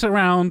walks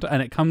around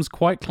and it comes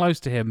quite close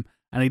to him,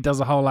 and he does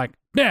a whole like,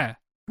 "Bear,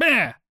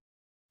 bear,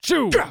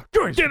 shoo, get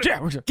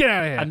out of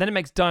here." And then it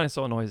makes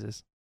dinosaur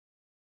noises.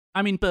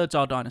 I mean, birds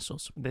are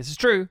dinosaurs. This is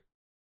true.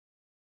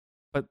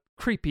 But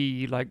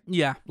creepy, like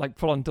Yeah.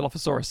 full-on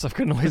Dilophosaurus stuff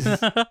kind of noises.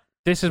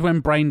 This is when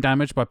Brain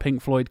Damage by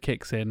Pink Floyd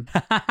kicks in.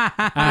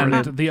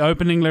 And the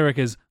opening lyric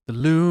is, "The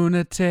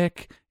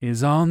lunatic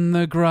is on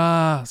the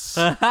grass.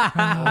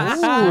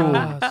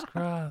 Grass,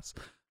 grass."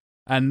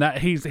 And that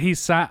he's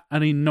sat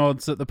and he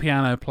nods at the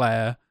piano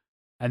player,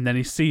 and then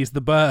he sees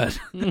the bird.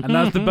 And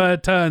as the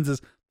bird turns,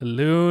 it's, "The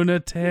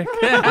lunatic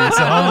is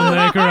on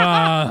the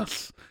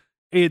grass."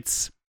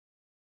 It's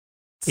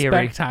Eerie.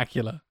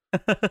 spectacular.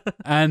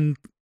 And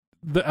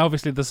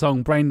obviously the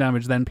song Brain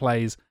Damage then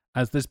plays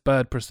as this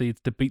bird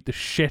proceeds to beat the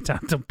shit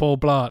out of Paul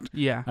Blart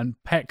Yeah. and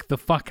peck the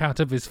fuck out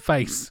of his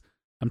face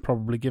and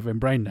probably give him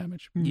brain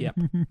damage. Yeah.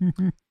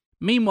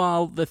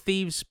 Meanwhile, the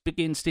thieves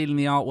begin stealing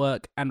the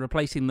artwork and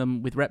replacing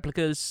them with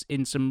replicas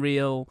in some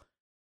real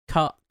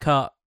cut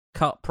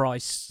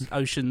price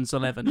Ocean's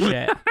 11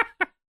 shit.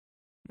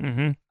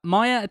 Mm-hmm.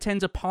 Maya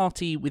attends a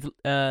party with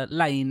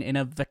Lane in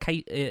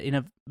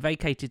a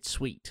vacated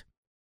suite,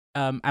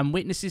 and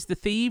witnesses the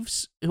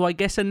thieves, who I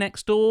guess are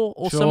next door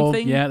or Sure,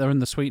 something. Yeah, they're in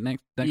the suite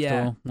next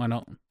Yeah. door. Why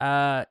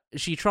not?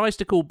 She tries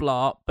to call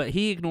Blart, but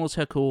he ignores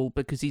her call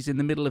because he's in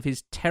the middle of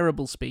his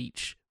terrible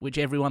speech, which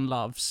everyone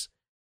loves,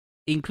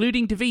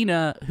 including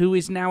Davina, who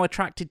is now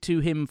attracted to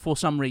him for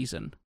some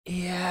reason.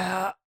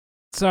 Yeah.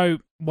 So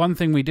one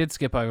thing we did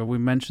skip over, we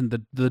mentioned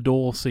the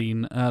door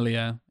scene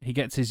earlier. He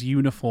gets his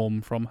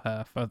uniform from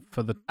her for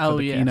the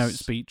keynote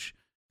speech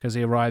because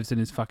he arrives in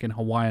his fucking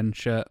Hawaiian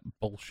shirt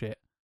bullshit.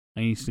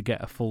 And he needs to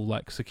get a full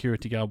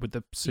security guard with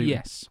the suit.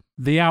 Yes.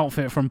 The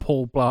outfit from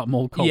Paul Blart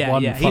Mall Cop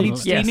 1. Yeah. He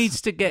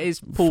needs to get his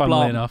Paul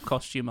Funnily Blart enough.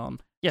 costume on.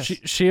 Yes.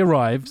 She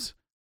arrives.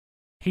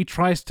 He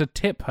tries to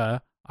tip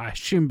her, I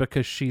assume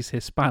because she's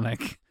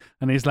Hispanic.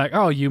 And he's like,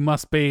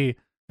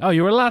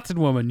 you're a Latin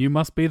woman. You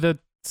must be the...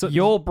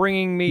 You're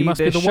bringing me you must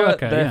be this the shirt,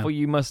 worker, therefore yeah.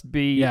 you must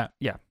be... Yeah.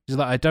 Yeah. She's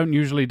like, I don't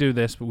usually do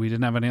this, but we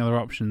didn't have any other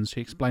options.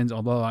 She explains it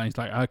all, blah, blah, blah. He's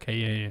like, okay,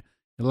 yeah.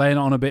 You're laying it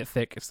on a bit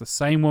thick. It's the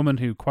same woman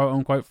who,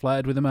 quote-unquote,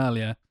 flirted with him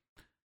earlier.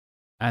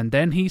 And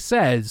then he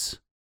says,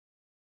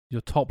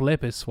 your top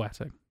lip is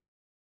sweating.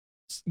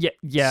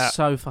 Yeah.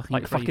 So fucking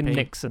Like creepy. fucking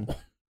Nixon.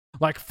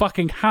 Like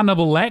fucking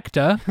Hannibal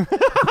Lecter.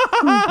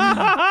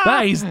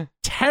 That is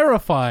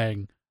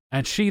terrifying.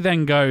 And she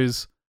then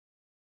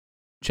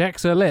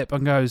checks her lip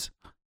and goes,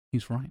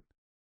 he's right.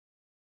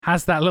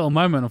 Has that little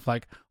moment of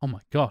like, oh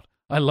my God,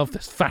 I love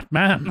this fat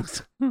man.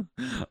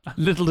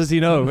 Little does he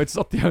know, it's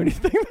not the only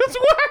thing that's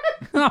wet.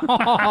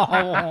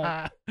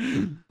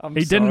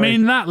 He didn't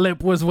mean that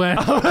lip was wet.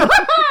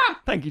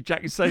 Thank you,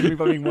 Jack. You saved me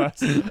from being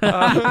worse.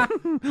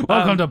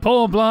 Welcome to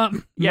Paul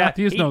Blart. Yeah,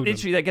 Matthew Snowden.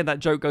 literally, again, that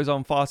joke goes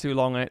on far too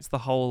long, and it's the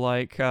whole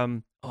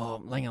I'm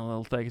laying on a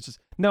little thing. It's just,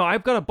 no,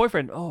 I've got a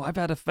boyfriend. Oh, I've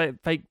had a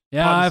fake.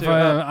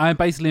 Yeah, I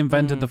basically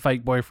invented the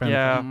fake boyfriend.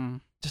 Yeah,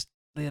 just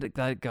let it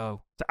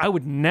go. So I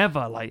would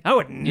never like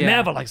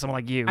someone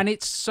like you. And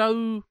it's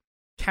so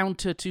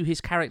counter to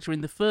his character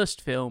in the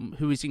first film,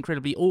 who is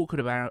incredibly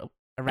awkward around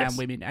Yes.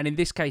 women. And in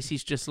this case,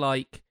 he's just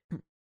like,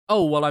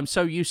 oh, well, I'm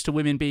so used to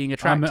women being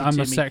attracted to me. I'm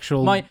a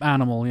sexual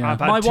animal, yeah. I've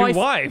had my two wife,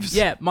 wives.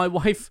 Yeah, my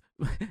wife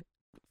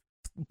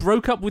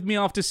broke up with me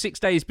after 6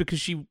 days because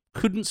she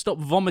couldn't stop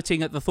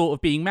vomiting at the thought of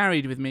being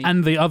married with me.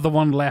 And the other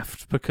one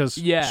left because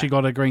Yeah. she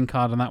got a green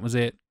card and that was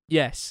it.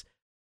 Yes.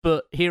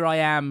 But here I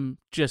am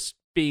just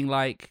being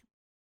like,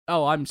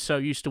 oh, I'm so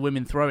used to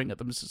women throwing at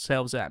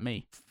themselves at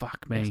me.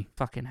 Fuck me. Yes,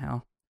 fucking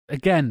hell.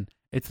 Again,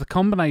 it's the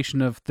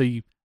combination of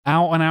the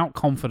out-and-out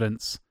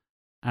confidence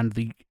and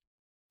the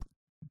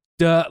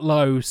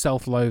dirt-low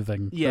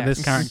self-loathing that this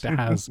Yes. character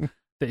has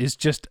that is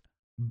just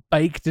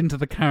baked into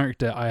the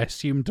character, I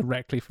assume,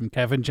 directly from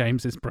Kevin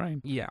James's brain.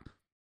 Yeah.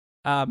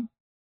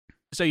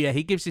 So yeah,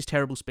 he gives his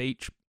terrible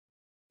speech.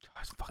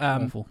 It's fucking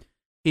awful.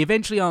 He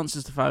eventually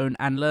answers the phone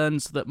and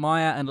learns that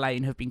Maya and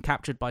Lane have been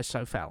captured by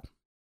Sofel.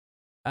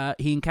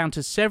 He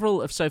encounters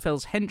several of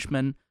Sofel's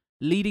henchmen,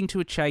 leading to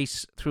a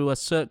chase through a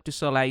Cirque du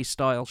Soleil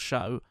style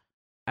show,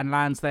 and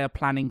learns they are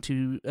planning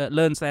to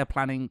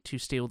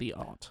steal the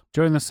art.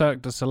 During the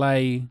Cirque du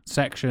Soleil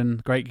section,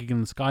 Great Gig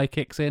in the Sky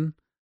kicks in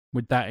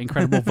with that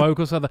incredible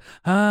vocal. So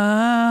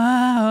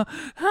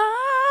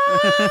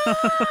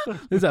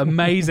there's an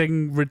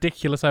amazing,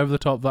 ridiculous,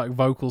 over-the-top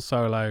vocal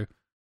solo,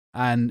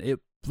 and it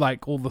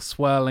all the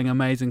swirling,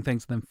 amazing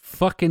things. And then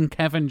fucking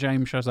Kevin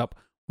James shows up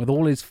with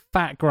all his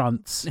fat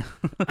grunts.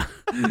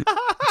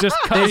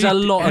 There's a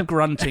lot of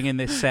grunting in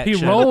this section.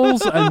 He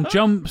rolls and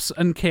jumps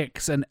and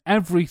kicks and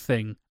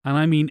everything, and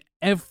I mean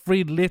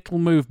every little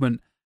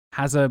movement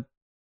has a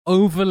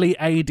overly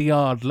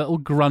ADR'd little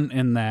grunt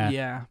in there.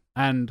 Yeah.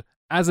 And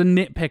as a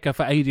nitpicker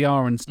for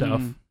ADR and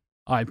stuff,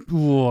 I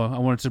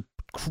wanted to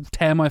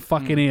tear my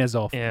fucking ears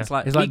off. Yeah. It's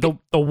like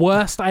the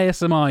worst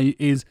ASMR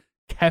is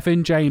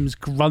Kevin James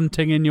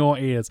grunting in your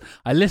ears.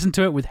 I listen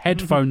to it with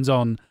headphones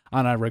on,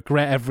 and I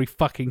regret every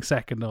fucking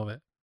second of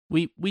it.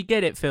 we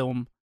get it,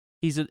 film.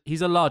 He's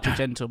a larger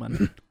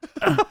gentleman.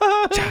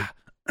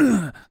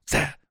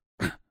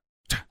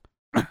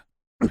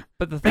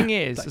 But the thing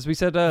is, as we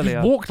said You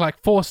earlier, walked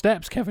like 4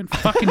 steps, Kevin.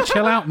 Fucking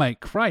chill out, mate.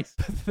 Christ.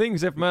 the thing we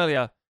said from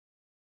earlier,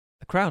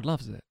 the crowd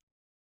loves it.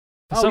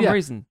 For Oh, some yeah.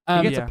 reason,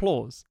 he gets Yeah.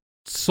 applause.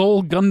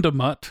 Saul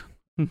Gundermutt,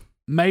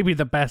 maybe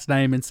the best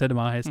name in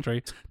cinema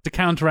history, to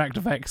counteract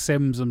effects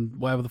Sims and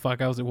whatever the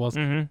fuck else it was.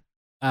 Mm-hmm.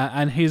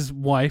 And his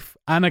wife,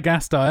 Anna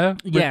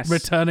Gasteyer, Yes.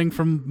 returning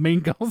from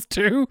Mean Girls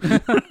 2.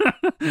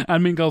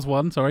 And Mean Girls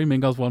 1, sorry, Mean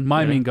Girls 1.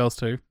 My Yeah. Mean Girls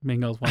 2,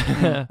 Mean Girls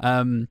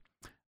 1.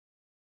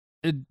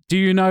 Do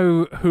you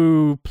know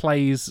who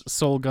plays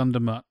Saul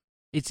Gundermutt?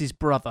 It's his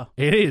brother.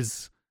 It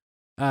is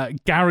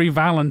Gary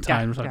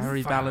Valentine.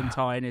 Gary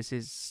Valentine is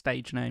his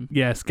stage name.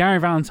 Yes, Gary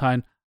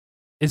Valentine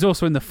is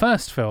also in the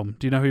first film.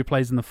 Do you know who he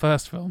plays in the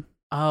first film?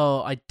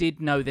 Oh, I did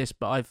know this,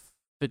 but I've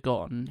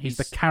forgotten. He's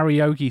the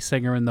karaoke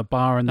singer in the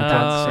bar and the Oh,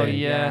 dance scene.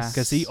 yes.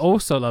 Because he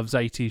also loves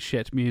 80s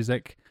shit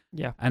music.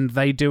 Yeah. And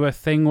they do a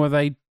thing where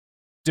they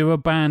do a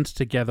band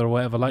together or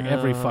whatever, like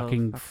every Oh,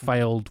 fucking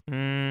failed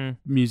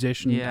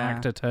musician, Yeah.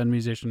 actor turned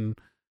musician.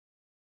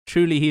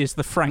 Truly, he is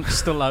the Frank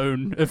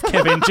Stallone of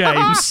Kevin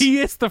James. He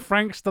is the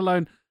Frank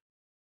Stallone.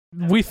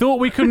 We thought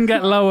we couldn't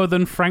get lower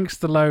than Frank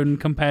Stallone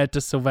compared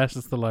to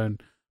Sylvester Stallone.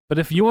 But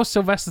if your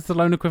Sylvester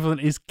Stallone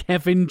equivalent is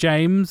Kevin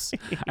James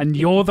and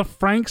you're the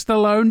Frank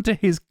Stallone to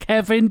his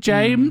Kevin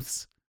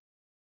James,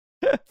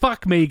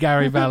 fuck me,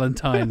 Gary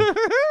Valentine.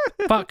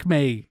 Fuck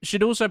me.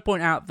 Should also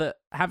point out that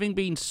having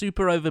been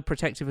super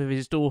overprotective of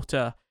his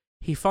daughter,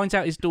 he finds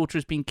out his daughter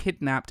has been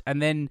kidnapped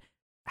and then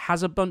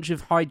has a bunch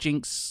of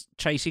hijinks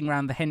chasing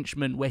around the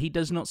henchmen where he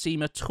does not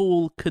seem at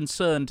all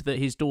concerned that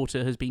his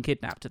daughter has been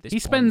kidnapped at this He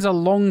point. spends a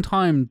long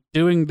time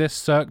doing this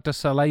Cirque du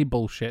Soleil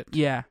bullshit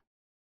Yeah.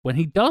 when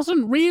he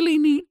doesn't really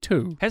need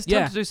to. Has time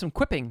Yeah. to do some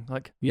quipping.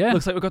 Like, Yeah.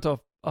 looks like we've got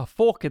a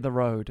fork in the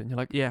road. And you're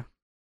like, Yeah.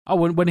 Oh,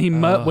 when he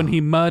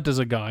murders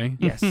a guy.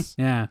 yes.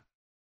 Yeah.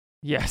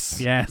 Yes.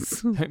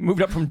 Yes.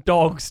 Moved up from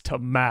dogs to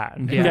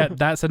man. Yeah.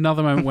 That's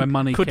another moment where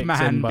money Could kicks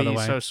man in, by the be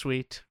way. so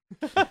sweet?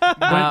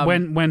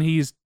 When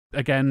he's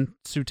again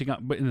suiting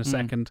up in a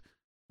second,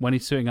 when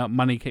he's suiting up,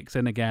 money kicks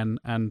in again,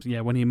 and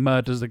yeah, when he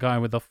murders a guy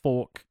with a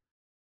fork,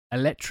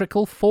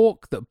 electrical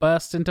fork that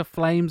bursts into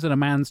flames in a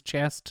man's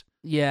chest.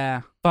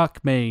 Yeah.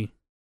 Fuck me.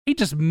 He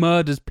just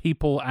murders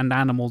people and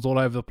animals all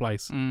over the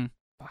place. Mm.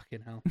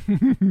 Fucking hell.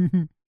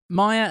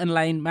 Maya and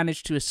Lane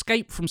manage to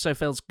escape from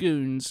Sofel's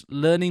goons,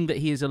 learning that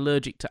he is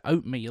allergic to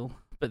oatmeal,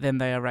 but then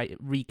they are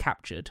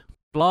recaptured.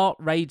 Blart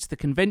raids the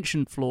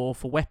convention floor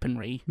for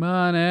weaponry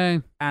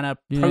Money. and a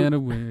Get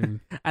away.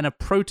 and a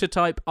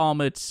prototype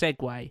armored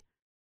Segway,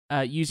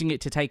 using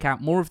it to take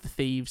out more of the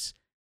thieves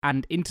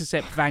and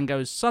intercept Van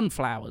Gogh's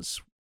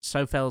sunflowers,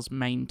 Sofel's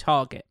main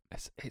target.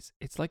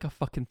 It's like a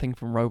fucking thing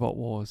from Robot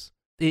Wars.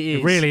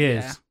 It really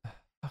is.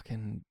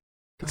 Fucking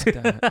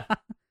goddamn it.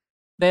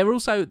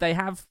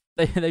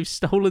 They've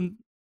stolen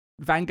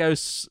Van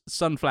Gogh's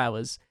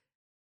sunflowers,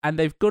 and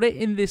they've got it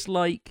in this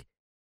like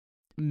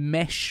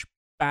mesh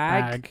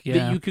bag yeah.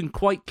 that you can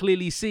quite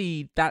clearly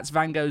see that's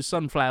Van Gogh's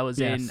sunflowers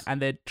in, Yes.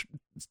 and they're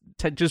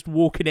just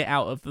walking it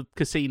out of the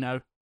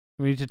casino.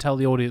 We need to tell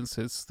the audience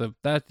it's the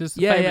Yeah, famous,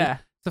 yeah.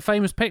 it's a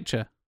famous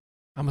picture.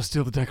 I'm gonna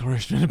steal the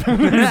Declaration of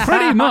Independence.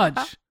 Pretty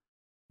much.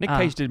 Nick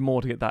Cage did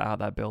more to get that out of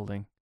that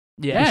building.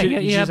 Yeah, Yeah, He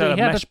he just had had a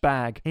the- mesh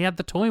bag. He had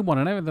the toy one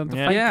and everything, the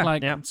Yeah. fake Yeah.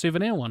 like Yeah.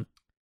 souvenir one.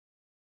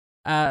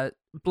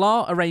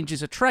 Blah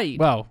arranges a trade.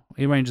 Well,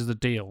 he arranges a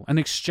deal, an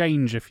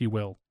exchange, if you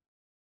will.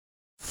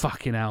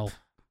 Fucking hell.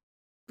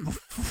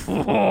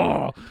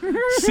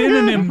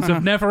 Synonyms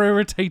have never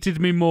irritated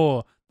me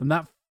more than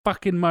that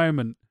fucking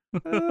moment.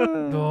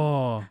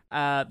 Oh.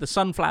 The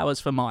sunflowers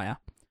for Maya.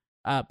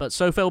 But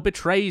Sofel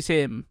betrays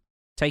him,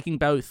 taking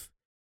both,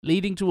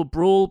 leading to a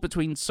brawl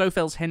between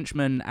Sofel's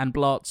henchmen and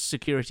Blart's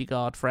security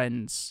guard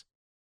friends.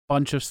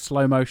 Bunch of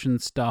slow motion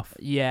stuff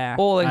Yeah.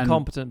 All And-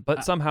 incompetent,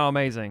 but somehow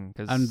amazing.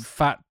 Cause and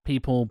fat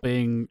people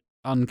being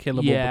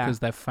unkillable Yeah. because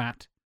they're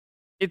fat.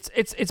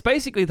 it's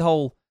basically the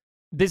whole.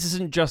 This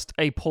isn't just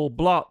a Paul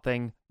Blart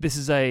thing. This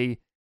is a.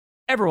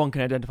 Everyone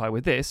can identify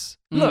with this.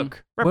 Mm.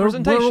 Look,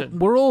 representation.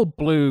 We're all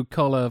blue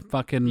collar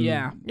fucking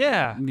Yeah.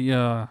 Yeah.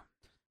 Yeah.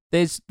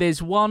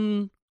 There's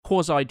one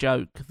quasi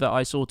joke that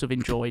I sort of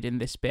enjoyed in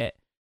this bit,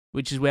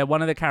 which is where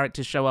one of the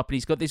characters show up and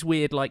he's got this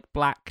weird like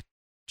black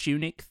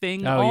tunic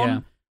thing Oh, on, yeah.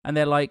 and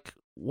they're like,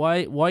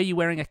 "Why are you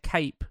wearing a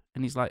cape?"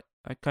 And he's like,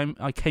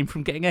 "I came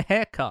from getting a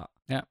haircut."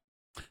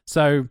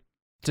 So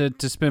to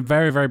spin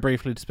very, very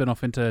briefly to spin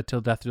off into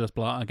Till Death Do Us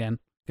Blart again,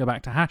 go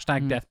back to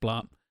hashtag Death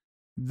Blart.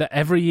 That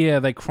every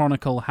year they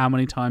chronicle how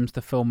many times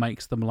the film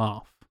makes them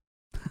laugh.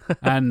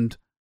 And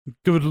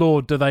good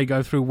lord, do they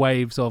go through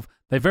waves of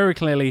they very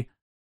clearly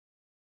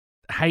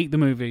hate the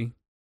movie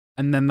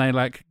and then they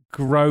like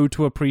grow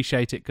to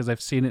appreciate it because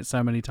they've seen it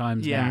so many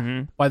times. Yeah. now.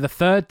 Mhm. By the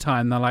third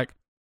time they're like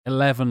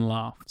 11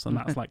 laughs and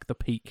that's like the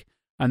peak.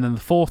 And then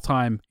the fourth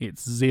time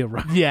it's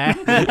 0. Yeah.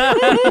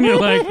 And you're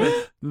like,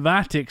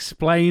 that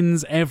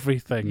explains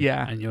everything.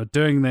 Yeah. And you're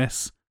doing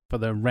this for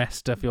the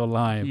rest of your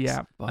lives.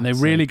 Yeah. And they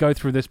really go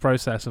through this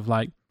process of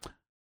like,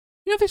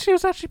 yeah, this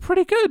year's actually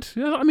pretty good.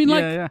 You know, I mean,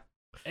 like, yeah.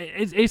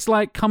 it's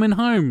like coming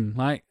home.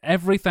 Like,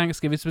 every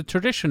Thanksgiving, it's a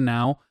tradition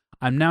now.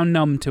 I'm now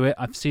numb to it.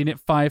 I've seen it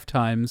 5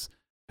 times.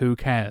 Who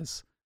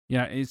cares? You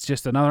know, it's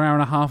just another hour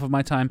and a half of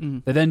my time.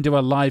 Mm. They then do a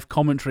live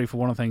commentary for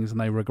one of the things and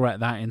they regret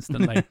that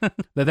instantly.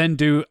 They then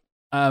do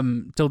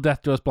Till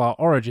Death Do Us Blart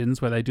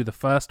Origins, where they do the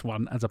first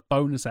one as a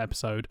bonus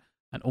episode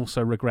and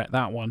also regret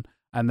that one,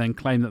 and then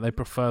claim that they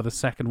prefer the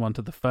second one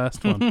to the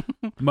first one,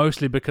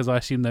 mostly because I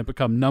assume they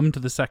become numb to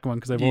the second one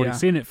because they've already Yeah.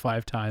 seen it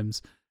 5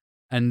 times,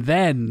 and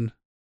then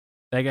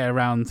they get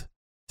around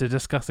to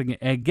discussing it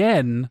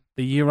again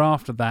the year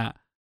after that,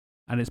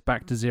 and it's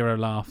back to 0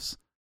 laughs,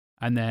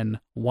 and then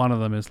one of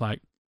them is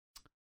like,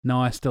 no,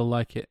 I still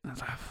like it. I was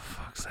like, for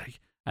fuck's sake.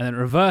 and then it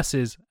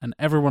reverses, and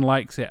everyone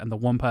likes it, and the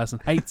one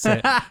person hates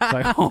it. It's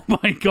like, oh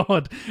my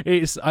god!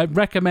 I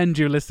recommend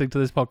you listening to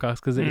this podcast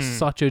because it's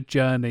such a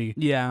journey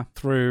Yeah.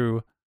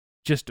 through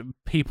just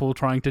people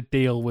trying to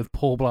deal with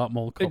Paul Blart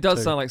Mall Cop It does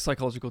 2. sound like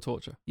psychological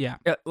torture. Yeah.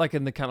 Like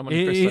in the Count of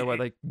Monte Cristo, where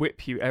they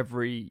whip you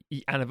every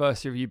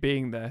anniversary of you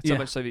being there, so Yeah.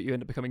 much so that you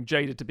end up becoming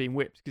jaded to being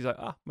whipped. Because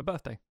like, my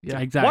birthday. Yeah.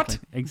 Exactly.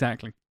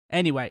 Exactly.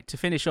 Anyway, to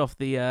finish off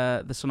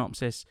the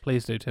synopsis,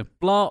 Please do, Tim.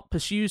 Blart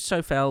pursues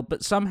Sofel,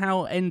 but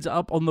somehow ends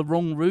up on the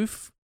wrong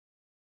roof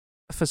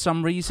for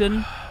some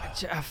reason,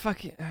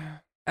 Fuck it.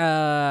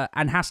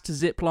 and has to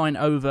zipline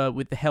over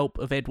with the help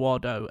of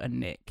Eduardo and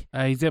Nick.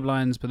 He zip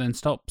lines, but then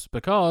stops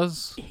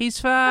because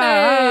He's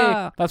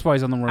fat. that's why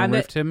he's on the wrong And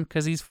roof, Tim,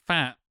 because he's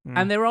fat.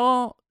 And there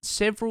are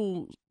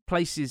several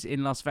places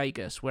in Las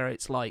Vegas where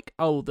it's like,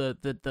 oh,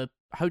 the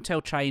hotel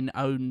chain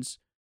owns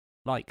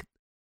like,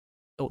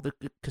 or the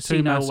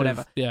casino or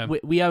whatever. Yeah.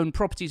 We own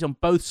properties on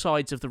both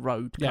sides of the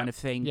road, kind of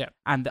thing. Yeah.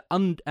 And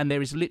and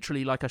there is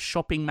literally like a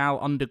shopping mall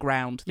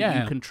underground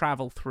that you can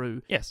travel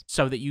through. Yes.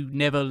 So that you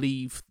never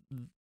leave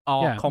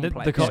our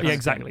complex. Yeah,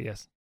 exactly.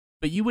 Yes.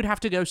 But you would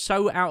have to go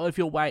so out of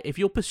your way if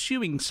you're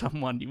pursuing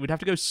someone. You would have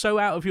to go so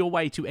out of your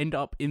way to end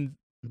up in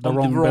The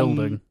wrong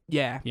building.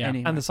 Yeah. Yeah.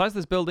 Anyway. And the size of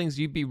those buildings,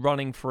 you'd be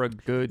running for a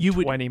good You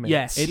would- 20 minutes.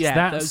 yes. It's Yeah,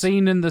 that those-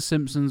 scene in The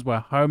Simpsons where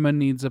Homer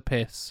needs a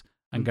piss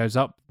and goes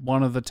up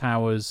one of the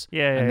towers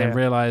and then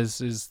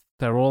realizes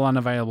they're all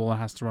unavailable and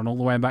has to run all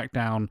the way back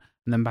down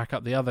and then back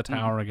up the other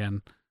tower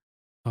again.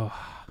 Oh,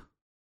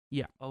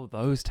 Oh,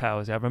 those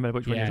towers. Yeah, I remember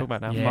which one you're Yeah. talking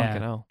about now. Yeah.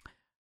 Fucking hell.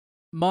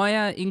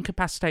 Maya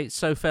incapacitates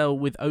Sofel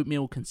with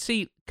oatmeal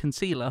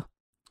concealer,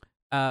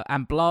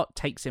 and Blart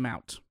takes him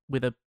out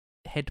with a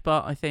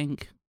headbutt, I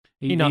think.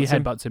 he nuts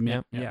him. headbutts him,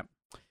 yeah. Yeah.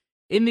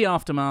 In the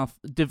aftermath,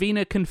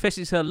 Davina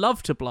confesses her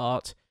love to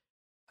Blart,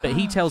 but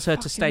he tells her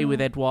to stay with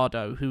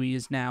Eduardo, who he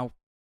is now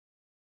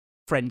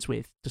friends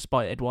with,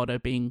 despite Eduardo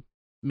being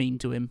mean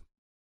to him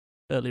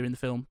earlier in the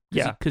film.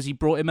 Yeah. Because he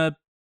brought him a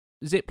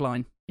zip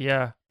line.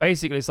 Yeah.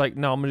 Basically, it's like,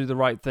 no, I'm going to do the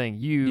right thing.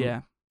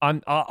 Yeah.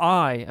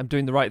 I am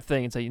doing the right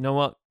thing and say, you know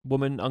what?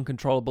 Woman,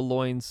 uncontrollable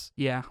loins.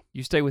 Yeah.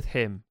 You stay with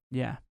him.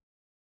 Yeah.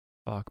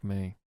 Fuck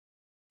me.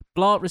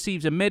 Blart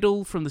receives a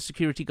medal from the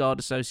Security Guard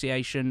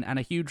Association and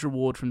a huge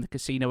reward from the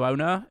casino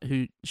owner,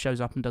 who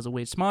shows up and does a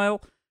weird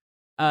smile,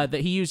 that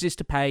he uses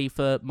to pay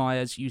for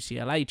Maya's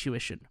UCLA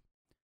tuition.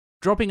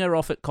 Dropping her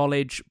off at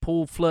college,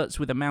 Paul flirts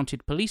with a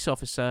mounted police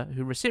officer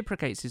who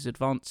reciprocates his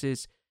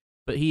advances,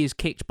 but he is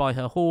kicked by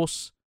her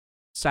horse.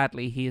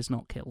 Sadly, he is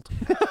not killed.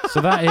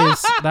 So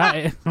that's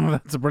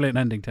a brilliant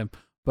ending, Tim.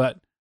 But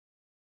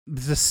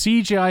there's a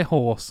CGI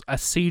horse, a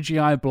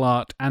CGI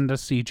Blart, and a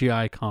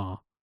CGI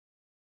car.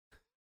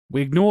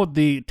 We ignored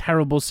the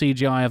terrible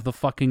CGI of the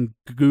fucking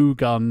goo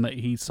gun that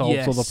he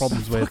solves all the Yes.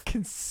 problems with.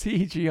 Fucking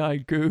CGI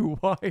goo.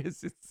 Why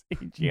is it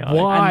CGI?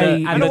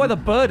 Why? I know why the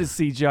bird is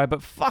CGI,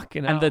 but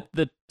fucking hell. And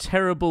the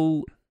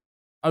terrible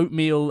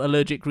oatmeal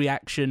allergic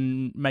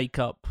reaction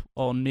makeup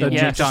on Neil that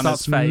just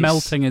McDonough's starts face.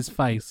 melting his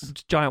face.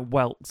 giant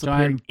welts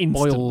appearing Giant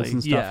instantly. boils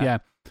and stuff, yeah.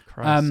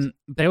 Christ.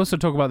 They also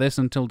talk about this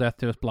until Death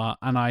Do Us Blart,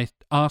 and I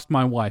asked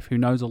my wife, who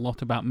knows a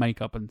lot about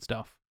makeup and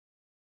stuff,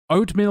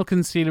 oatmeal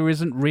concealer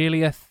isn't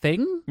really a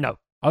thing? No.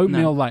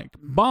 Oatmeal, like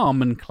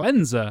balm and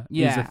cleanser is a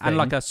Yeah, thing. and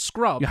like a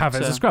scrub. You have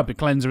it as a scrub. A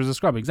cleanser is a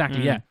scrub,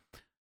 exactly, yeah.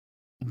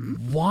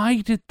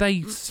 Why did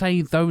they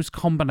say those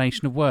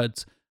combination of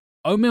words?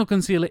 Oatmeal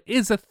concealer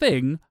is a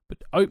thing, but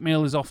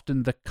oatmeal is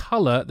often the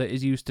colour that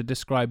is used to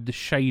describe the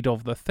shade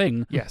of the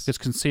thing. Yes. Because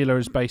concealer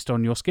is based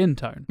on your skin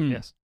tone.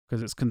 Yes.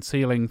 Because it's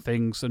concealing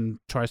things and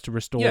tries to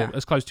restore Yeah.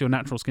 as close to your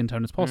natural skin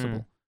tone as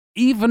possible.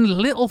 Even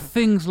little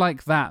things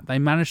like that, they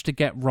managed to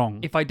get wrong.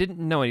 If I didn't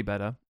know any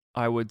better,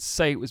 I would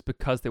say it was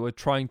because they were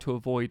trying to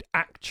avoid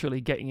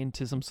actually getting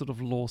into some sort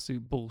of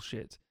lawsuit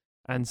bullshit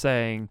and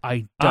saying,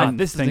 I don't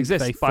this doesn't think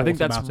exist, they but I think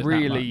thought that's about it that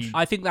really- much.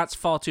 I think that's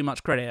far too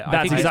much credit. I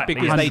That's think exactly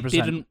it's because they 100%.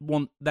 didn't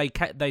want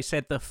they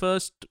said the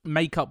first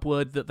makeup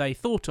word that they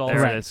thought of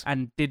There it is.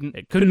 and didn't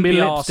It couldn't be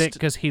lipstick asked.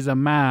 because he's a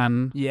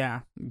man.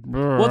 Yeah.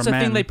 Brr, What's the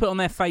man. thing they put on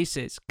their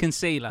faces?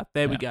 Concealer.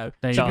 There we go.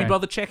 there you Should we go.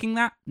 bother checking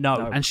that?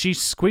 No. And she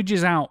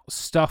squidges out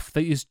stuff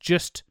that is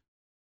just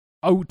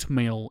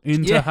oatmeal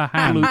into her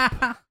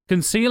hand.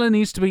 Concealer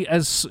needs to be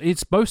it's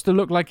supposed to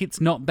look like it's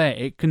not there.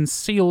 It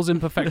conceals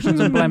imperfections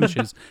and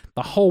blemishes.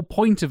 The whole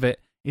point of it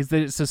is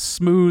that it's as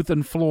smooth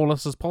and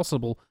flawless as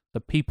possible,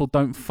 that people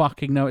don't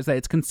fucking know it's there.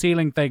 It's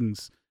concealing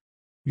things.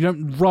 You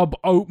don't rub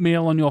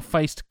oatmeal on your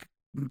face to...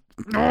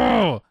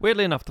 Ugh!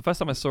 Weirdly enough, the first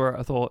time I saw it,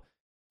 I thought,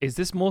 is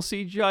this more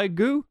CGI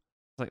goo?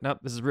 I was like, nope,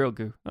 this is real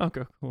goo.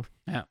 Okay, cool.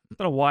 Yeah. I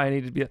don't know why I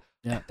needed to be...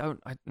 Yeah.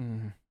 I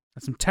There's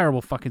some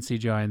terrible fucking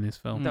CGI in this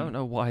film. don't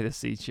know why there's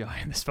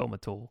CGI in this film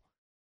at all.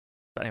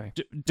 But anyway.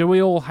 Do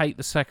we all hate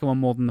the second one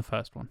more than the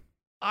first one?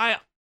 I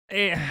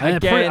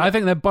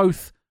think they're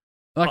both,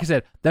 like I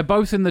said, they're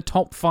both in the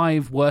top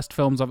 5 worst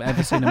films I've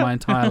ever seen in my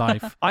entire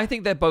life. I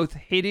think they're both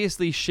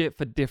hideously shit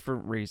for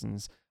different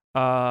reasons.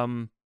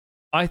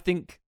 I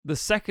think the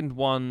second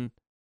one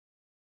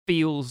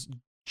feels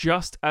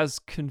just as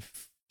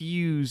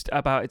confused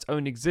about its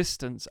own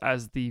existence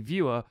as the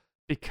viewer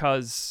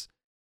because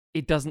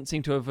it doesn't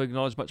seem to have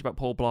acknowledged much about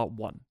Paul Blart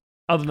 1,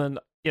 other than,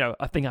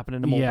 a thing happened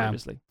in the mall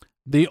previously.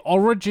 The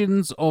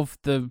origins of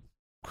the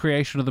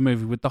creation of the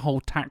movie with the whole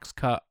tax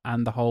cut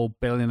and the whole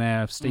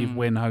billionaire Steve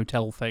Wynn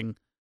hotel thing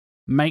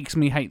makes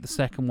me hate the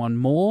second one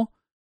more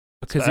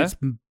because it's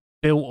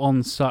built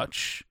on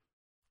such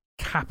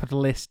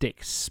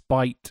capitalistic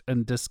spite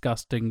and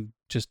disgusting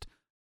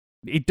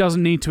it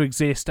doesn't need to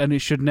exist and it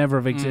should never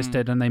have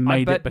existed and they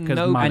made it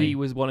because money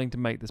was wanting to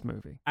make this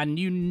movie. And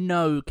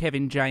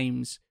Kevin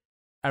James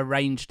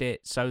arranged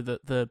it so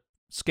that the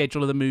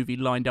schedule of the movie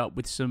lined up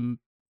with some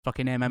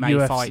fucking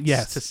MMA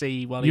fights to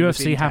see while he was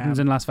in UFC happens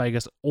town. in Las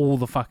Vegas all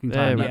the fucking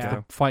time. There we That's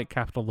go. the fight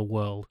capital of the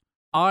world.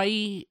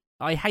 I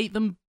hate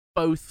them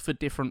both for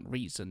different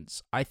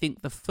reasons. I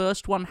think the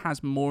first one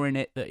has more in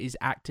it that is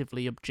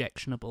actively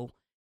objectionable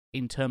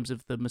in terms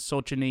of the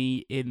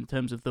misogyny, in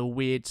terms of the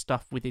weird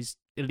stuff with his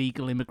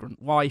illegal immigrant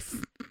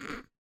wife.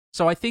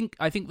 So I think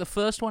the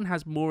first one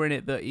has more in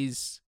it that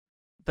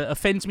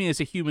offends me as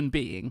a human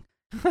being.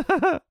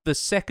 The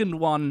second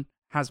one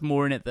has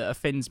more in it that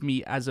offends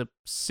me as a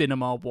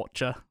cinema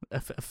watcher,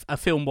 a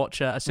film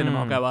watcher, a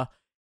cinema goer,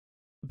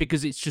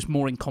 because it's just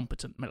more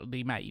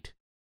incompetently made.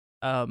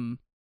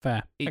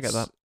 Fair. I get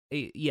that.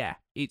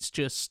 It's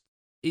just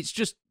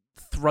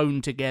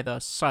thrown together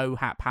so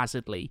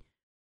haphazardly.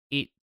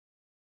 It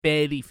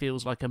barely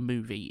feels like a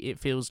movie. It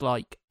feels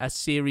like a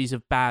series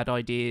of bad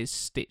ideas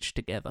stitched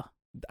together.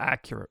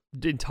 Accurate.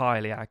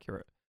 Entirely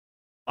accurate.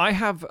 I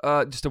have,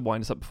 just to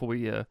wind us up before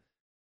we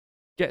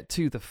get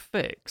to the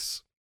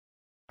fix.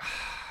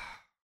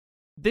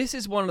 This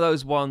is one of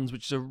those ones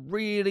which is a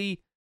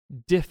really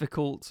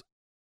difficult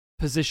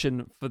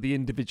position for the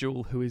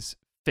individual who is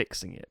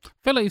fixing it. I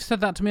feel like you've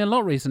said that to me a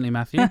lot recently,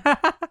 Matthew. I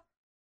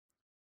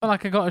feel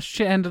like I got a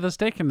shit end of the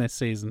stick in this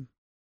season.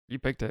 You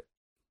picked it.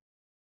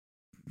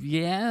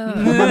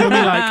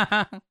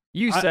 Yeah.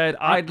 You said,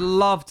 I'd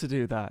love to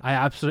do that. I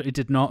absolutely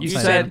did not You say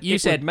said- that. You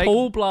it said would make-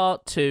 Paul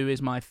Blart 2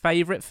 is my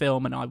favourite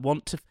film, and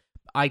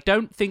I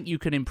don't think you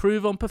can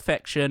improve on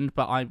perfection,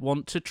 but I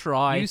want to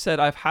try. You said,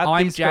 I've had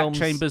I'm these Jack films...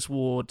 Chambers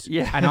Ward,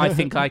 Yeah. and I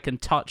think I can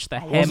touch the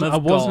hem of I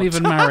wasn't God.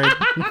 even married.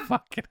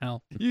 Fucking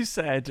hell. You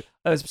said,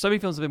 so many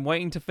films I've been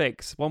waiting to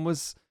fix. One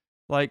was,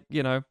 like,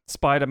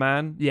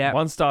 Spider-Man. Yeah.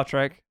 One Star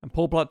Trek. And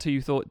Paul Blart 2,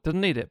 you thought,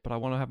 doesn't need it, but I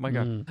want to have my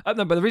go. No,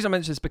 but the reason I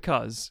mention this is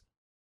because...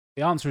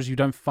 The answer is you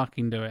don't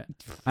fucking do it. And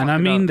Fucking I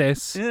mean hell.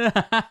 this.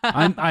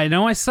 I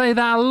know I say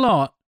that a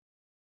lot.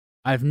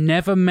 I've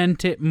never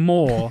meant it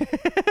more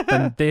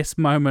than this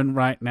moment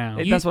right now.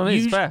 That's what it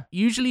is, fair.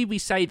 Usually we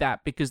say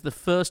that because the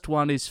first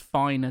one is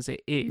fine as it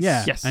is.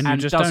 Yeah, Yes. and you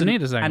just don't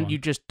need a second And one. you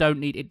just don't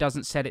need... It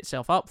doesn't set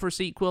itself up for a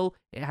sequel.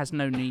 It has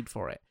no need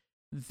for it.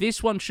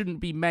 This one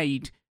shouldn't be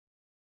made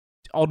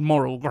on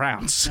moral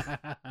grounds.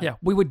 Yeah,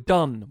 we were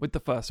done with the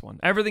first one.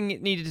 Everything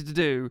it needed to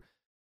do,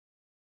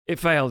 it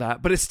failed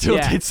at, but it still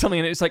Yeah. did something,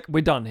 and it's like,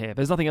 we're done here.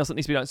 There's nothing else that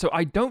needs to be done. So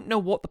I don't know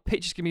what the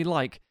pitch is going to be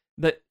like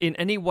that in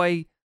any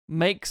way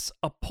makes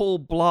a Paul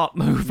Blart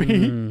movie.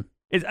 Mm.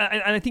 And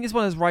I think it's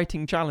one of those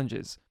writing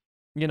challenges.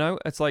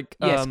 It's like...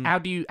 Yes. How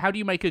do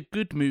you make a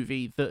good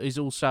movie that is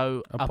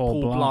also A a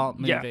Paul Paul Blart.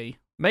 Blart Yeah. movie?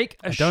 Make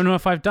a I don't know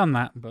if I've done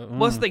that, but...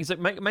 What's the thing? So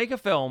make a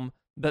film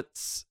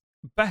that's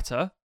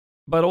better,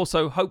 but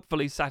also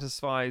hopefully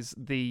satisfies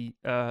the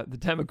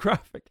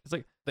demographic. It's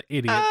like, The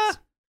idiots.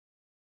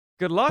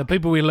 good The luck.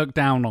 people we look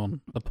down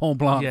on. The Paul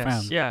Blart Yes.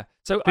 fans. Yeah.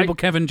 So People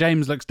Kevin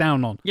James looks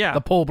down on. Yeah.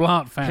 The Paul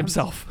Blart fans.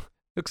 himself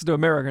looks into a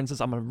mirror and says,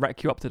 "I'm gonna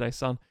wreck you up today,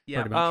 son."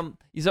 Yeah. Pretty much.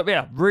 He's like,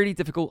 yeah, really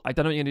difficult. I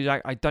don't know what you're gonna do,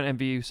 Jack. I don't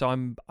envy you, so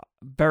I'm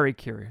very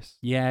curious.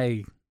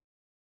 Yay.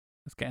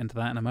 Let's get into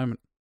that in a moment.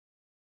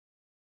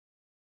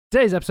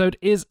 Today's episode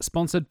is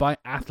sponsored by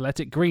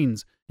Athletic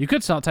Greens. You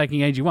could start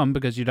taking AG1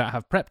 because you don't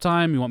have prep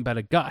time, you want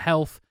better gut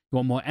health, you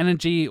want more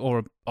energy or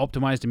an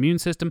optimized immune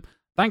system.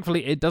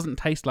 Thankfully, it doesn't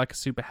taste like a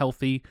super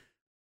healthy,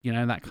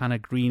 that kind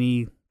of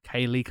greeny,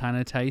 kale-y kind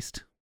of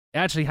taste. It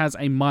actually has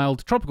a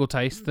mild tropical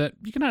taste that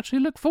you can actually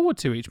look forward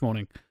to each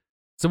morning.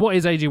 So what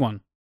is AG1?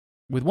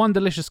 With one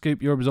delicious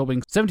scoop, you're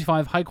absorbing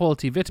 75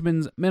 high-quality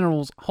vitamins,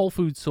 minerals, whole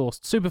food sourced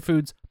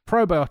superfoods,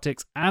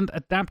 probiotics, and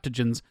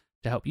adaptogens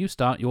to help you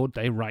start your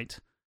day right.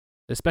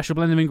 This special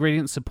blend of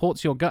ingredients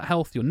supports your gut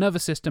health, your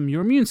nervous system,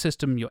 your immune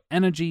system, your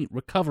energy,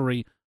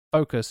 recovery,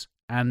 focus,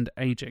 and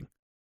aging.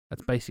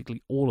 That's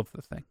basically all of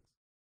the things.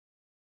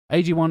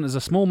 AG1 is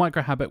a small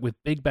micro-habit with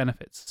big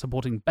benefits,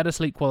 supporting better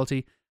sleep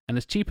quality, and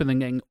is cheaper than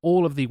getting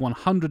all of the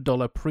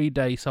 $100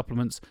 pre-day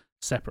supplements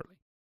separately.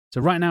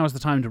 So right now is the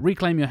time to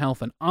reclaim your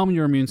health and arm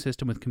your immune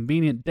system with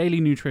convenient daily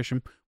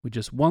nutrition with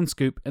just one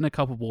scoop in a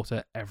cup of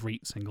water every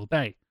single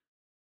day.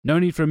 No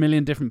need for a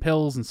million different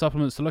pills and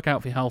supplements to look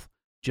out for your health,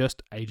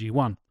 just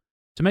AG1.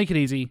 To make it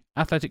easy,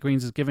 Athletic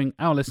Greens is giving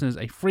our listeners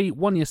a free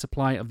 1-year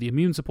supply of the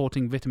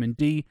immune-supporting vitamin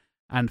D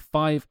and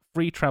 5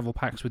 free travel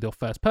packs with your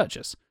first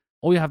purchase.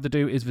 All you have to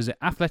do is visit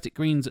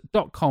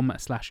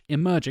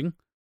athleticgreens.com/emerging.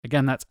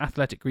 Again, that's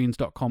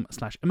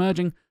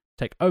athleticgreens.com/emerging.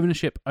 Take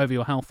ownership over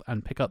your health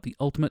and pick up the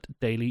ultimate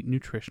daily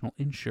nutritional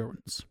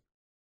insurance.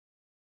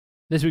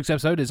 This week's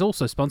episode is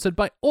also sponsored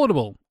by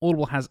Audible.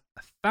 Audible has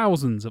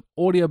thousands of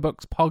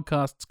audiobooks,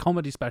 podcasts,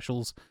 comedy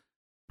specials,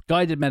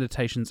 guided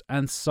meditations,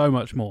 and so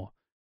much more.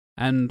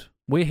 And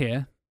we're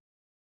here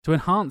to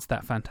enhance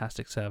that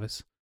fantastic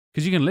service,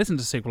 because you can listen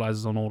to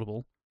Sequelizers on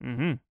Audible.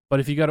 Mm-hmm.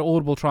 But if you go to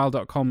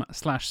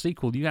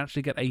audibletrial.com/sequel, you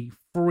actually get a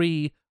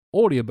free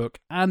audiobook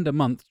and a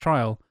month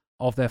trial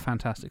of their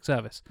fantastic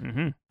service.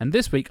 Mm-hmm. And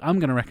this week, I'm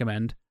going to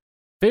recommend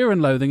Fear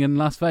and Loathing in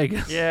Las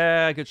Vegas.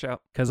 Yeah, good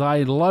shout. Because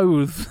I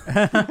loathe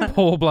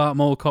Paul Blart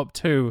Mall Cop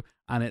 2,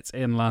 and it's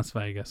in Las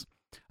Vegas.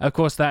 Of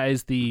course, that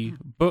is the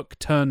book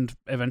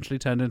eventually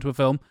turned into a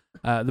film.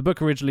 The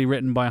book originally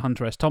written by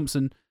Hunter S.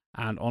 Thompson,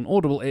 and on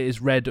Audible, it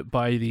is read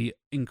by the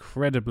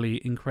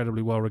incredibly,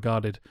 incredibly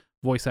well-regarded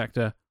voice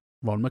actor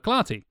Ron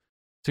McClarty.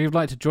 So if you'd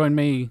like to join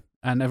me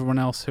and everyone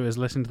else who is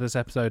listening to this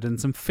episode in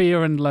some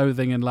Fear and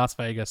Loathing in Las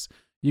Vegas,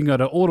 you can go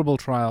to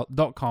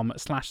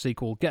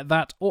audibletrial.com/sequel. Get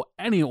that or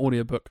any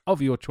audiobook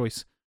of your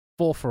choice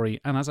for free.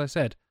 And as I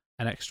said,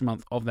 an extra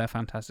month of their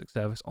fantastic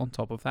service on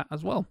top of that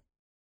as well.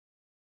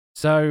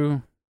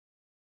 So,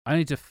 I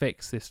need to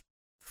fix this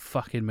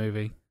fucking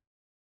movie.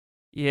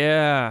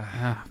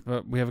 Yeah.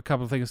 But we have a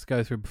couple of things to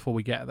go through before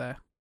we get there.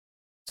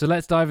 So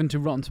let's dive into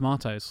Rotten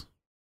Tomatoes.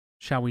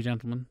 Shall we,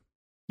 gentlemen?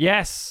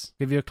 Yes.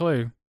 Give you a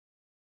clue.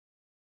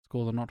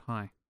 Scores are not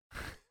high.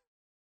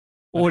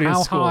 Audience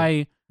How score,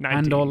 high 19.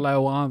 and or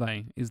low are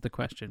they is the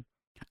question.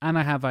 And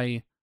I have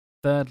a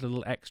third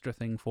little extra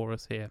thing for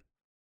us here.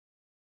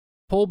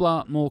 Paul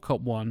Blart Mall Cop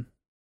 1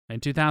 in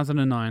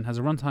 2009 has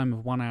a runtime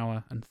of 1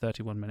 hour and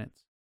 31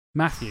 minutes.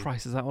 Matthew.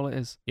 Christ, is that all it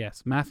is?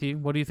 Yes, Matthew,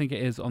 what do you think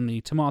it is on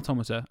the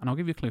Tomatometer? And I'll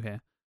give you a clue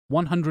here.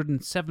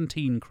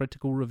 117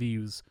 critical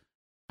reviews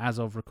as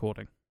of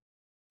recording.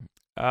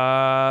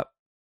 People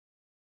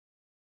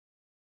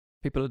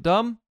are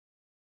dumb.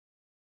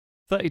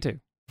 32.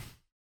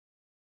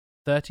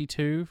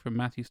 32 from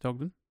Matthew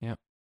Stogden. Yep.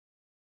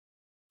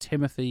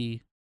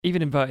 Timothy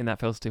Even inverting that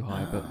feels too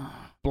high, but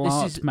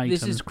Blart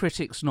This is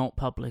critics, not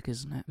public,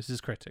 isn't it? This is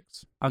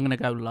critics. I'm going to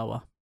go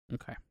lower.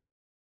 Okay.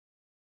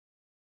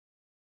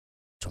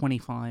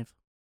 25.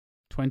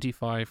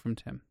 25 from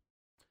Tim.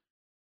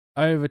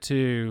 Over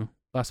to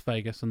Las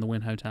Vegas and the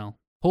Wynn Hotel.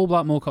 Paul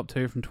Blart Mall Cop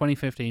 2 from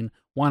 2015,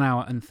 1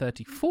 hour and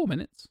 34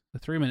 minutes, so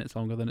 3 minutes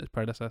longer than its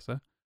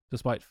predecessor,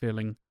 despite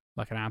feeling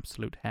like an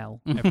absolute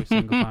hell every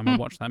single time I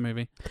watch that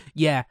movie.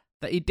 Yeah,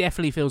 it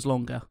definitely feels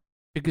longer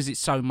because it's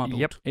so muddled.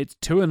 Yep. It's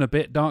 2 and a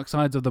bit Dark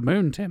Sides of the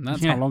Moon, Tim.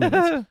 That's Yeah. how long it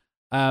is.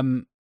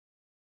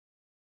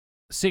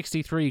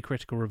 63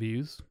 critical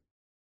reviews,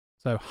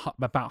 so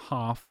about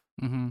half.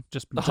 Mm-hmm.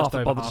 Just half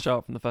over bothered to half. show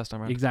up from the first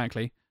time around.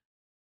 Exactly.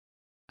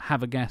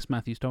 Have a guess,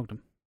 Matthew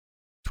Stogden.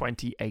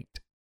 28.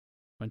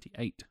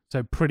 28.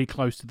 So pretty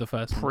close to the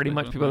first one. Pretty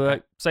much people are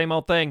like, same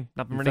old thing.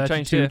 Nothing really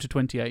changed 32 here. to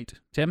 28.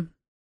 Tim?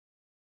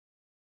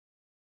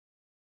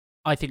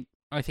 I think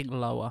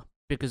lower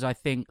because I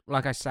think,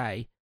 like I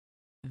say,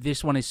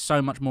 this one is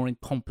so much more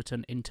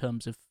incompetent in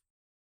terms of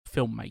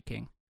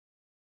filmmaking.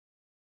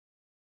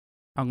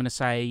 I'm going to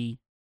say,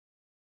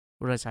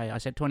 what did I say? I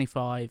said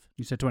 25.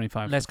 You said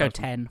 25. Let's for the go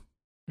first one.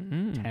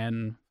 10.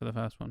 10 for the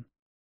first one.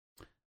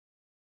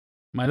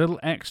 My little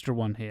extra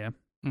one here.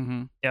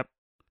 Mm-hmm.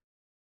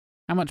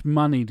 How much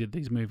money did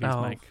these movies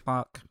Oh, make?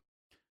 fuck.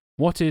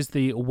 What is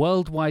the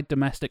worldwide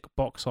domestic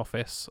box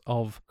office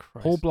of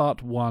Paul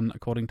Blart 1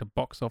 according to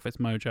Box Office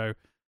Mojo?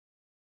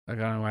 I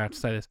don't know how to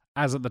say this.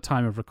 As at the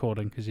time of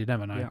recording, because you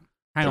never know. Yeah.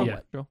 Hang on. Yeah.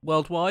 Sure.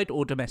 Worldwide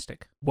or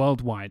domestic?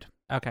 Worldwide.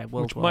 Okay,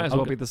 worldwide. Which might as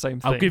well be the same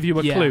thing. I'll give you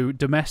a Yeah. clue.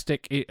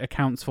 Domestic it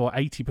accounts for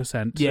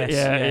 80%. Yes.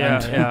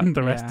 Yeah. And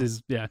the rest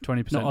Yeah. is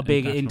 20%. Not a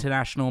big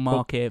international. international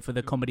market for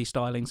the comedy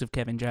stylings of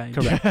Kevin James.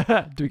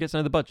 Correct. Do we get to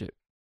know the budget?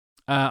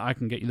 I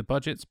can get you the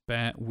budgets.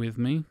 Bear with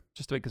me.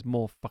 Just to make us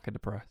more fucking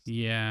depressed.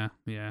 Yeah.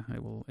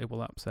 It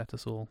will upset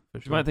us all for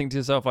You sure. might think to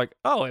yourself, like,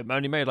 oh, it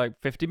only made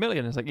like 50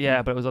 million. It's like,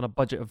 yeah, but it was on a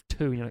budget of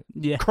 2. And you're like,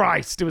 Yeah.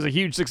 Christ, it was a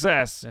huge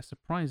success. They're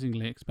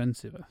surprisingly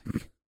expensive, I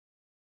think.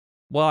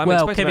 Well,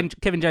 Well,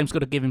 Kevin James got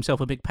to give himself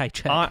a big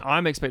paycheck.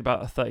 I'm expecting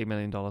about a $30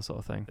 million sort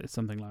of thing. It's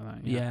something like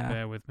that. Yeah.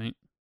 Bear with me.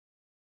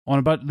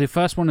 The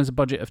first one is a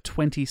budget of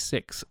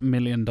 $26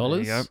 million. There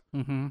you go.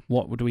 Mm-hmm.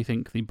 What do we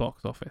think the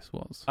box office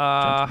was?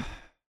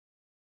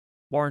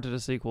 Warranted a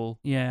sequel.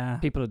 Yeah.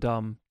 People are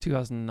dumb.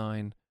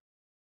 2009.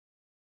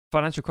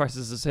 Financial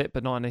crisis has hit,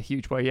 but not in a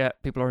huge way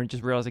yet. People are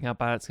just realizing how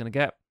bad it's going to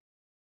get.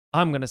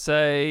 I'm going to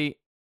say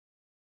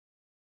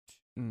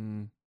 $140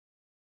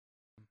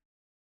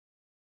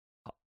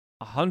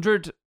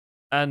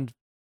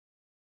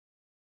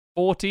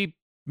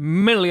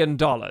 million.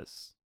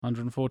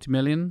 140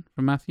 million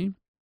from Matthew.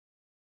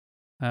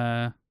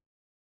 Any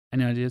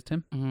ideas,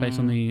 Tim? Based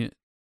on the,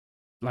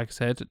 like I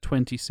said,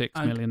 26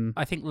 million.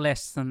 I think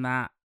less than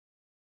that,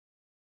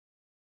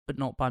 but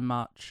not by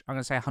much. I'm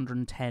going to say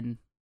 110.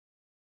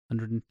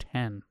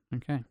 110.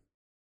 Okay.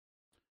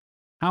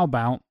 How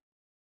about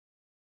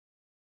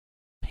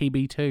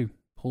PB2,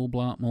 Paul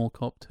Blart Mall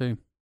Cop 2?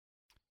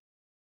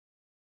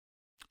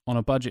 On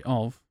a budget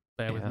of,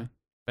 bear with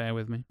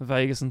me.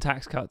 Vegas and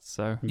tax cuts,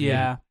 so.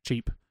 Yeah.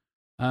 Cheap.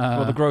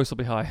 Well, the gross will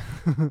be high.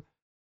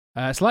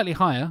 Slightly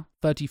higher,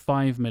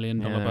 $35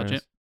 million Yeah, there budget.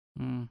 is.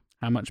 Mm.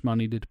 How much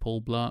money did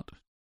Paul Blart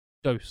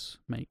Dose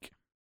make?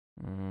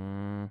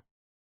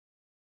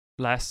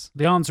 Less.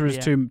 The answer is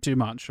Yeah. too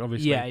much,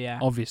 obviously. Yeah.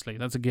 Obviously,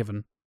 that's a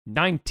given.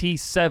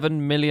 $97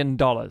 million.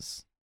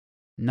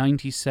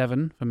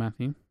 97 for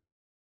Matthew.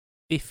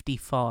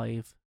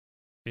 55.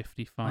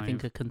 55. I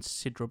think a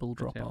considerable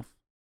drop Yeah. off.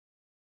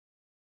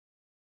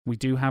 We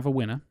do have a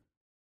winner,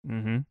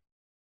 Mm-hmm.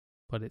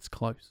 but it's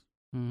close.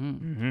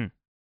 Mm-hmm.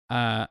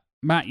 Mm-hmm.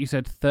 Matt, you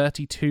said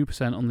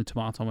 32% on the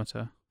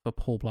tomatometer for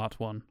Paul Blart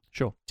 1.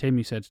 Sure. Tim,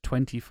 you said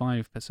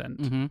 25%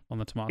 Mm-hmm. on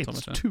the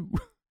tomatometer. It's 2.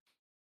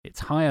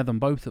 It's higher than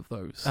both of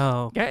those.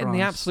 Oh, Get in the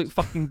Christ. absolute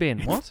fucking bin.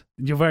 What?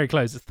 You're very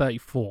close. It's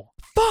 34.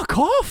 Fuck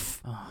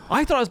off! Oh.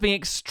 I thought I was being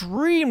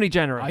extremely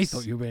generous. I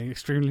thought you were being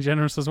extremely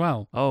generous as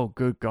well. Oh,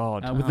 good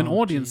God. With an Oh,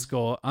 audience jeez.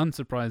 score,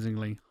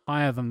 unsurprisingly,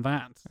 higher than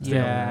that. still,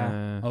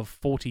 Yeah. Of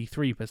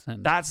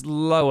 43%. That's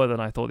lower than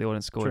I thought the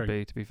audience score would True.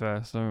 be, to be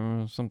fair.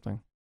 So, something.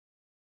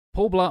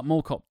 Paul Blart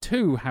Mall Cop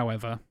 2,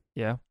 however,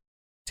 Yeah.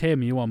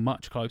 Tim, you are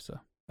much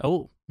closer.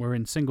 Oh. We're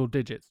in single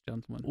digits,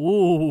 gentlemen.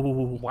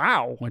 Ooh.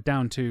 Wow. We're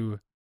down to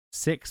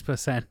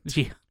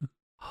 6%.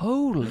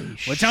 Holy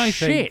Which I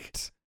think-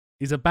 shit.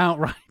 Is about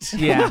right.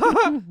 Yeah.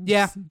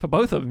 Yeah. For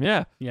both of them,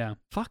 yeah. Yeah.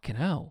 Fucking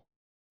hell.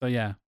 So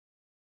yeah.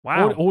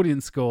 Wow.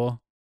 Audience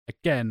score,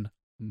 again,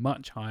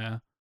 much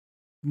higher.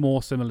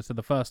 More similar to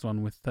the first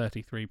one with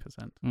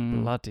 33%.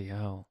 Mm. Bloody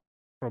hell.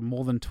 From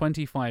more than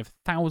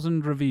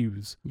 25,000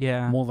 reviews,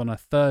 Yeah. more than a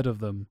third of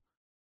them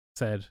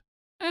said,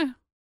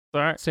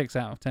 Alright. 6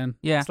 out of 10.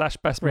 Yeah. / best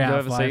 3 movie out I've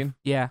of ever 5. seen.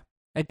 Yeah.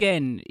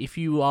 Again, if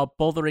you are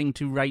bothering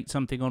to rate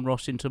something on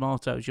Rotten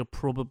Tomatoes,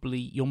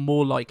 you're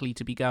more likely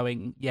to be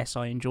going, yes,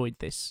 I enjoyed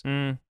this.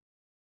 Mm.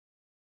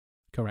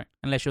 Correct.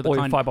 Unless you're the Or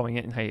you're kind firebombing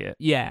it and hate it.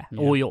 Yeah. Yeah.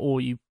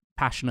 Or you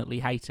passionately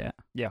hate it.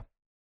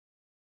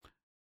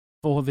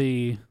 For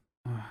the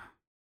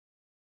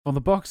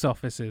box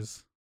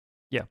offices.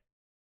 Yeah.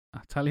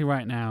 I'll tell you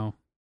right now,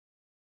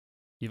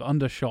 you've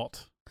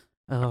undershot.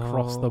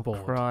 Across the Oh,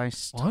 board.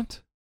 Christ.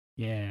 What?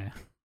 Yeah.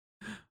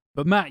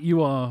 But Matt,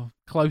 you are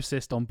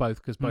closest on both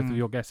because both of Mm.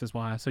 your guesses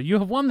were higher. So you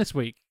have won this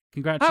week. At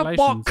Congratulations.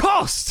 what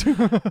cost?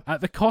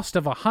 At the cost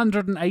of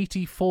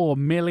 $184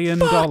 million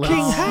Fucking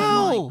Oh,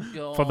 hell! my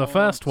God. for the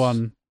first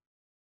one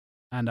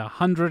and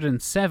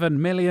 $107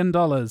 million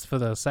for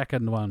the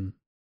second one.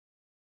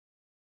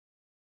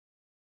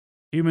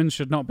 Humans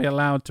should not be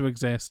allowed to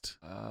exist.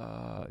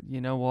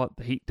 You know what?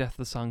 The heat, death, of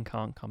the sun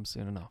can't come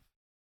soon enough.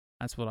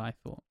 That's what I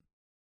thought.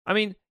 I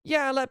mean,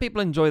 yeah, let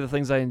people enjoy the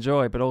things they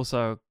enjoy, but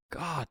also,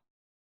 God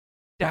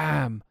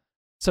damn.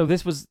 So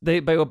this was, they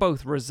were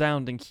both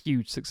resounding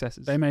huge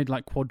successes. They made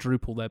like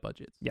quadruple their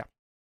budgets. Yeah.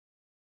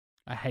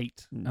 I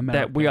hate That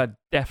America. we are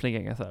definitely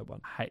getting a third one.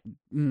 I hate.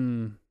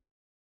 Mm,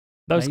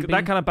 That maybe?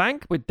 kind of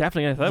bank, we're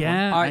definitely getting a third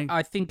one. Yeah.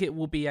 I think it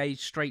will be a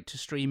straight to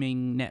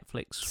streaming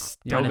Netflix.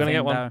 Still kind of gonna get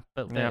thing, one. though,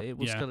 but Yeah. it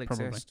will Yeah, still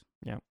probably. exist.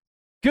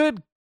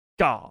 Good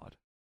God.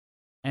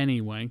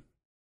 Anyway,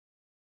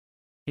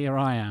 here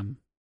I am.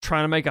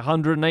 Trying to make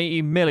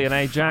 180 million,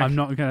 eh, Jack? I'm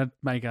not going to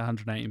make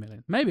 180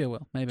 million. Maybe I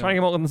will. Maybe Trying to I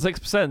get more than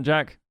 6%,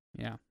 Jack.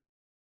 will. Yeah.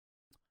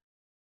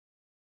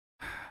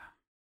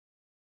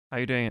 How are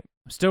you doing it?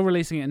 I'm still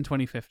releasing it in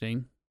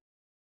 2015.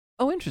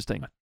 Oh,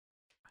 interesting.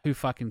 Who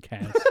fucking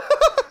cares?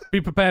 Be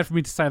prepared for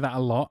me to say that a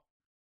lot.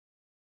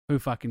 Who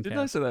fucking Didn't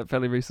I cares? say that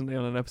fairly recently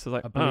on an episode?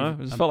 Like, I I don't know, believe-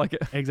 it just I- felt like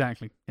it.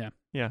 Exactly. Yeah.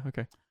 Yeah,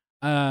 okay.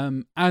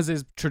 As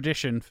is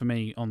tradition for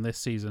me on this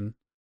season,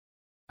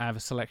 I have a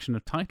selection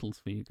of titles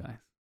for you guys.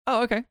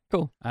 Oh, okay,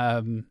 cool.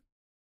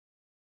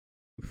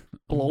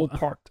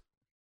 Ballpark.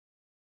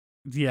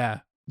 Yeah.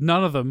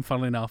 None of them,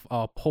 funnily enough,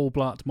 are Paul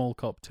Blart Mall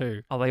Cop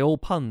 2. Are they all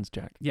puns,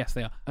 Jack? Yes,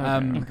 they are.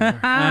 Okay.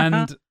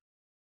 And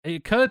it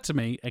occurred to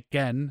me,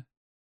 again,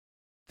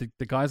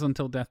 the guys on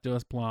Until Death Do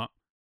Us Blart,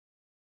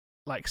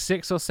 like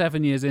 6 or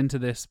 7 years into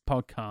this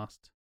podcast,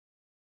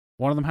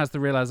 one of them has the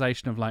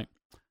realization of like,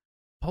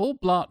 Paul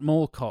Blart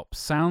Mall Cop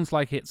sounds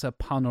like it's a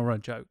pun or a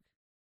joke.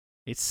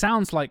 It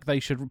sounds like they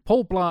should...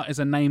 Paul Blart is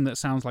a name that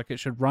sounds like it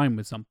should rhyme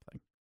with something.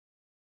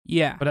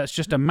 Yeah. But it's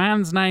just a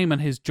man's name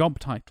and his job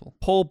title.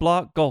 Paul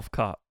Blart Golf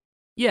Cart.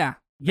 Yeah.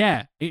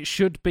 Yeah, it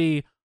should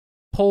be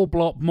Paul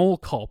Blart Mall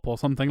Cop or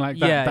something like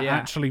that. Yeah, that yeah.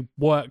 actually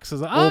works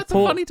as a... Or Oh, it's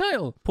Paul- a funny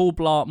title. Paul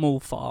Blart Mall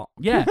Fart.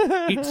 Yeah,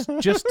 it's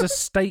just a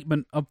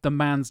statement of the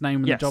man's name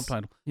and Yes. the job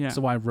title. Yeah.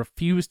 So I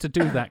refuse to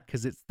do that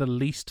because it's the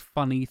least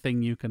funny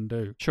thing you can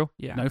do. Sure.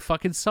 Yeah. No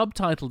fucking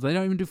subtitles. They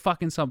don't even do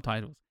fucking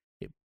subtitles.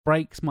 It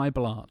breaks my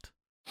blart.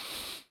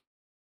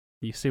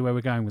 You see where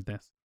we're going with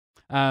this.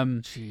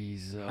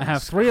 Jesus. I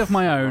have 3 of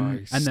my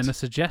own and then a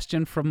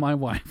suggestion from my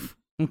wife.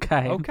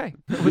 Okay. Okay.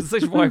 Was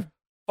this wife?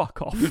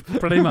 Fuck off.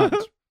 Pretty much.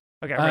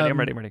 Okay, I'm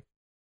ready, I'm ready.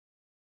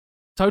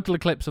 Total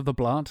eclipse of the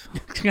blart.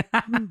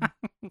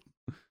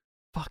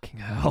 Fucking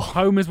hell.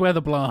 Home is where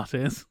the blart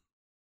is.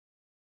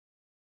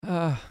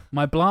 Uh,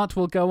 My blart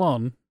will go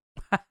on.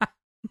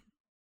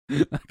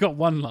 I got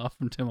one laugh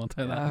from Tim, I'll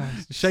tell you that.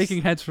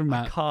 Shaking heads from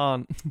I Matt.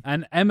 can't.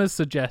 And Emma's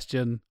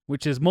suggestion,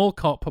 which is Mall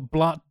Cop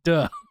Blart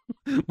Duh.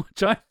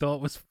 which I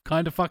thought was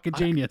kind of fucking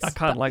genius. I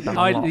kind of like that a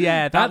lot.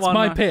 Yeah, that That's one,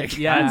 my pick.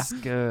 Yeah. That's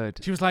good.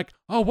 She was like,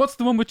 "Oh, what's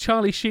the one with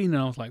Charlie Sheen?"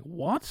 And I was like,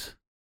 "What?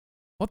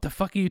 What the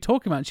fuck are you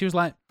talking about?" And she was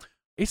like,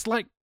 "It's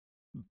like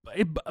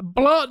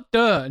Blart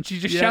Durr," and she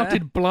just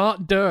shouted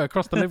Blart Durr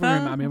across the living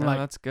room at me. I'm No, like,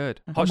 that's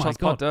good. oh Hot my Shots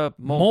God. Part Durr.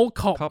 Mall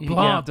Cop Cop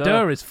Blart Durr.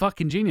 Durr is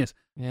fucking genius.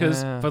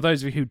 Because Yeah. for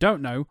those of you who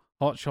don't know,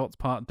 Hot Shots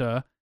Part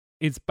Durr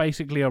is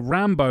basically a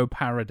Rambo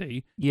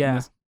parody.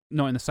 Yeah.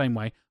 Not in the same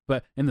way,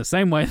 but in the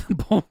same way that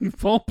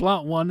Paul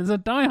Blart 1 is a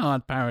Die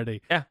Hard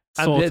parody. Yeah.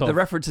 Sort And the of.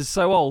 reference is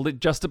so old, it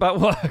just about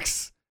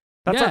works.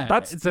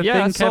 That's it's a yeah,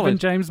 thing that's Kevin solid.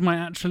 James might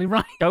actually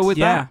write. Go with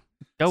Yeah. that.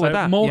 Go So with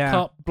that. Mall Yeah.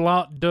 Cop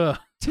Blart Durr.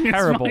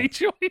 Terrible.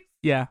 It's my choice,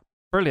 Yeah.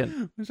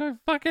 Brilliant. which I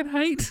fucking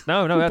hate.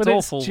 No, that's but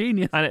it's awful.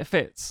 genius. And it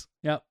fits.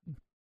 Yep.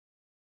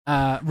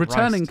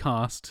 Returning Christ.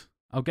 cast.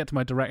 I'll get to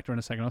my director in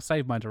a second. I'll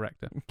save my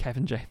director.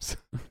 Kevin James.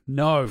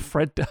 No,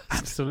 Fred Durst.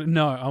 absolutely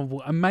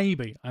no.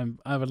 Maybe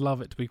I would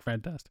love it to be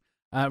Fred Durst.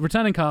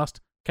 Returning cast: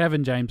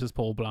 Kevin James as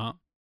Paul Blart,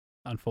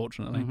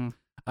 unfortunately.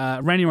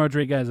 Mhm. Rennie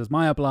Rodriguez as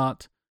Maya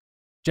Blart,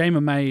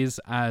 Jayma Mays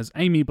as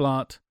Amy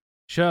Blart,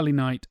 Shirley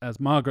Knight as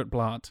Margaret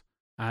Blart,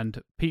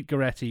 and Pete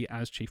Goretti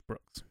as Chief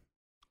Brooks.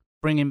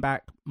 Bringing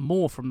back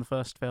more from the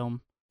first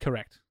film.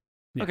 Correct.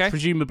 Yes. Okay.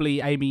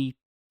 Presumably, Amy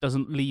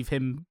doesn't leave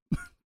him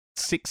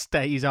 6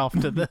 days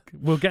after the.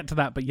 We'll get to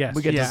that, but yes,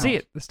 We get Yeah. to see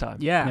it this time.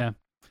 Yeah. Yeah.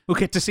 We'll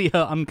get to see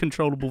her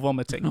uncontrollable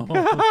vomiting.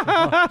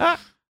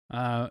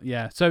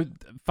 Yeah. So,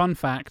 fun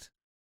fact: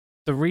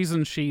 the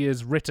reason she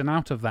is written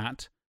out of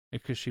that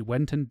is because she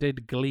went and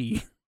did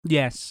Glee.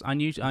 Yes, I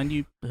knew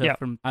her Yeah.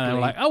 from. And they were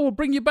Glee. like, "Oh, we'll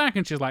bring you back,"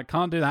 and she's like,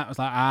 "Can't do that." I was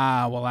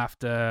like, "We'll have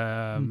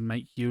to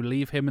make you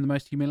leave him in the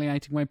most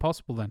humiliating way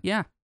possible." Then,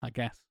 Yeah, I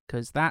guess.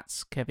 because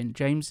that's Kevin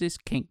James's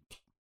kink.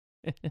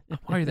 I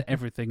worry that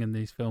everything in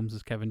these films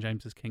is Kevin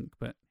James's kink,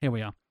 but here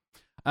we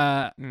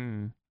are.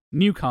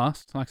 New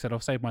cast. Like I said,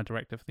 I'll save my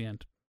director for the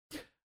end.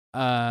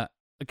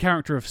 The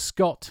character of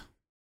Scott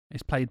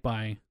is played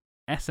by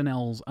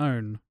SNL's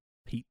own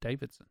Pete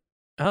Davidson.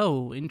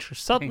 Oh,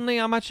 interesting. Suddenly,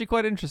 I'm actually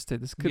quite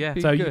interested. This could Yeah.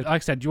 be So, good. like I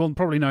said, you'll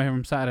probably know him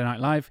from Saturday Night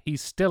Live.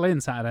 He's still in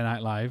Saturday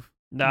Night Live.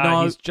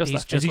 No, he's just he's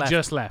left. just Has he left.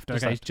 just left? Just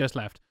Okay, left. he's just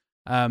left.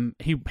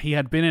 He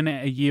had been in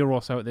it a year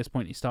or so at this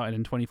point. He started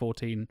in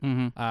 2014.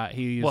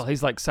 Mm-hmm. Well,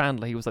 he's like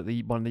Sandler. He was like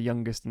one of the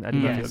youngest, and Eddie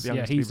Murphy Yes, was the yeah,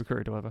 youngest to be he's-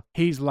 recruited or whatever.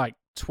 he's like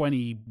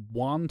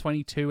 21,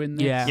 22 in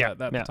this. Yeah. Yeah, at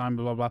the yeah. time.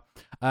 Blah blah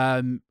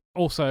blah.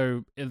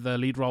 Also, the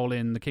lead role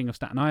in The King of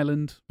Staten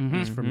Island. Mhm.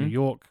 He's from Mhm. New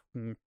York.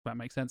 That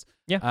makes sense.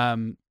 Yeah.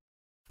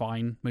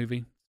 Fine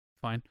movie.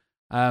 Fine.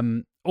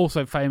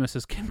 Also famous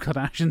as Kim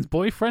Kardashian's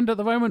boyfriend at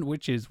the moment,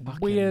 which is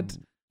weird.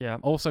 Fucking- Yeah.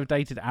 Also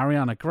dated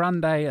Ariana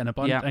Grande and a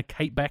bunch Yeah.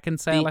 Kate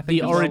Beckinsale. I think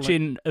The as well.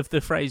 origin of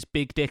the phrase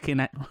 "big dick"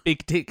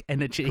 big dick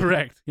energy.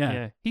 Correct. Yeah.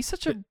 Yeah. He's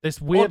such a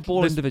This weird,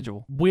 oddball this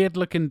individual. weird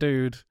looking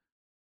dude,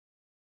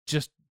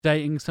 just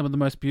dating some of the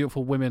most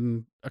beautiful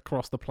women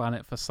across the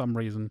planet for some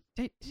reason.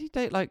 Did he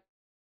date like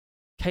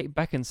Kate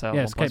Beckinsale?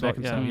 Yes, at one Kate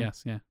point as well? Beckinsale. Yeah.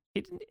 Yes, yeah.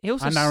 He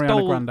also And Ariana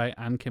stole. Grande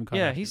and Kim Kardashian.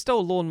 Yeah, he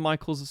stole Lorne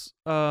Michaels'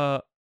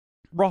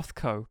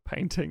 Rothko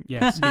painting.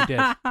 Yes, he did.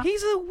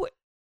 He's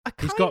I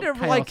He's got kind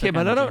of like chaotic him,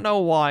 and I energy. don't know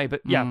why,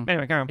 but yeah. Mm.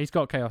 Anyway, carry on. He's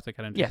got chaotic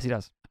energy. Yes, he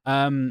does.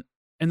 In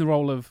the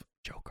role of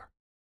Joker.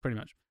 pretty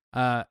much.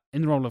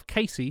 In the role of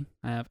Casey,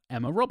 I have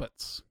Emma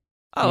Roberts.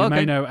 Oh, you okay.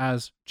 may know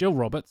as Jill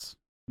Roberts.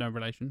 No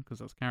relation, because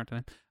that's a character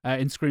name.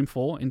 In Scream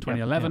 4 in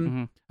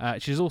 2011.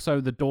 Mhm. She's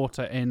also the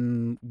daughter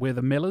in We're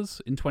the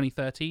Millers in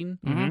 2013.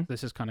 Mhm.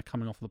 This is kind of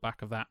coming off the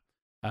back of that.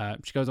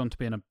 She goes on to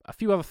be in a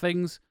few other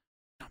things.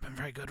 Not been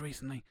very good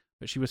recently,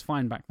 but she was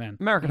fine back then.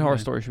 American Horror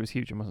Yeah. Story. She was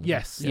huge, wasn't she?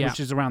 Yes, Yeah. which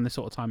is around this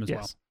sort of time as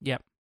well. Yes.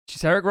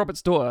 She's Eric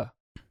Roberts' daughter.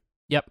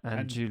 Yep.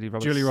 And Julie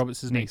Roberts. Julie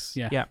Roberts' niece.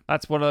 Yeah. Yeah.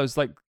 That's one of those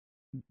like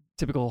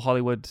typical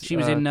Hollywood. She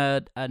was in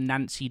a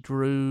Nancy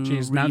Drew.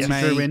 She's Nancy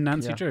remake. Drew in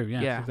Nancy Yeah. Drew.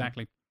 Yeah, Yeah.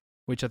 exactly.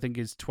 Which I think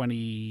is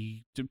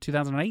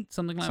 2008,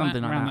 something like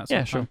Something that. like around that. that.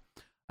 Yeah, sort of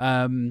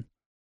time.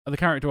 The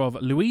character of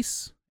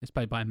Luis is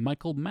played by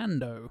Michael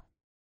Mando.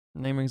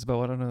 Name rings a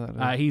bell. I don't know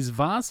that. He's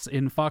Vaz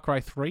in Far Cry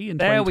 3 in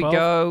there we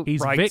 2012. go. He's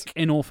right. Vic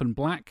in Orphan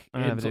Black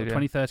I in never sort of did, yeah.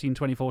 2013,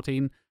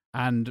 2014.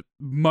 And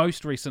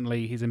most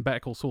recently, he's in Better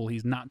Call Saul.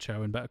 He's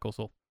Nacho in Better Call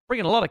Saul.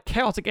 Bringing a lot of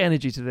chaotic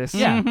energy to this.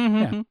 Yeah,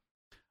 Mhm.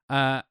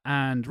 yeah.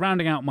 And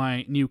rounding out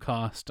my new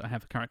cast, I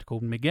have a character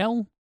called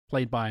Miguel,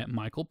 played by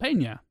Michael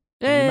Pena.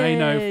 who You may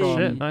know from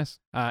Shit, nice.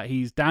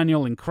 he's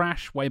Daniel in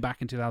Crash way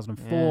back in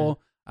 2004.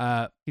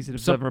 He's an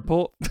Observer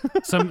Report.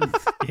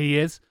 He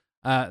is.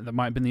 That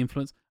might have been the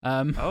influence.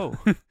 Oh.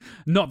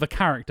 Not the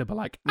character, but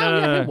like, No, oh, no,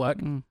 yeah, no. he'll work.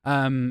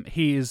 Mm.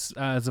 He is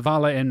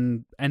Zavala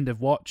in End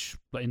of Watch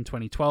in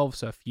 2012,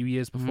 so a few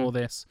years before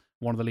this.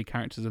 One of the lead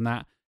characters in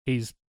that.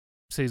 He's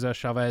Cesar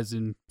Chavez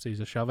in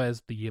Cesar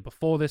Chavez the year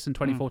before this in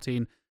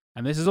 2014.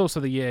 And this is also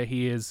the year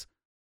he is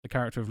the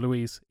character of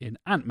Luis in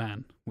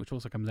Ant-Man, which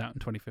also comes out in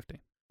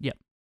 2015.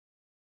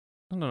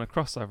 I'm not a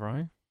crossover, are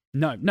you?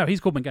 No,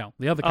 he's called Miguel.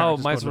 The other Oh, character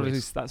is Miles called Luis.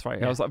 Rodriguez. That's right.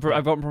 Yeah. I was like,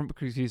 I've got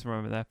confused for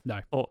a moment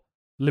there.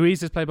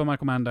 Luis is played by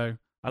Michael Mando.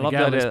 I love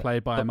Miguel the is idea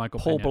played by that Michael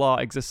Paul Pena.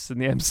 Blart exists in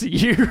the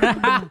MCU.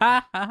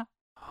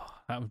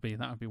 I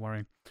that would be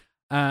worrying.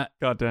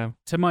 God damn.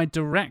 To my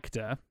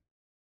director,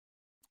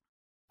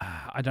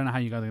 I don't know how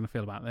you guys are going to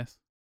feel about this.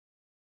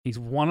 He's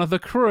one of the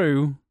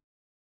crew.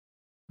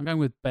 I'm going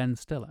with Ben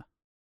Stiller,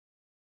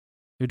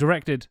 who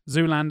directed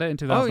Zoolander in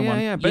 2001.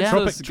 yeah. Ben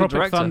Stiller's a good Tropic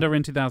director. Thunder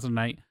in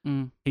 2008.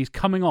 Mm. He's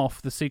coming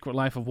off The Secret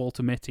Life of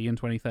Walter Mitty in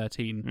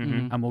 2013,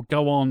 Mhm. and will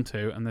go on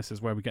to, and this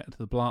is where we get to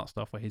the Blart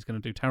stuff, where he's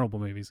going to do terrible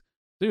movies.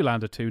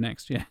 Zoolander 2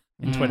 next year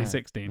in Yeah.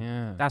 2016.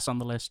 Yeah. That's on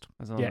the list.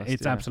 That's on the Yeah, list,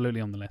 it's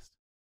absolutely on the list.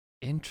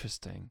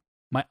 interesting.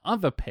 My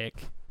other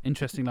pick,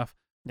 interesting enough,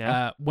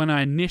 Yeah. when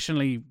I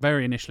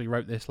very initially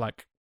wrote this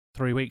like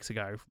 3 weeks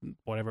ago,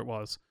 whatever it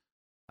was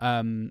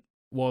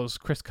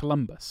Chris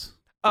Columbus.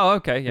 Oh,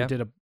 okay. Yeah. Who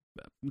did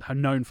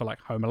known for like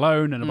Home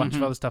Alone and a bunch of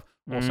Mhm. other stuff.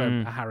 Also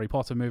Mm. a Harry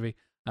Potter movie.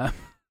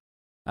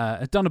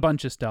 Has done a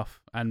bunch of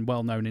stuff and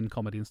well known in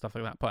comedy and stuff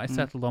like that. But I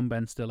settled on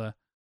Ben Stiller,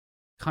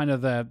 kind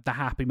of the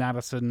Happy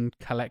Madison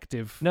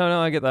collective.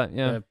 No, I get that.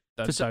 Yeah.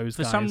 those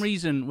For some guys.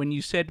 reason, when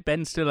you said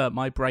Ben Stiller,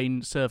 my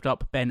brain served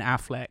up Ben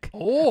Affleck.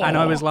 Oh. And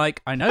I was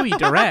like, I know he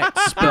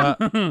directs, but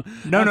no,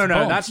 That's bold.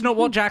 that's not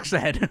what Jack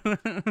said.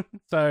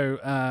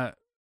 So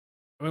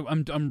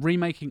I'm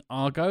remaking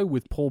Argo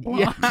with Paul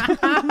Blart.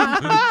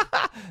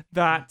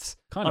 That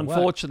Kinda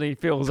unfortunately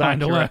feels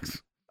Kind of accurate.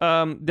 works.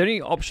 The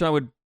only option I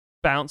would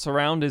bounce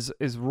around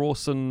is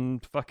Rawson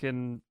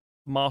fucking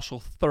Marshall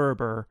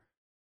Thurber,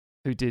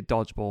 who did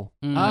Dodgeball.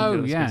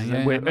 Oh yeah, and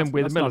yeah. with, That's- and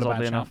with that's Miller's not a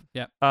oddly bad enough.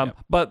 shout. Yep.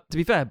 But to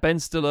be fair, Ben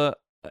Stiller,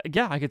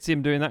 I could see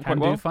him doing that Can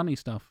quite do well. funny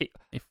stuff.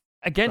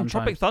 Again, sometimes.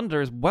 Tropic Thunder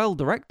is well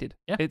directed.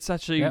 Yeah. It's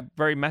actually Yep.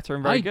 very meta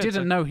and very I good.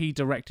 didn't know he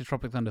directed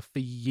Tropic Thunder for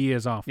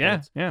years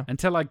afterwards. Yeah.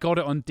 Until I got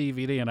it on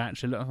DVD and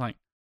actually looked, I was like,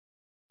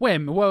 wait a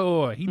minute,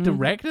 whoa, he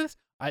directed this?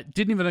 It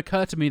didn't even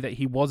occur to me that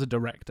he was a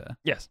director.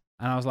 Yes.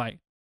 And I was like,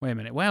 wait a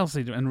minute, what else did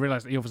he do? And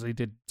realised that he obviously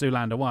did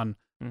Zoolander 1,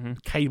 Mm-hmm.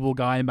 Cable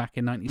Guy back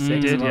in 96.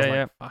 Did, and I was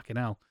yeah, like, fucking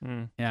hell.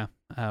 Mm. Yeah.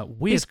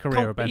 Weird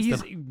career of Ben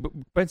Stiller.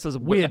 Ben Stiller's a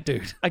Weird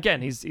dude.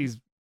 Again, he's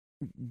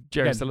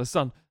Jerry Again. Stiller's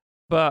son.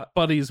 But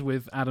Buddies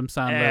with Adam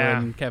Sandler Yeah.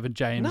 and Kevin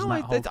James. no, and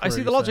that whole I see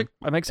crew, the logic.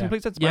 It makes yeah.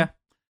 complete sense. Yeah.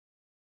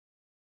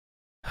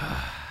 Man.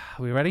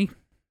 Are we ready?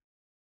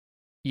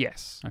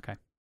 Yes. Okay.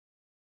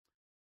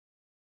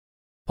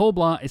 Paul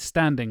Blart is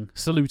standing,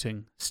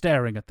 saluting,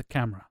 staring at the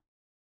camera.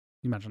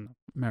 You imagine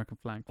the American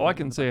flag. Oh, I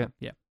can see it.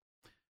 Yeah.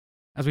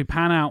 As we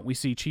pan out, we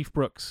see Chief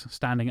Brooks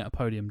standing at a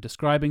podium,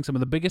 describing some of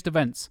the biggest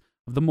events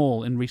of the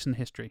mall in recent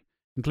history,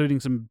 including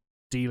some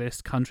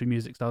D-list country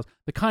music stars,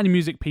 the kind of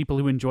music people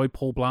who enjoy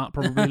Paul Blart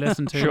probably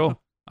listen to. Sure.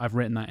 I've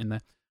written that in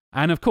there.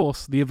 And of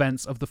course, the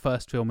events of the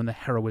first film and the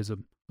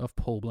heroism of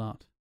Paul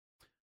Blart.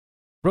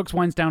 Brooks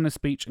winds down his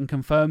speech and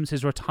confirms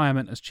his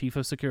retirement as Chief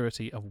of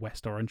Security of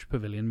West Orange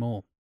Pavilion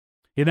Mall.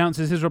 He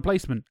announces his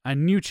replacement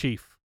and new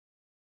chief,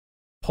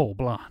 Paul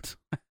Blart.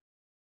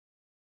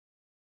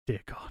 Dear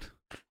God.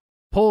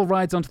 Paul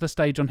rides onto the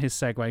stage on his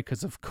Segway,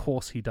 because of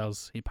course he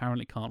does. He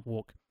apparently can't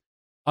walk.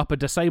 Up a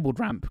disabled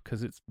ramp,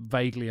 because it's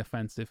vaguely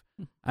offensive,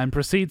 and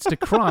proceeds to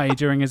cry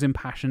during his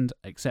impassioned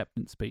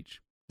acceptance speech.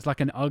 It's like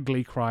an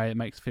ugly cry. It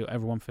makes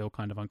everyone feel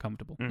kind of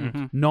uncomfortable.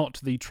 Mhm. Not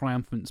the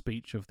triumphant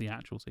speech of the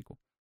actual sequel.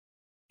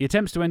 He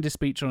attempts to end his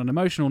speech on an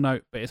emotional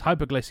note, but his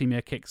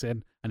hypoglycemia kicks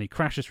in, and he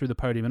crashes through the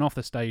podium and off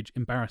the stage,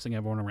 embarrassing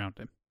everyone around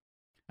him.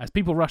 As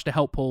people rush to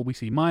help Paul, we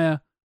see Maya,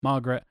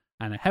 Margaret,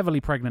 and a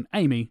heavily pregnant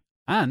Amy,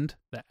 and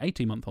their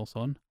 18-month-old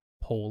son,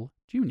 Paul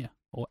Jr.,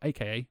 or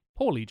aka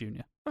Paulie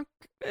Jr.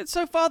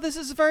 So far, this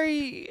is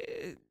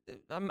very.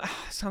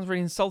 Sounds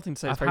really insulting to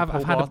say. It's very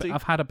Paul Blarty.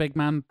 I've had a big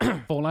man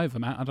fall over,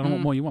 Matt. I don't know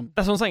what more you want.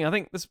 That's what I'm saying. I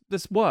think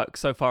this works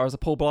so far as a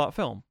Paul Blart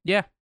film.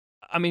 Yeah.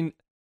 I mean,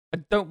 I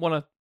don't want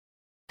to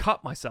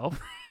cut myself,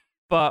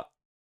 but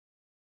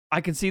I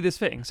can see this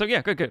fitting. So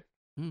yeah, good.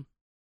 Mm.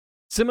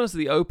 Similar to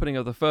the opening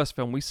of the first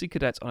film, we see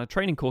cadets on a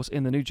training course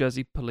in the New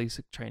Jersey Police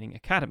Training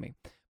Academy.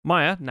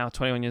 Maya, now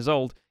 21 years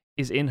old,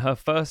 is in her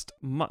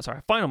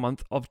final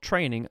month of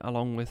training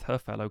along with her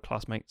fellow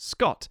classmate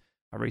Scott,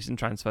 a recent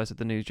transfer to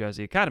the New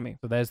Jersey Academy.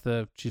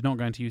 So she's not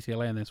going to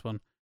UCLA in this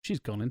one. She's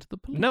gone into the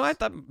police. No,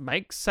 that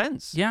makes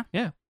sense. Yeah.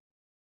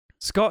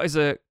 Scott is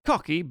a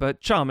cocky but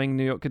charming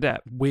New York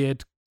cadet.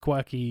 Weird,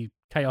 quirky,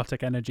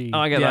 chaotic energy. Oh,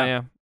 I get that,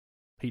 yeah.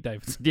 Pete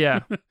Davidson. Yeah.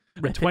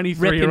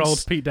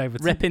 23-year-old Pete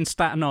Davidson. Repping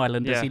Staten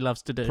Island, as Yeah. he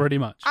loves to do. Pretty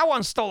much. I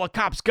once stole a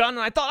cop's gun and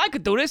I thought I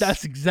could do this.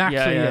 That's exactly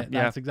Yeah, it.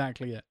 yeah. That's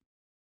exactly it.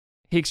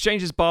 He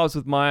exchanges barbs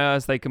with Maya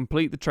as they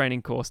complete the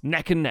training course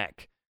neck and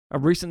neck. A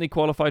recently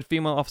qualified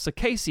female officer,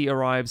 Casey,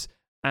 arrives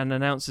and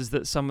announces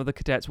that some of the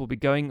cadets will be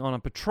going on a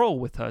patrol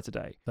with her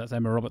today. That's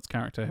Emma Roberts'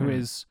 character, who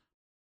is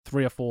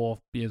 3 or 4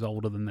 years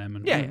older than them.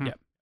 And Yeah.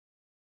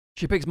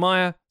 She picks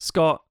Maya,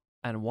 Scott,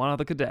 and one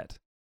other cadet.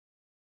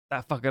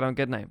 That fucker don't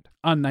get named.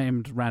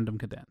 Unnamed random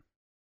cadet.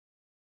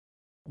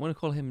 I'm going to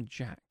call him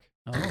Jack.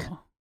 Oh.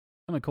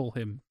 I'm going to call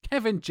him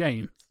Kevin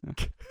James.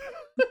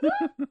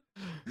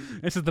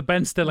 This is the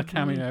Ben Stiller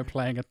cameo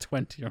playing a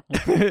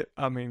 20-year-old.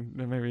 I mean,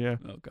 maybe, yeah.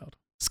 Oh, God.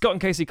 Scott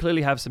and Casey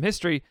clearly have some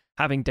history,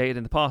 having dated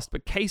in the past,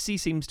 but Casey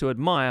seems to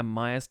admire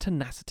Maya's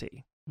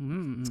tenacity.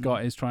 Mm.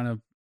 Scott is trying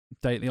to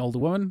date the older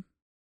woman,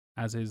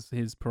 as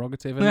his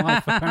prerogative in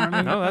life,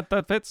 apparently. No,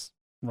 that fits.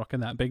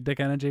 Rocking that big dick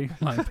energy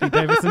like Pete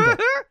Davidson did.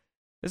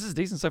 This is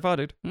decent so far,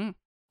 dude.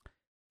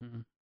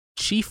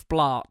 Chief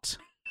Blart,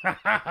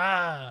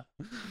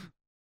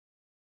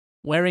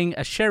 wearing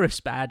a sheriff's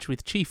badge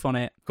with Chief on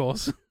it, Of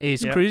course.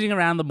 is Yep. cruising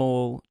around the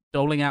mall,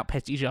 doling out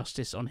petty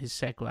justice on his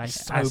Segway,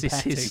 So as is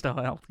petty. his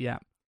style. Yeah.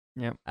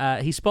 Yep.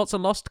 He spots a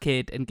lost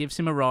kid and gives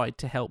him a ride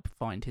to help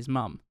find his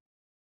mum.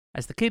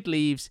 As the kid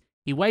leaves,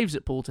 he waves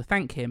at Paul to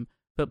thank him,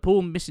 but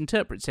Paul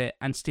misinterprets it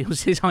and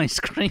steals his ice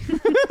cream.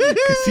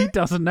 Because he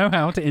doesn't know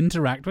how to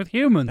interact with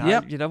humans.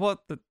 Yep. You know what?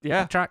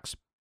 Yeah. Tracks.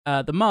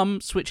 The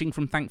mum, switching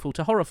from thankful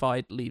to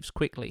horrified, leaves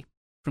quickly.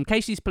 From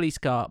Casey's police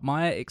car,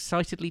 Maya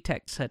excitedly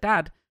texts her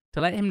dad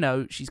to let him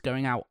know she's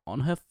going out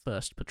on her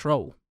first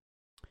patrol.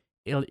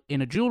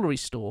 In a jewellery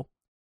store,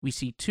 we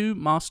see two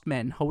masked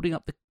men holding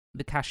up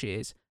the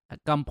cashiers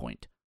at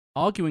gunpoint,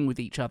 arguing with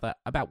each other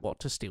about what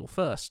to steal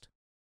first.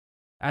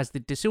 As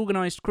the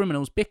disorganised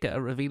criminals bicker,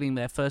 revealing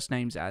their first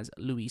names as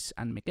Luis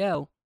and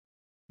Miguel,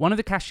 one of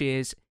the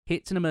cashiers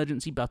hits an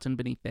emergency button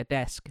beneath their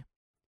desk.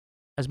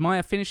 As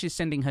Maya finishes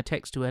sending her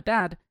text to her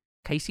dad,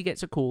 Casey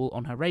gets a call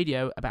on her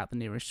radio about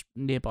the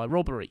nearby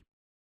robbery.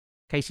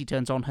 Casey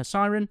turns on her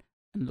siren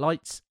and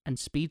lights and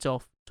speeds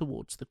off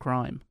towards the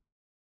crime.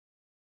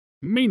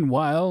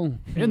 Meanwhile,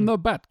 in the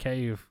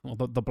Batcave, or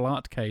the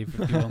Blart Cave,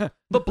 if you will.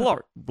 The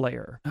Blart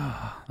Lair.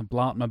 The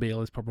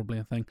Blartmobile is probably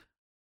a thing.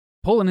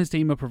 Paul and his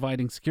team are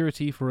providing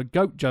security for a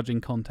goat judging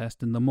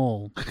contest in the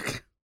mall.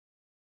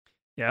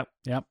 Yep.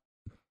 Yep.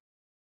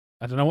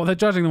 I don't know what they're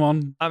judging them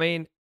on. I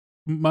mean,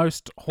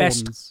 Most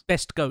horns.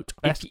 Best goat.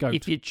 Best goat.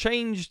 if you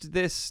changed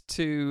this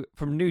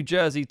from New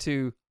Jersey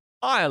to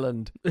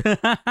Ireland,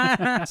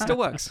 still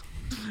works.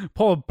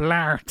 Poor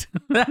Blart.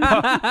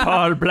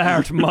 Paul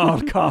Blart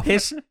Mall Cop.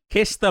 Kiss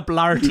the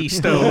Blarty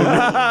stone.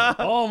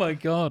 Oh my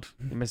god.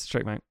 You missed the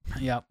trick, mate.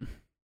 Yep.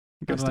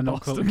 Goes How to did I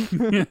not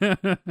Boston.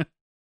 call-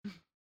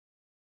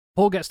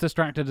 Paul gets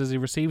distracted as he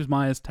receives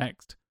Maya's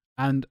text,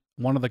 and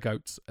one of the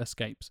goats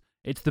escapes.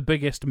 It's the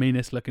biggest,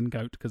 meanest looking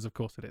goat, because of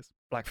course it is.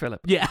 Black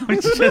Phillip. Yeah.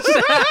 It's just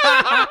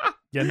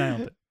You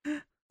nailed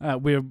it.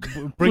 We're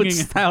bringing.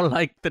 Wouldst thou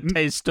like the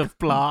taste of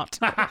Blart?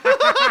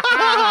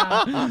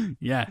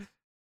 Yeah.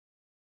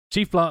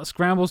 Chief Blart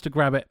scrambles to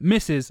grab it,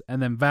 misses,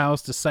 and then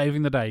vows to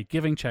saving the day,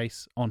 giving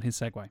chase on his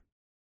Segway.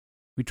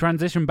 We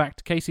transition back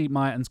to Casey,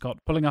 Maya, and Scott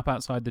pulling up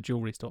outside the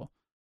jewelry store.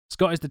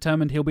 Scott is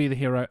determined he'll be the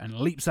hero and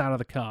leaps out of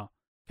the car.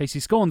 Casey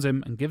scorns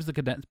him and gives the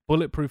cadets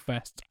bulletproof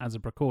vests as a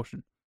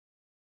precaution.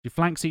 She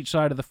flanks each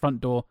side of the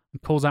front door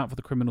and calls out for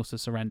the criminals to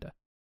surrender.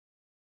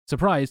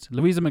 Surprised,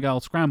 Louise and Miguel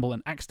scramble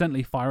and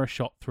accidentally fire a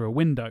shot through a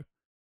window.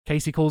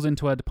 Casey calls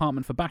into her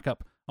department for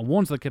backup and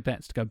warns the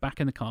cadets to go back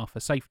in the car for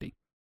safety.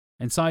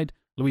 Inside,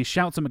 Louise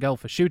shouts at Miguel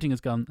for shooting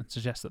his gun and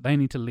suggests that they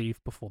need to leave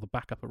before the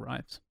backup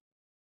arrives.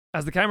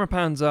 As the camera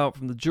pans out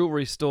from the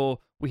jewelry store,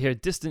 we hear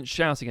distant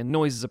shouting and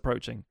noises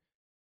approaching.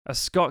 As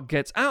Scott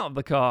gets out of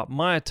the car,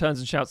 Maya turns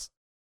and shouts,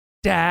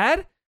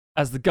 "Dad!"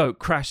 as the goat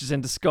crashes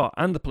into Scott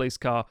and the police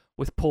car,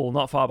 with Paul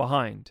not far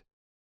behind.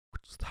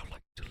 Wouldst thou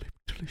like to live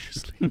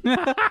deliciously?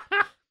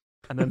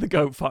 And then the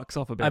goat fucks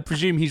off a bit. I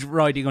presume he's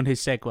riding on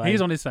his Segway.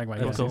 He's on his Segway.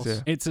 Of yes.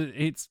 course.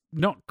 It's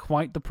not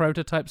quite the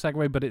prototype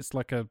Segway, but it's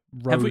like a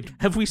road.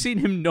 Have we seen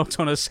him not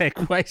on a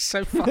Segway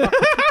so far?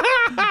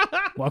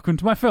 Welcome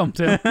to my film,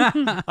 Tim.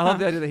 I love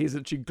the idea that he's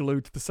actually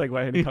glued to the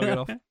Segway and hung it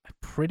off.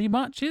 Pretty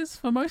much is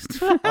for most.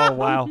 Oh,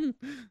 wow.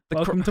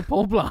 Welcome to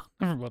Paul Blart,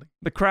 everybody.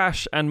 The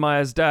crash and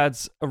Maya's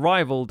dad's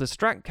arrival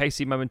distract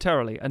Casey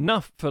momentarily,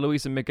 enough for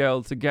Luis and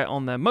Miguel to get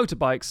on their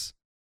motorbikes,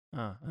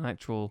 an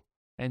actual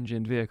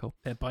engined vehicle,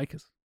 They're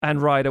bikers.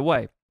 and ride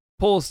away.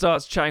 Paul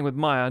starts chatting with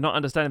Maya, not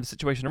understanding the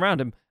situation around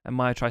him, and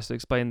Maya tries to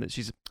explain that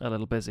she's a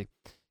little busy.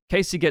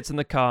 Casey gets in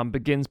the car and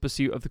begins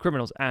pursuit of the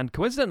criminals, and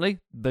coincidentally,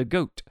 the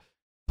goat.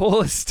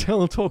 Paul is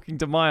still talking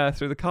to Maya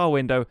through the car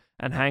window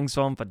and hangs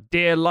on for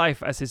dear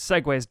life as his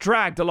Segway is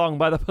dragged along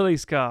by the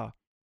police car.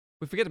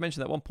 We forget to mention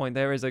that at one point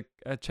there is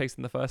a chase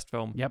in the first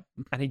film. Yep.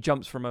 And he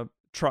jumps from a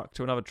truck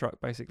to another truck,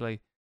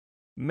 basically,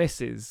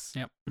 misses,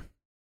 Yep.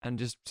 and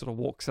just sort of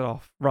walks it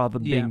off rather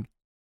than Yeah. being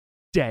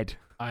dead.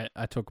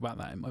 I talk about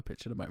that in my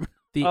pitch in a moment.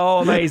 Oh,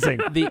 amazing.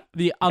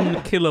 The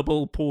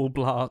unkillable Paul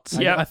Blart.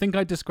 Yep. I think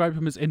I describe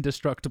him as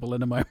indestructible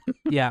in a moment.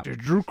 Yeah.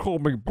 Did you call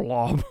me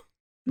Blob?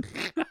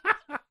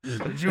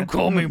 Did you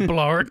call me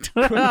Blart?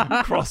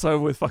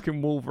 Crossover with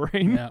fucking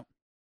Wolverine. Yeah.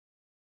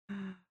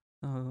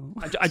 Oh.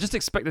 I just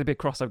expected it to be a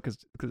crossover because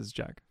it's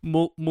Jack.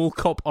 Mall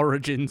Cop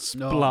Origins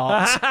No.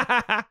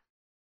 Blart.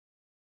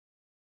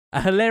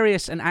 A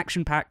hilarious and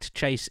action-packed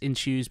chase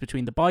ensues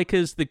between the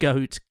bikers, the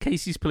goat,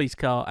 Casey's police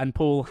car, and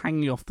Paul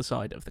hanging off the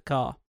side of the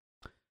car.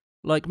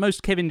 Like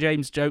most Kevin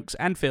James jokes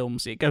and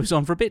films, it goes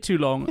on for a bit too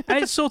long,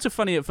 and it's sort of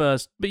funny at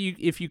first, but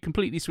if you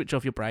completely switch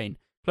off your brain,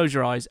 close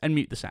your eyes, and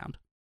mute the sound.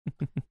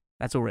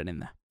 That's all written in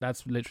there.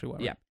 That's literally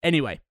what I Yeah.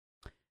 Anyway,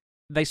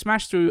 they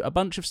smash through a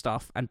bunch of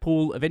stuff, and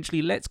Paul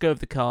eventually lets go of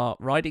the car,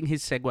 riding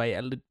his Segway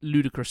at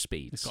ludicrous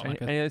speeds. It's got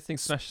like Any other things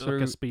smashed like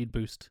through? a speed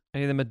boost.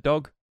 Any of them a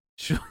dog?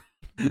 Sure.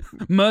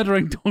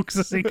 Murdering dogs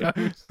as he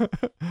goes.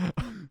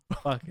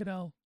 Fucking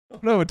hell.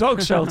 No, a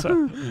dog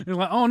shelter. He's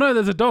like, oh no,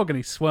 there's a dog, and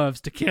he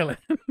swerves to kill it.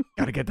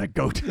 Gotta get that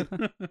goat.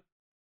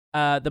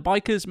 The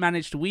bikers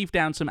manage to weave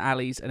down some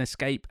alleys and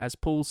escape as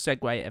Paul's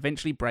Segway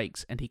eventually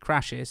breaks and he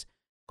crashes,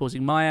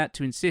 causing Maya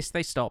to insist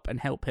they stop and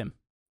help him.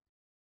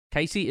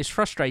 Casey is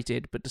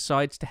frustrated but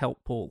decides to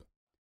help Paul.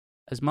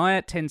 As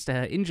Maya tends to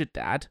her injured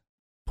dad,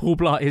 Paul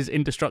Blart is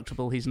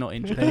indestructible, he's not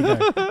injured. There you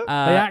go.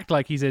 They act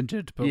like he's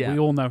injured, but yeah. we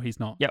all know he's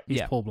not. Yep. He's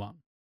Yeah. Paul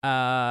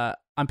Blart.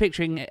 I'm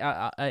picturing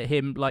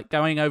him like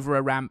going over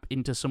a ramp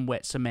into some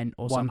wet cement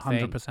or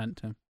something. 100%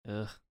 Tim.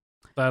 Ugh.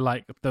 They're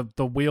like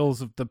the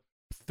wheels of the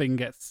thing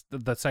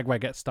the Segway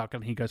gets stuck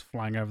and he goes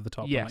flying over the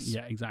top. I'm Yes. like,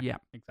 yeah, exactly. Yeah.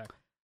 Exactly.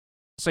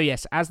 So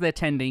yes, as they're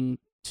tending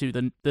to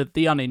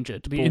the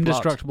uninjured, The Paul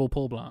indestructible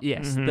Paul Blart. Blart,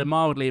 yes, Mhm. the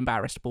mildly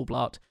embarrassed Paul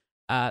Blart.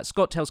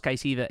 Scott tells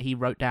Casey that he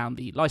wrote down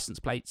the license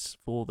plates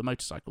for the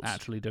motorcycles.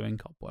 Actually doing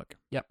cop work.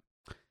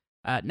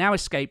 Now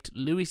escaped,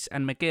 Luis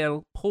and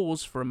Miguel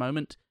pause for a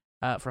moment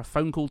for a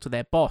phone call to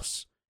their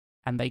boss,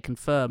 and they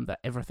confirm that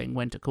everything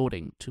went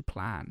according to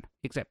plan.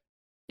 Except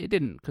it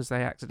didn't, because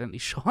they accidentally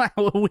shot out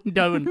a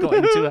window and got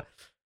into a...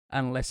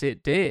 Unless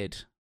it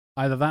did.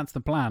 Either that's the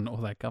plan or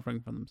they're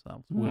covering for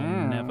themselves. We'll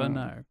never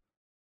know.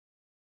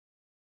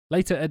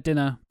 Later at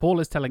dinner, Paul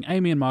is telling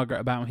Amy and Margaret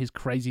about his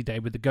crazy day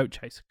with the goat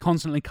chase,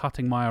 constantly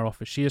cutting Maya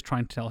off as she is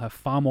trying to tell her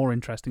far more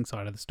interesting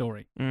side of the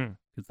story,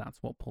 because that's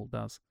what Paul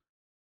does.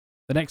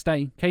 The next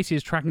day, Casey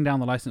is tracking down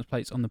the license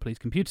plates on the police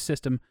computer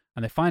system,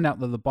 and they find out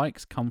that the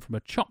bikes come from a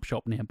chop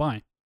shop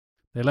nearby.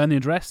 They learn the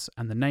address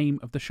and the name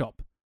of the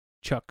shop,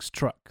 Chuck's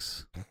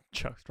Trucks.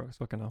 Chuck's Trucks,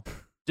 fucking hell.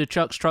 Do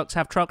Chuck's trucks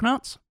have truck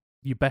nuts?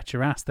 You bet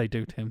your ass they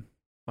do, Tim.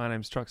 My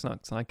name's Trucks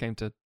Nuts, and I came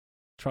to...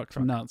 Trucks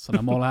and nuts, and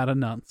I'm all out of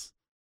nuts.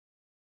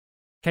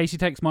 Casey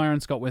takes Maya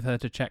and Scott with her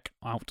to check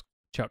out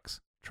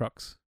Chuck's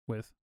Trucks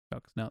with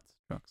Chuck's Nuts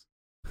Trucks.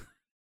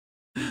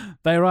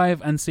 They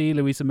arrive and see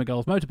Luis and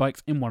Miguel's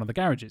motorbikes in one of the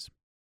garages.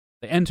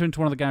 They enter into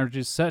one of the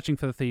garages searching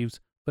for the thieves,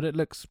 but it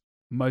looks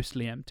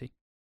mostly empty.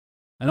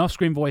 An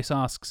off-screen voice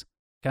asks,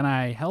 "Can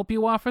I help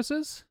you,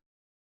 officers?"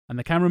 And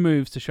the camera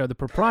moves to show the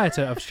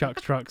proprietor of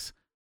Chuck's Trucks,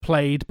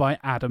 played by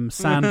Adam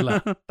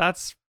Sandler.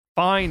 That's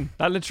fine.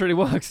 That literally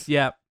works.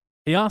 Yeah.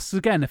 He asks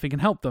again if he can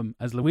help them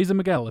as Luis and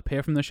Miguel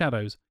appear from the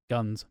shadows,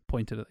 guns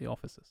pointed at the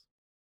officers.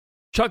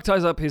 Chuck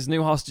ties up his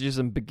new hostages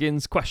and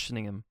begins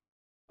questioning him.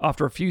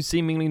 After a few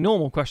seemingly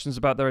normal questions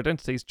about their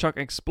identities, Chuck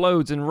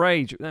explodes in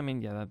rage. I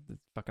mean, yeah,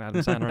 that's fucking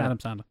Adam Sandler. Adam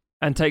Sandler.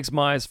 And takes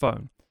Maya's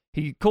phone.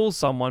 He calls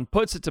someone,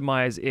 puts it to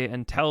Maya's ear,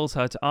 and tells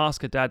her to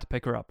ask her dad to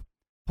pick her up.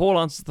 Paul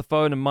answers the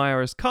phone, and Maya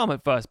is calm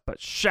at first, but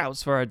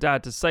shouts for her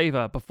dad to save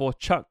her before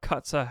Chuck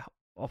cuts her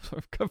off.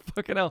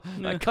 Fucking hell.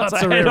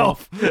 Cuts her head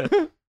off.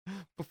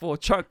 Before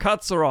Chuck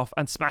cuts her off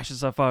and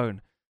smashes her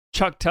phone.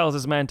 Chuck tells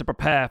his men to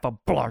prepare for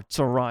Blart's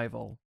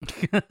arrival.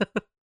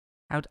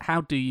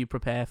 How do you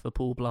prepare for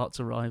Paul Blart's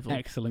arrival?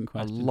 Excellent A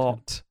question.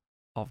 lot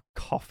of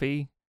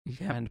coffee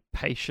Yeah. and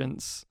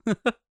patience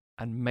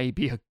and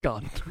maybe a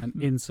gun. Tim. And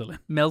insulin.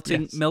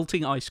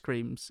 Melting ice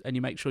creams, and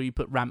you make sure you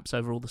put ramps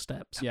over all the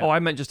steps. Yeah. Oh, I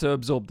meant just to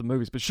absorb the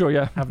movies, but sure,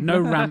 yeah. Have no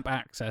ramp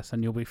access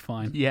and you'll be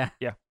fine. Yeah.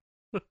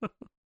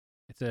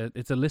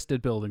 It's a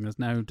listed building. There's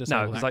no No,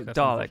 disabled it's like access,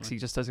 Daleks. unfortunately. He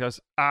just goes,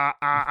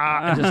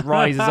 and just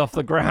rises off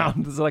the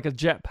ground. There's like a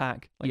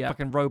jetpack. Like Yeah.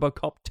 fucking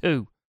Robocop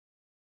 2.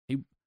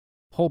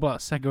 Paul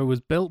Blart's Segway was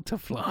built to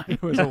fly.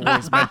 It was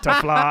always meant to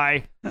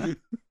fly.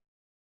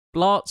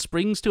 Blart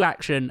springs to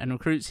action and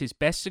recruits his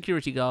best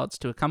security guards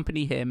to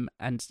accompany him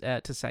and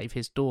to save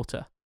his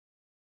daughter.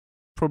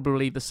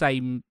 Probably the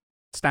same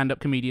stand-up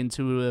comedians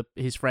who were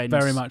his friends.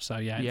 Very much so,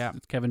 yeah. Yeah.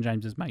 It's Kevin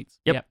James's mates.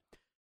 Yep.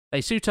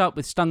 They suit up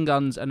with stun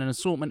guns and an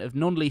assortment of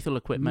non-lethal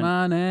equipment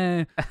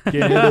Money.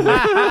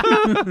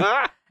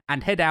 Yeah.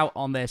 and head out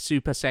on their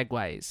super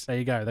segways. There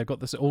you go. They've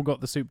got all got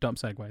the souped up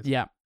segways.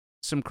 Yeah.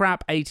 Some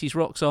crap 80s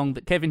rock song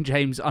that Kevin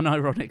James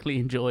unironically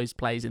enjoys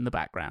plays in the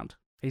background.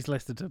 He's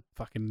listed to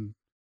fucking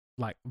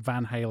like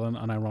Van Halen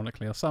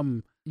unironically or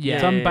some Yeah.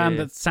 band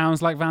that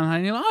sounds like Van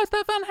Halen. You're like, oh, is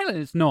that Van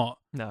Halen? It's not.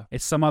 No.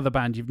 It's some other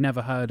band you've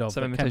never heard of.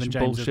 Some But Kevin imitation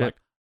James is bullshit. like,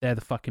 they're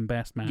the fucking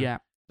best, man. Yeah.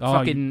 Oh,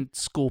 Fucking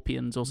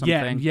Scorpions or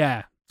something.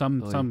 Yeah.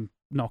 Oy. Some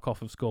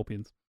knockoff of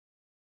Scorpions.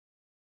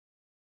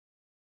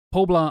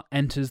 Paul Blart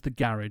enters the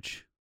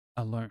garage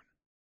alone.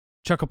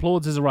 Chuck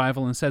applauds his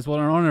arrival and says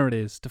what an honor it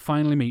is to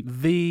finally meet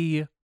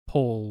the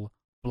Paul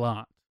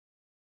Blart.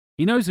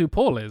 He knows who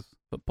Paul is,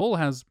 but Paul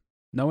has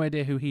no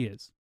idea who he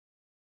is.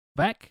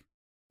 Beck,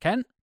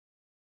 Kent,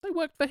 they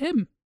worked for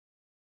him.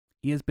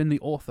 He has been the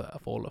author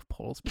of all of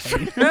Paul's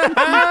plays. It's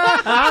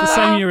the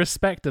same year as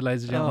Spectre,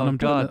 ladies and gentlemen. Oh, I'm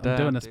doing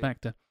goddamn, a dude.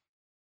 Spectre.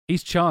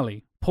 He's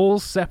Charlie,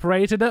 Paul's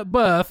separated at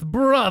birth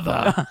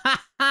brother.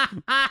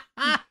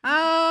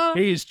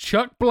 He's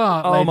Chuck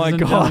Blart, Oh ladies my and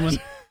God. gentlemen.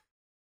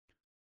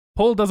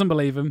 Paul doesn't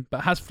believe him,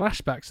 but has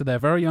flashbacks to their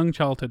very young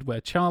childhood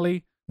where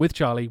Charlie,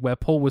 where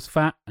Paul was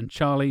fat and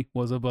Charlie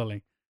was a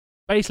bully.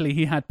 Basically,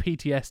 he had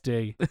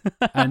PTSD,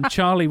 and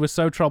Charlie was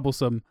so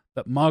troublesome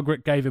that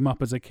Margaret gave him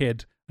up as a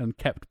kid and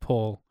kept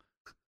Paul.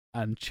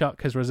 and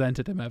Chuck has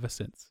resented him ever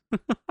since.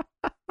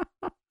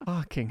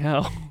 Fucking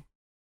hell.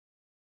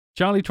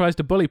 Charlie tries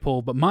to bully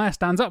Paul, but Maya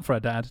stands up for her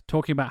dad,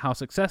 talking about how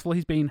successful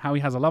he's been, how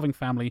he has a loving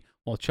family,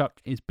 while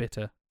Chuck is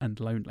bitter and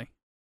lonely.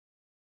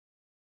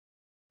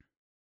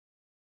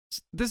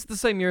 This is the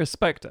same year as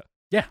Spectre.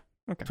 Yeah.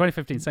 Okay.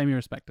 2015, same year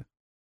as Spectre.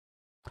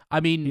 I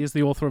mean, He is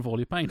the author of All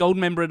Your Pain.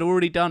 Goldmember had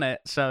already done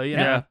it, so you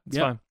know. Yeah, it's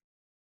fine.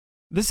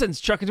 This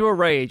sends Chuck into a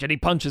rage and he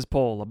punches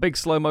Paul. A big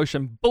slow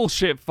motion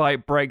bullshit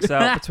fight breaks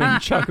out between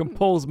Chuck and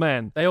Paul's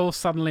men. They all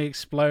suddenly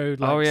explode.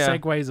 Like Oh, yeah.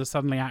 Segways are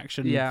suddenly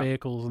action Yeah.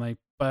 vehicles, and they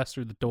burst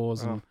through the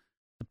doors, and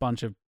a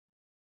bunch of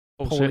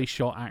Bullshit. poorly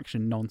shot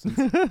action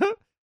nonsense.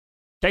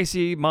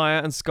 Casey,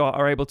 Maya, and Scott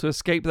are able to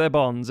escape their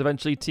bonds,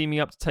 eventually teaming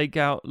up to take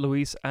out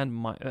Luis and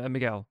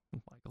Miguel.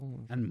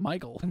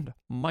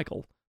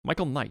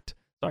 Michael Knight.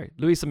 Sorry,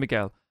 Luis and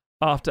Miguel.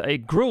 After a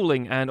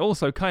grueling and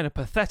also kind of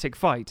pathetic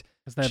fight.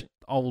 Because they're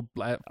old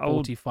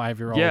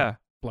 45-year-old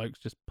blokes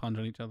just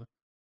punching each other.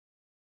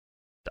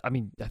 I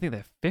mean, I think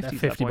they're 50. They're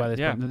 50 by this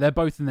yeah. point. They're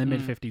both in their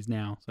mid-50s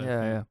now. So.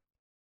 Yeah.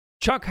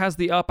 Chuck has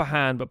the upper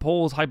hand, but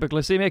Paul's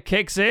hypoglycemia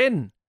kicks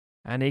in,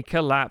 and he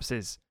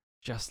collapses,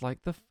 just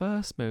like the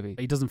first movie.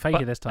 He doesn't fake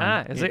it this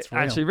time. Is It's it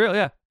actually real?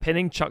 Yeah.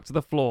 Pinning Chuck to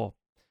the floor.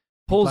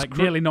 Paul's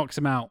nearly knocks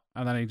him out,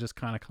 and then he just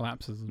kind of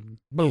collapses. And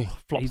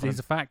flops. he's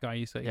a fat guy,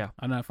 you see. Yeah.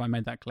 I don't know if I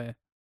made that clear.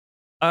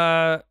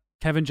 on.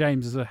 Kevin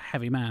James is a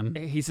heavy man.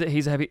 He's a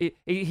heavy.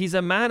 He's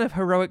a man of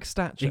heroic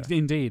stature.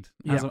 Indeed.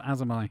 Yeah.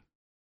 As am I.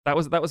 That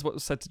was what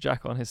was said to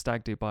Jack on his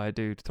stag do by a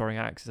dude throwing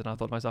axes, and I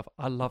thought to myself,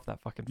 I love that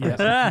fucking phrase.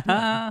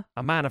 Yeah.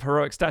 A man of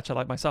heroic stature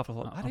like myself. I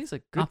thought that is a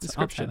good I'll say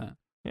description. that.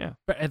 Yeah.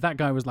 But that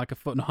guy was like a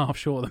foot and a half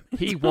shorter than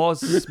me. He was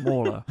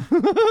smaller.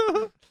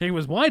 He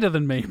was wider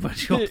than me, but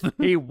shorter than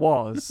He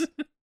was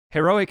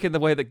heroic in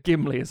the way that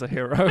Gimli is a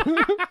hero.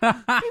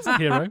 He's a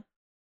hero.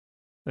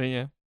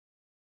 Yeah.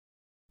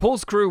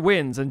 Paul's crew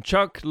wins, and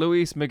Chuck,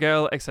 Luis,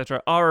 Miguel,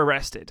 etc. are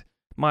arrested.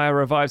 Maya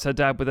revives her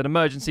dad with an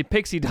emergency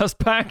pixie dust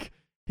pack.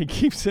 He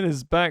keeps in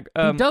his back.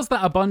 He does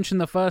that a bunch in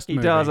the first He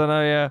movie. does, I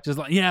know, yeah. Just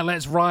like, yeah,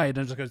 let's ride,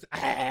 and just goes,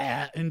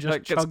 and just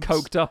Like, gets chugs.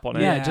 coked up on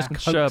it. Yeah, Yeah. just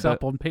cokes Sherbet.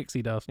 up on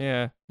pixie dust,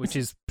 Yeah. which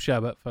is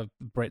sherbet for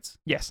Brits.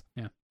 Yes.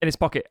 Yeah. In his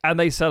pocket, and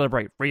they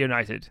celebrate,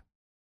 reunited.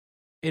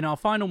 In our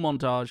final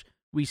montage,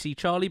 we see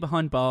Charlie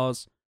behind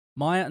bars,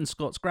 Maya and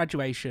Scott's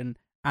graduation,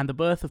 and the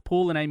birth of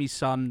Paul and Amy's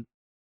son.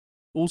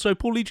 Also,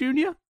 Paulie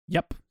Jr.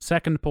 Yep,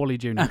 second Paulie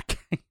Jr.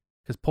 Okay.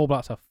 Because Paul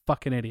Blatt's a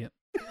fucking idiot.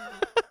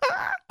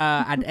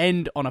 And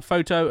end on a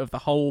photo of the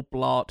whole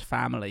Blatt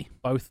family.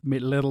 Both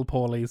little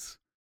Paulies.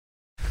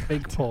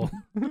 Big Paul.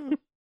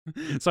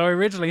 So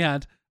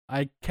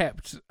I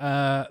kept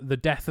the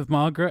death of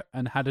Margaret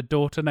and had a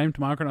daughter named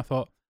Margaret. And I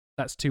thought,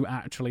 that's too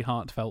actually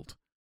heartfelt.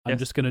 I'm Yes.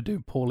 just going to do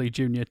Paulie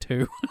Jr.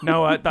 too.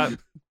 No,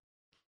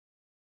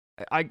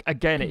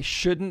 again, it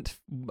shouldn't.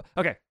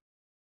 Okay.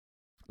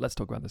 Let's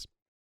talk about this.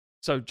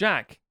 So,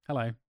 Jack,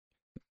 Hello.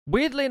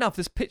 weirdly enough,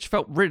 this pitch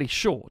felt really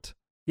short,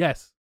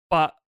 Yes.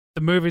 but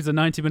The movies are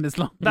 90 minutes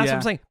long. that's what Yeah.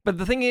 I'm saying. But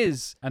the thing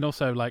is, And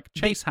also, like,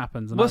 chase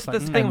happens. And what's that's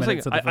the like thing 10 I'm saying?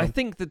 minutes of the I film.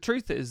 think the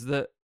truth is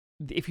that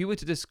if you were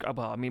to describe,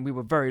 well, I mean, we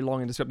were very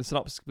long in describing the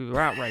synopsis because we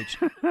were outraged,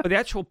 but the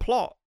actual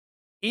plot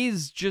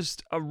is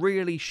just a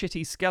really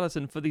shitty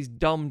skeleton for these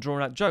dumb,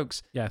 drawn-out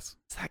jokes. Yes.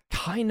 So that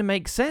kind of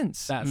makes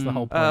sense. That's the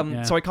whole point.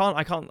 Yeah. So I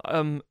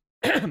can't.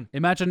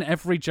 Imagine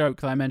every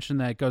joke that I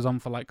mentioned there goes on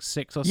for like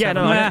 6 or 7 Yeah,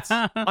 no, minutes.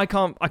 I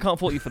can't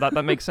fault you for that.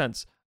 That makes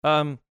sense.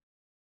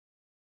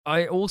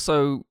 I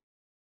also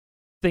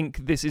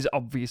think this is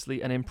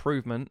obviously an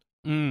improvement,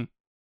 and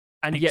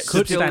yet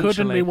Couldn't be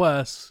Substantially.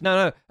 worse.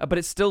 no, but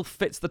it still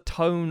fits the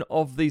tone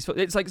of these.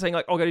 It's like saying,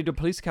 like, oh, I'm going to do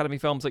police academy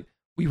films. Like,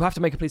 well, you have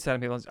to make a police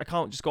academy film. I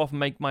can't just go off and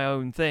make my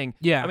own thing.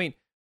 Yeah. I mean,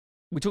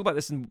 we talk about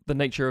this in the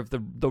nature of the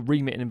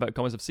remit in inverted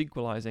commas of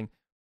sequelizing.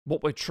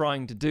 What we're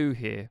trying to do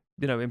here,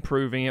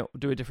 improving it,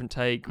 do a different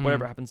take,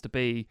 whatever it happens to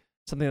be,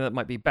 something that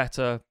might be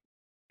better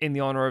in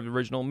the honor of the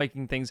original,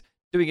 making things,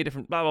 doing it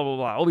different, blah, blah, blah,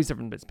 blah, all these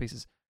different bits and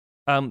pieces.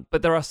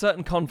 But there are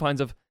certain confines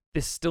of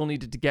this still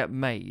needed to get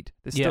made.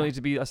 This still needed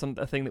to be a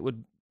thing that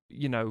would,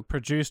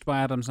 Produced by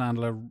Adam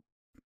Sandler,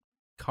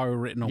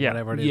 co-written or Yeah.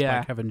 whatever it is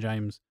Yeah. by Kevin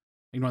James.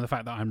 Ignore the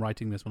fact that I'm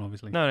writing this one,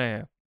 obviously.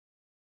 No.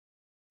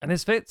 And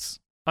this fits.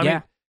 I Yeah.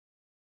 mean,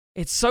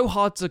 it's so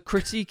hard to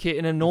critique it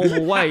in a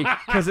normal way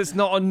because it's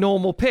not a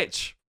normal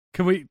pitch.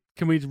 Can we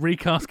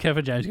recast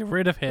Kevin James? Get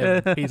rid of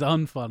him. He's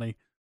unfunny.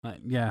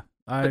 Like, yeah.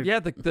 But yeah,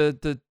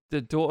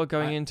 the daughter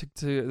going into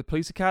the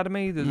police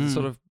academy, the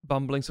sort of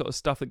bumbling sort of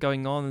stuff that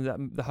going on,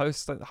 and the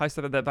heist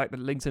of that back that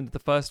links into the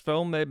first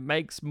film, it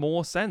makes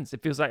more sense.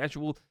 It feels like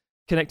actual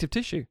connective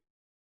tissue.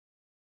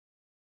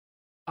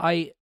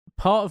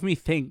 Part of me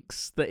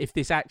thinks that if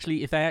they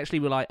actually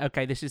were like,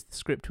 okay, this is the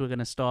script we're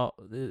going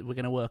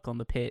to work on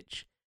the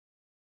pitch,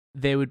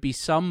 there would be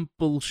some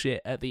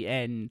bullshit at the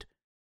end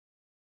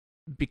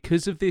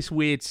because of this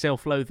weird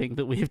self-loathing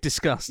that we have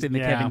discussed in the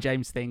Yeah. Kevin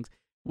James things,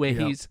 where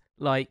Yep. he's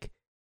like,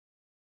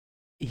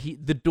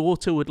 the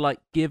daughter would like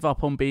give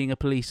up on being a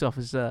police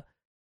officer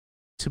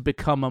to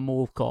become a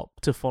mall cop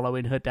to follow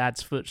in her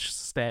dad's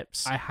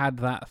footsteps. I had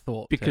that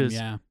thought, Because-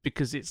 Tim, yeah.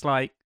 Because it's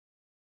like,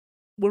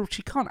 well,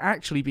 she can't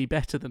actually be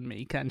better than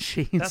me, can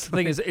she? That's the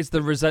thing, is it's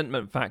the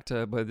resentment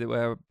factor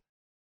where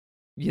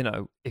you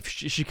know, if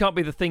she can't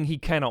be the thing he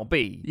cannot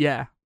be.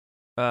 Yeah.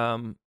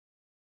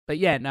 But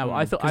yeah, no,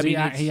 I thought. I 'Cause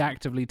mean, he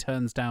actively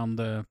turns down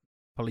the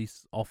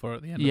police offer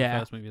at the end of Yeah. the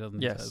first movie,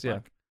 doesn't he? Yes, So it's yeah.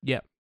 like,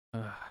 Yep.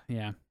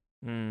 yeah.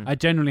 Mm. I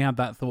genuinely had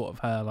that thought of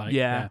her, like,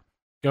 Yeah.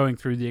 going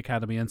through the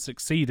academy and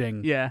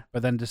succeeding, yeah,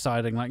 but then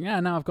deciding, like, yeah,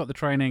 now I've got the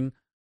training,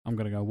 I'm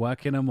gonna go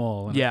work in a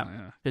mall. And Yeah. it's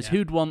like, because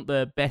who'd want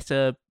the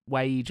better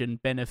wage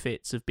and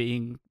benefits of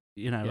being,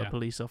 you know, Yeah. a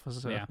police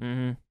officer? Yeah.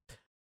 Mhm.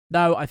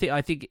 No, I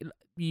think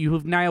you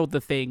have nailed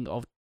the thing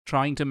of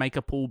trying to make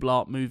a Paul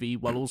Blart movie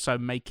while also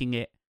making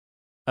it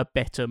a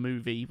better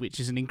movie, which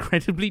is an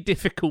incredibly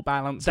difficult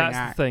balancing That's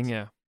act. the thing,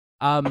 yeah.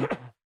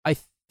 I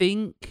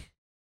think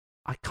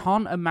I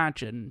can't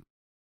imagine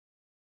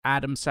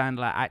Adam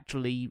Sandler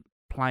actually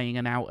playing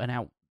an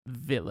out-and-out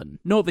villain.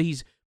 Not that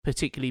he's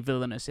particularly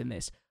villainous in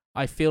this.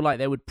 I feel like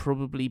there would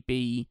probably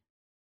be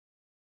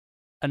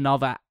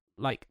another,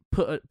 like,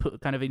 put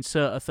kind of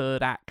insert a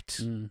third act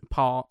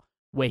part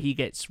where he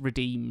gets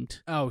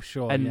redeemed Oh,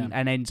 sure, and yeah.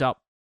 and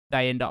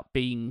they end up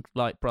being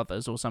like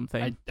brothers or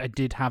something. I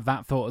did have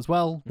that thought as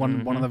well.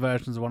 One of Mhm. the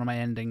versions of one of my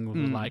endings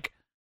was Mm. like,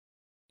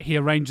 he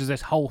arranges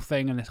this whole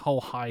thing and this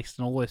whole heist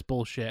and all this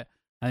bullshit,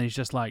 and he's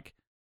just like,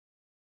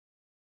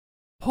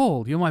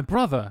 Paul, you're my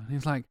brother. And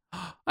he's like,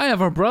 I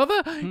have a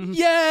brother?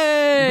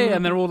 Yay!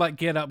 And they're all like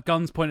geared up,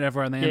 guns pointed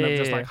everywhere, and they end up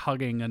just Yeah. like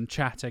hugging and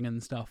chatting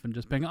and stuff and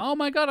just being, oh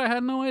my god, I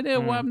had no idea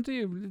what happened to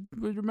you.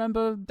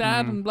 Remember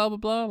dad and blah, blah,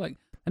 blah. Like,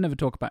 I never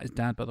talk about his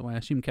dad, by the way. I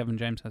assume Kevin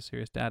James has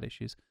serious dad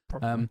issues.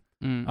 Probably.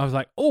 I was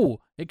like, oh,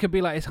 it could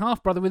be like his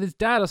half brother with his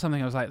dad or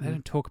something. I was like, they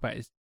don't talk about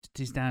his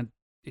dad.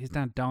 His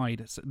dad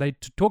died. So they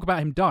talk about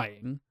him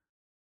dying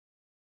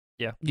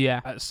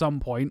Yeah. at some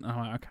point. I'm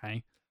like,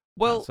 okay,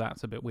 Well,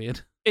 that's a bit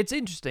weird. it's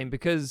interesting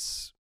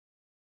because,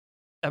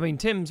 I mean,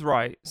 Tim's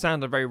right.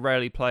 Sandler very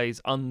rarely plays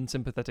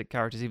unsympathetic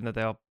characters, even though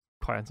they are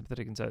quite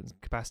unsympathetic in certain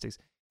capacities.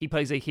 He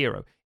plays a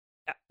hero,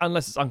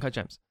 unless it's Uncut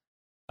Gems.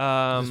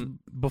 Just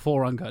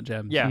before Uncut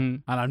Gems. Yeah.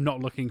 And I'm not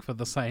looking for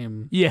the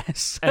same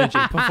Yes. Energy.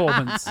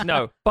 performance.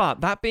 No, but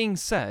that being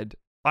said,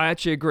 I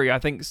actually agree. I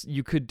think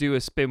you could do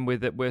a spin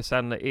with it where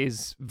Sandler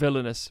is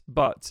villainous,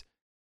 but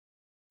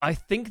I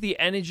think the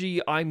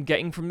energy I'm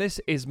getting from this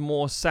is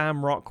more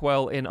Sam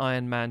Rockwell in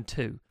Iron Man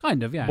 2,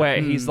 Kind of, yeah.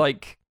 where he's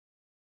like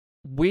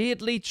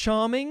weirdly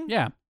charming.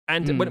 Yeah.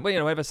 And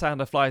whenever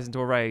Sandler flies into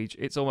a rage,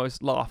 it's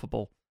almost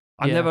laughable.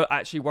 I'm Yeah. never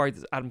actually worried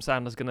that Adam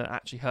Sandler's going to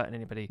actually hurt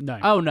anybody. No.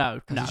 Oh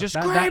no, no. He's just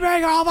That-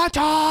 screaming all the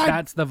time.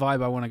 That's the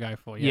vibe I want to go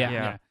for. Yeah.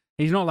 Yeah. Yeah.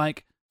 He's not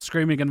like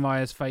screaming in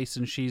Maya's face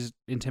and she's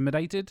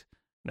intimidated.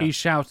 No. He's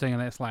shouting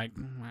and it's like,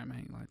 right,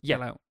 mate, like, Yeah.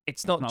 chill out.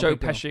 It's not Not a Joe big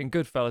deal. Pesci in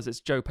Goodfellas,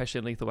 it's Joe Pesci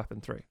in Lethal Weapon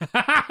 3.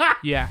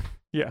 Yeah.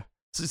 Yeah.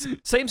 So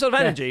same sort of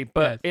energy,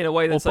 but in a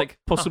way that's Or like...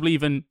 possibly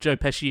even Joe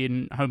Pesci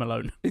in Home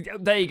Alone.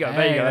 There you go,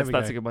 Hey, there That's, we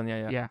that's go. a good one,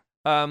 yeah.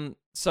 Yeah.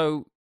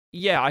 So,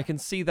 yeah, I can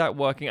see that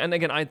working. And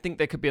again, I think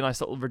there could be a nice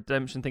little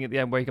redemption thing at the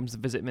end where he comes to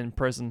visit him in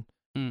prison.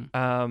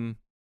 Mm.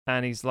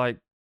 And he's like...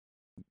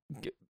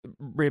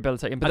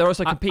 rehabilitating, but they're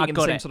also competing in the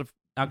got same it. sort of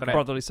I got it.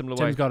 brotherly similar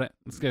way. Tim's got it.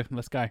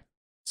 Let's go.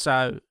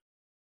 So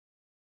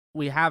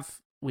we have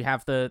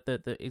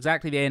the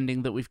exactly the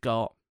ending that we've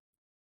got.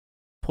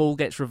 Paul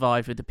gets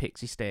revived with the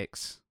pixie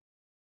sticks,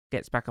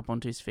 gets back up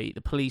onto his feet.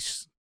 The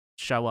police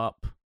show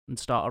up and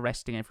start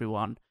arresting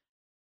everyone.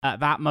 At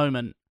that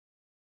moment,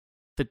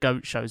 the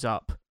goat shows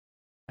up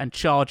and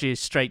charges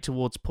straight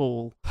towards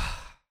Paul,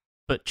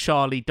 but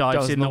Charlie dives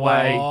Goes in in the the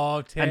way way.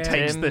 Oh, and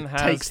takes Tim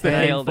has takes the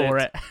hit nailed for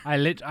it.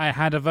 it. I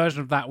had a version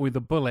of that with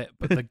a bullet,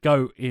 but the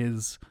goat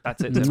is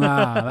That's it, Tim.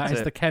 that That's is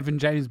it. the Kevin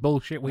James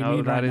bullshit we No,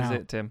 need that right is now.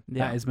 it, Tim.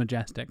 That is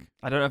majestic.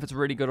 I don't know if it's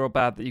really good or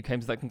bad that you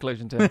came to that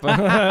conclusion, Tim,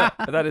 but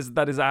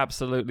that is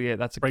absolutely it.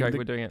 That's a great way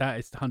of doing it. That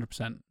is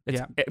 100%. It's,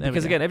 Yeah, it- there we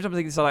because go. again, every time I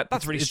think it's like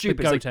that's really It's the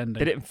stupid. It's goat like, ending. they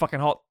did it in fucking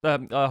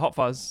Hot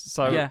Fuzz,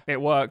 so Yeah.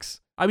 it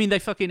works. I mean, they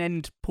fucking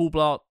end Paul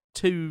Blart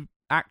 2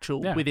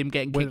 actual Yeah. with him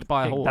getting With kicked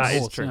by a kicked horse. by That is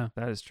horse, true. yeah.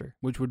 That is true.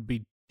 Which would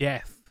be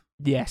death.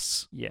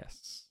 Yes.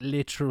 Yes.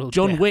 Literal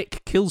John death.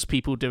 Wick kills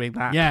people doing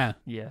that. Yeah.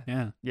 Yeah.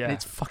 Yeah. Yeah. And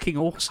it's fucking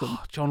awesome.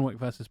 Oh, John Wick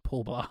versus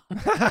Paul Blart.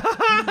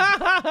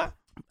 That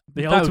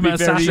The would ultimate be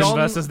very- assassin John-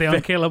 versus the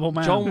unkillable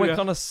man. John Wick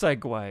on a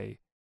Segway.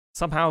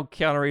 Somehow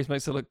Keanu Reeves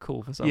makes it look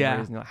cool for some Yeah.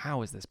 reason. Like,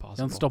 how is this The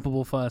possible?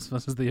 unstoppable first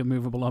versus the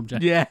immovable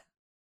object. Yeah.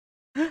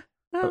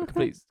 Oh,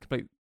 complete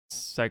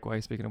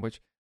segue. Speaking of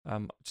which,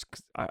 just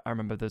 'cause I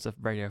remember there's a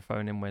radio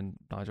phone in when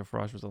Nigel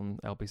Farage was on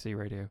LBC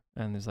radio,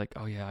 and there's like,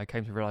 oh yeah, I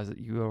came to realize that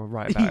you were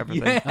right about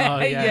everything. Yeah. Oh,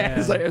 yeah, yeah.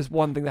 It's like it was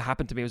one thing that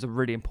happened to me. It was a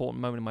really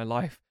important moment in my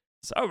life.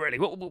 So, oh really?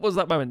 What was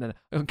that moment then?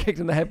 I got kicked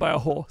in the head by a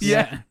horse.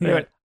 Yeah. And I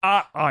went,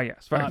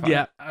 yes, very funny.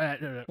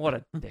 Yeah. What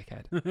a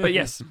dickhead. But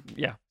yes,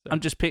 yeah. I'm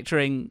just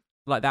picturing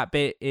like that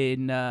bit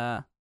in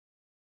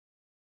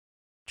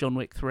John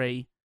Wick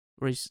 3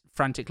 where he's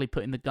frantically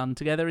putting the gun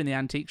together in the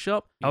antique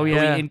shop. Oh, But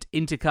yeah. we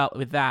intercut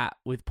with that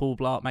with Paul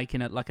Blart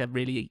making it like a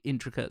really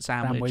intricate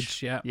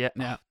sandwich. Yeah. Yeah.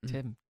 Yeah.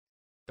 Tim,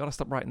 gotta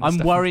stop writing this I'm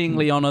stuff.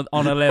 worryingly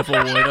on a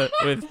level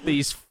with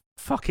these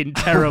fucking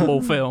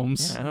terrible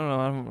films. Yeah, I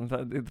don't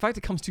know. The fact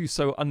it comes to you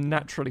so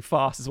unnaturally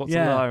fast is what's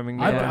Yeah. alarming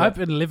me. I've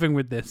been living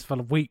with this for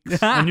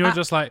weeks, and you're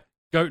just like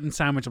goat and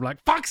sandwich. I'm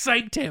like, fuck's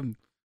sake, Tim,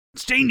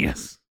 it's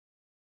genius.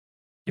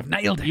 You've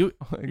nailed it.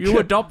 You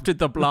adopted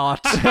the Blart.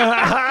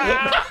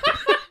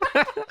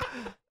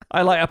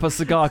 I light up a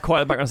cigar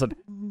quiet in the background and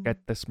said,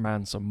 "Get this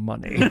man some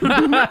money."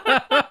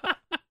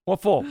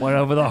 What for?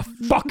 Whatever the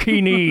fuck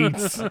he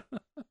needs.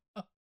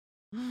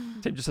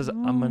 Tim just says,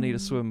 "I'm gonna need a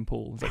swimming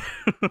pool." It's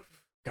like,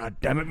 God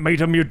damn it,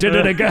 Matum, you did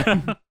it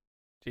again.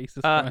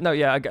 Jesus Christ. No,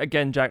 yeah,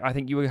 again, Jack, I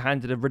think you were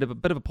handed a bit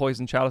of a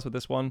poison chalice with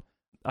this one.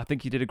 I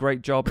think you did a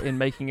great job in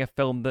making a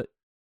film that,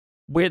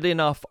 weirdly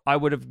enough, I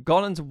would have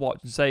gone in to watch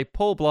and say,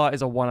 Paul Blart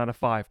is a 1 out of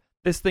 5.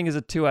 This thing is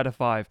a 2 out of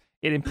 5.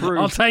 It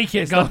improves. I'll take it.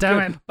 It's God not damn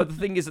good. it. But the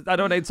thing is, I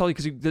don't know, sorry,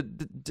 because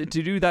to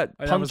do that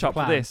Oh, that was punch the up for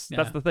plan. this, Yeah.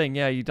 that's the thing.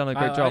 Yeah, you've done a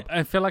great job.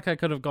 I feel like I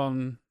could have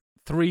gone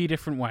 3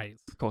 different ways.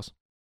 Of course.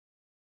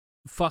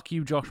 Fuck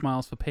you, Josh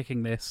Miles, for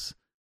picking this.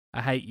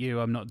 I hate you.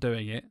 I'm not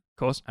doing it. Of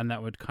course. And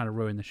that would kind of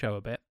ruin the show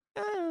a bit.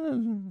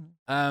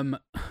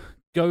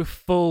 Go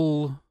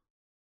full.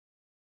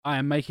 I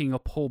am making a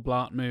Paul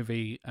Blart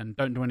movie, and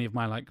don't do any of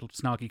my like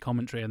snarky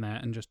commentary in there,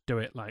 and just do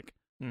it like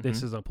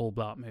this is a Paul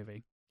Blart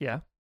movie. Yeah.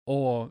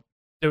 Or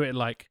do it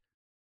like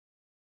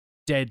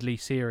deadly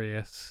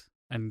serious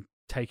and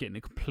take it in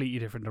a completely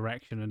different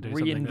direction and do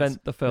something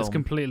Reinvent the film. that's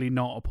completely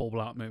not a Paul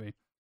Blart movie.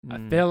 I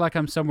Mm. feel like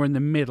I'm somewhere in the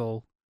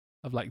middle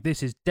of like,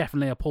 this is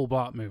definitely a Paul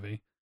Blart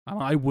movie,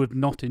 and I would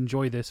not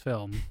enjoy this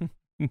film,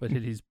 but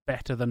it is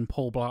better than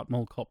Paul Blart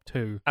Mall Cop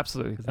 2.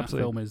 Absolutely. Because that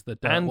Absolutely. film is the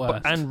dirt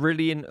worst. And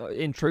really,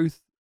 in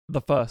truth,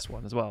 the first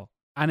one as well.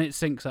 And it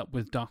syncs up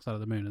with Dark Side of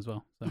the Moon as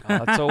well. So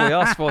That's all we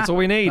ask for. That's all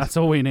we need. that's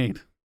all we need.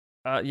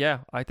 Yeah,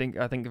 I think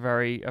a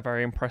very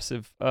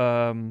impressive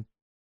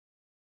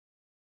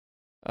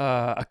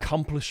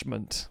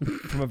accomplishment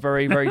from a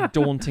very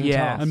daunting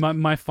Yeah. task. And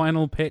my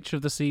final pitch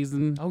of the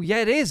season. Oh yeah,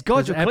 it is. God,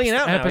 is you're clean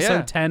out now. Episode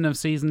Yeah. 10 of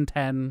season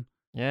 10.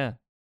 Yeah.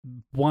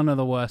 One of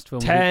the worst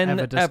films we've 10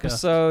 ever discussed.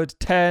 episode,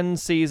 10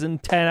 season,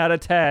 10 out of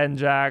 10.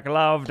 Jack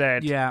loved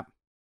it. Yeah.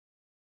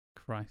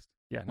 Christ.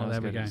 Yeah. Well, No,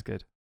 there we good. go. It's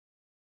good.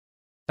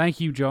 Thank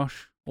you,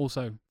 Josh.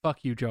 Also,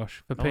 fuck you,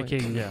 Josh, for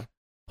picking Yeah.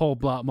 Paul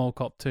Blart Mall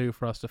Cop 2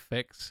 for us to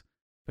fix.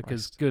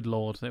 Because, Christ. good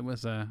lord, it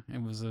was a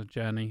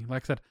journey.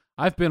 Like I said,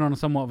 I've been on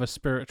somewhat of a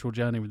spiritual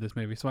journey with this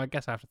movie, so I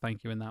guess I have to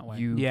thank you in that way.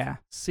 You've Yeah.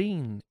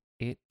 seen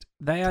it.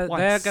 They're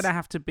Twice. going to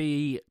have to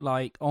be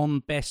like on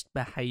best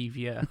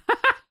behavior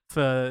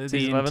for the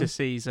Season 11?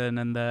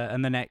 interseason and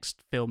the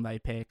next film they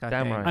pick. I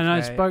Damn think. right. And I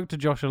They- spoke to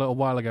Josh a little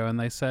while ago, and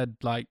they said,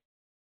 like,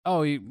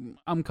 oh,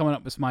 I'm coming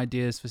up with some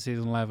ideas for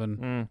season 11.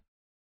 Mm.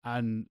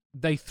 And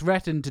they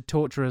threatened to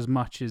torture as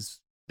much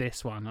as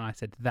this one. And I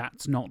said,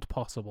 that's not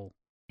possible.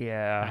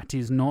 Yeah. That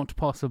is not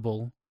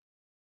possible.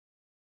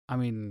 I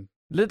mean,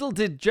 Little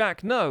did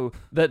Jack know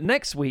that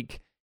next week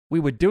we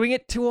were doing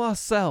it to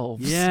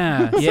ourselves.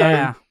 yeah.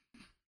 Yeah.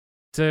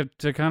 So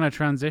to kind of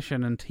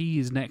transition and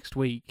tease next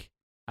week,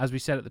 as we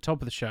said at the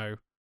top of the show,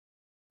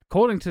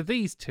 according to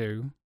these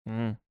two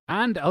Mm.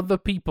 and other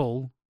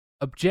people,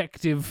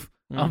 objective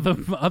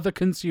other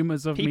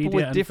consumers of People media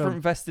with and different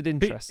film, vested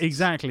interests.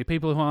 exactly,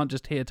 people who aren't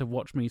just here to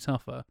watch me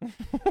suffer.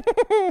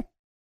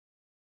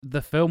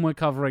 The film we're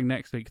covering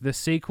next week, the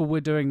sequel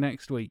we're doing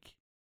next week,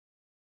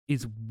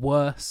 is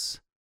worse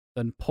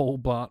than Paul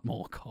Blart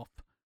Mall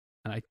Cop.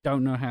 And I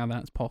don't know how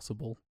that's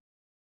possible.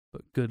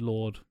 But good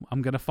lord,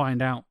 I'm going to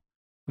find out.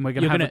 And we're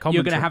going to have a You're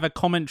commentary. going to have a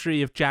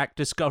commentary of Jack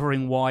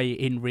discovering why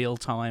in real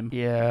time.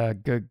 Yeah,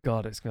 good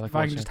God, it's going to if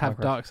I can just have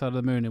Dark Side of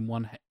the Moon in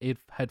one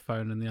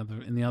headphone and the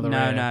other in the other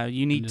ear. No,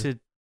 you need just- to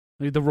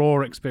The raw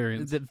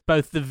experience.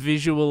 both the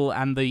visual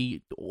and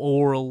the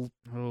oral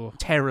Oh.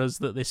 terrors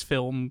that this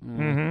film.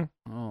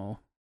 Mm-hmm. Oh,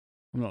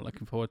 I'm not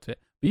looking forward to it.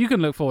 But you can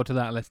look forward to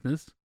that,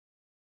 listeners.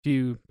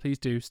 Please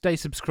do stay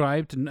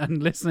subscribed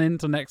and listen in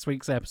to next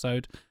week's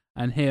episode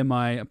and hear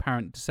my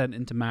apparent descent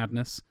into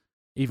madness,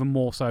 even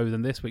more so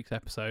than this week's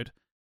episode.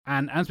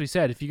 And as we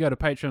said, if you go to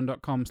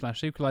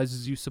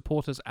patreon.com/sequelizers, you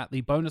support us at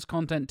the bonus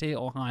content tier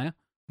or higher,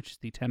 which is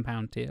the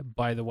 £10 tier,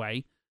 by the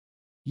way,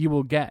 you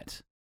will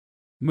get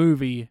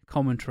movie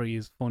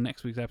commentaries for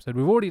next week's episode.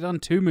 We've already done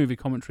 2 movie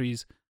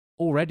commentaries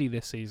already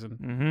this season.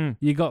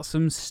 Mm-hmm. You got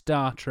some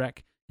Star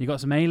Trek, you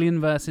got some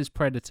Alien versus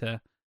Predator,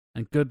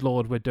 and good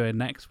lord, we're doing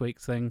next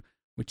week's thing,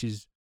 which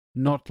is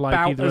not like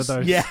either of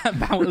those. Yeah,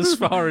 about as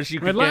far as you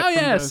We're can like, get. oh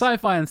from yeah, those.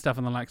 sci-fi and stuff,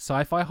 and they're like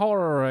sci-fi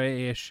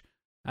horror-ish,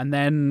 and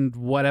then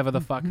whatever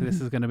the fuck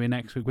this is going to be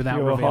next week without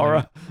Pure revealing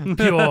horror. it.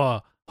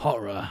 Pure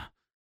horror.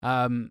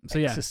 So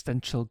yeah,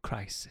 Existential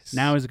crisis.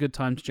 now is a good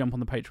time to jump on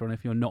the Patreon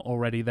if you're not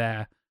already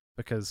there,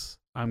 because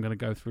I'm going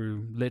to go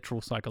through literal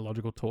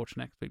psychological torture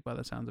next week by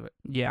the sounds of it.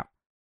 Yeah.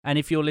 And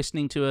if you're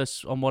listening to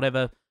us on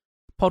whatever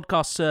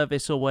podcast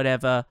service or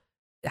whatever,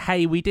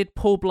 hey, we did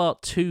Paul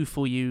Blart 2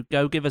 for you.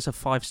 Go give us a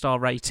 5-star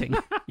rating.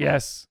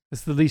 Yes,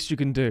 it's the least you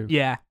can do.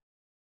 Yeah.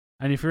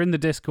 And if you're in the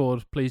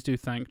Discord, please do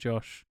thank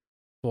Josh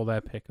for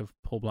their pick of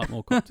Paul Blart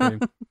Mall Cop 2.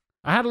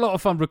 I had a lot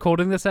of fun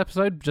recording this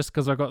episode just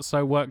because I got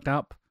so worked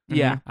up.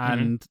 Yeah.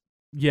 And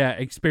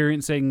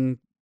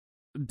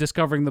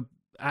discovering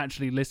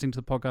actually listening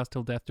to the podcast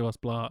Till Death Do Us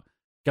Blart,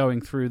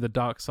 going through the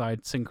dark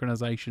side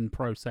synchronization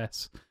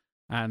process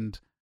and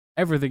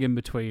everything in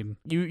between.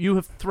 You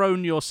have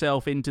thrown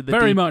yourself into the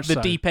Very much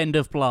so. deep end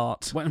of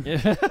Blart.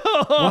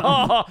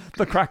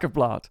 The crack of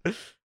Blart.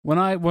 When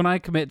I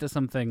commit to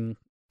something,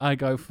 I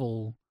go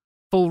full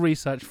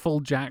research, full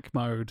Jack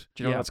mode.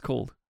 Do you know what that's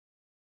called?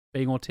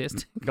 Being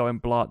autistic.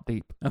 Going Blart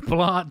deep. A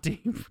Blart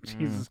deep.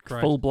 Jesus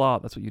Christ. Full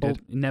Blart, that's what you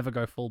did. Never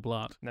go full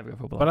Blart. Never go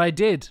full Blart. But I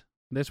did.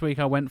 This week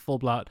I went full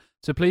Blart.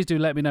 So please do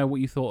let me know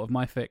what you thought of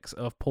my fix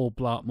of Paul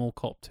Blart Mall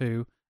Cop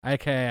 2,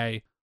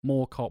 a.k.a.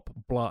 Mall Cop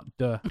Blart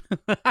Duh.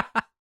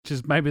 Which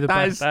is maybe the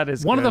best. That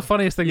is one good. of the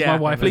funniest things my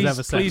wife has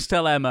ever said. Please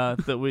tell Emma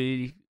that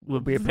we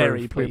will be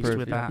very pleased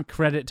with that.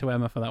 Credit to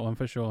Emma for that one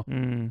for sure.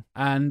 Mm.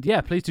 And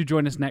yeah, please do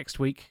join us next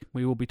week.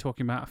 We will be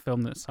talking about a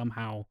film that's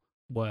somehow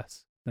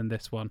worse than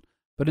this one.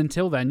 But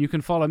until then, you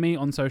can follow me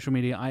on social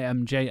media. I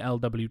am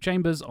JLW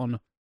Chambers on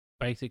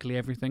basically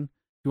everything. If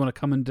you want to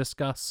come and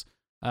discuss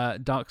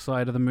Dark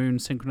Side of the Moon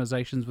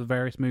synchronizations with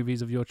various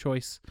movies of your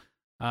choice,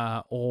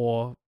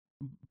 or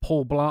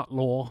Paul Blart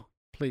lore,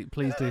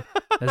 please do.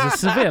 There's a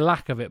severe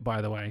lack of it,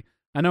 by the way.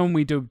 I know when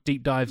we do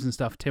deep dives and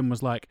stuff, Tim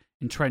was like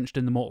entrenched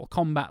in the Mortal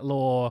Kombat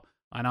lore,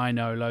 and I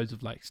know loads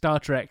of like Star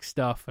Trek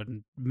stuff,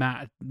 and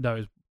Matt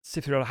knows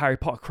Sifted all Harry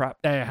Potter crap.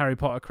 Harry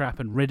Potter crap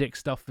and Riddick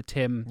stuff for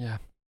Tim. Yeah.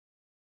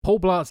 Paul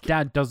Blart's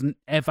dad doesn't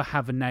ever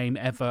have a name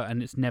ever,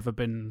 and it's never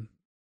been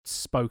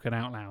spoken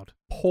out loud.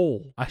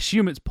 Paul. I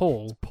assume it's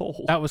Paul.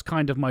 Paul. That was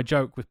kind of my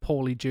joke with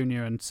Paulie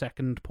Jr. and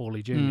second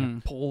Paulie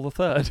Jr. Paul the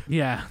Third.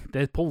 Yeah,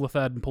 there's Paul the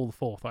Third and Paul the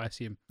Fourth, I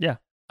assume. Yeah.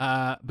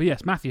 But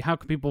yes, Matthew, how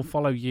can people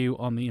follow you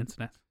on the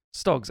internet?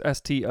 Stogs,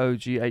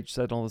 STOGHZ,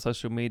 on all the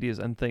social medias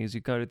and things.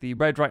 You go to the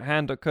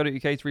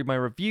redrighthand.co.uk to read my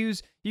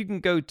reviews. You can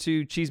go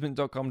to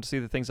cheeseman.com to see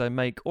the things I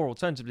make, or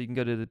alternatively, you can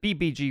go to the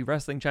BBG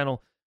Wrestling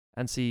channel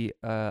and see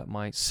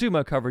my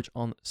sumo coverage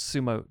on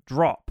Sumo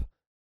Drop.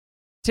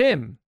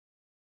 Tim,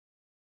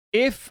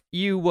 if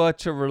you were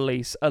to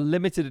release a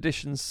limited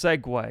edition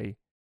Segway,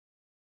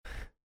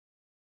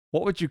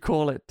 what would you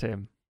call it,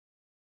 Tim?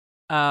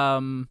 I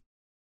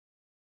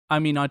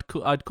mean, I'd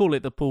call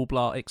it the Paul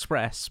Blart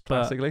Express, but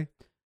Classically.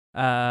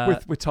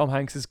 With Tom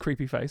Hanks's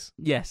creepy face.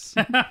 Yes.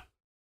 the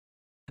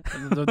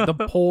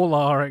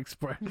Polar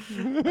Express.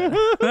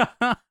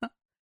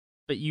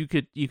 But you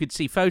could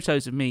see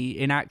photos of me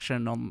in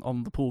action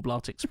on the Paul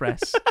Blart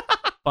Express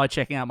by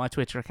checking out my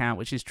Twitter account,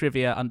 which is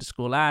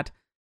trivia_lad.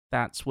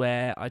 That's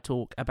where I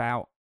talk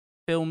about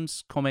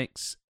films,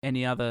 comics,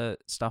 any other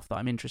stuff that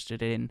I'm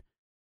interested in,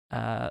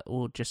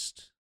 or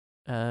just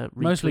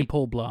Mostly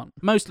Paul Blart.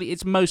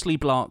 It's mostly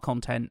Blart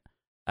content.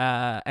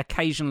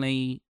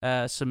 Occasionally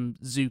some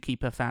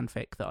Zookeeper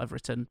fanfic that I've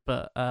written,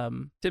 but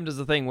Tim does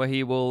the thing where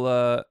he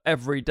will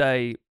every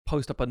day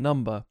post up a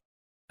number,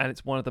 and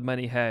it's one of the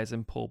many hairs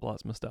in Paul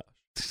Blart's moustache.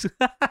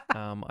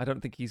 I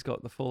don't think he's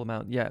got the full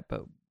amount yet,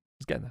 but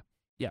he's getting there.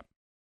 Yeah,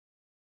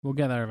 we'll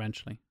get there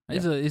eventually.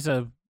 Yeah. It's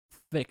a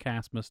thick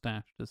ass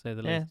moustache, to say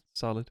the least.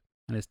 Solid.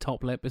 And his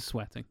top lip is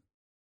sweating.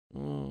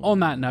 On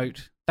that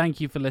note,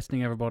 thank you for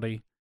listening,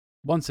 everybody.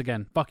 Once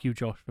again, fuck you,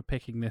 Josh, for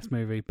picking this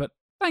movie, but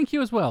thank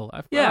you as well.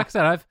 Like I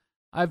said,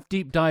 I've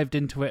deep dived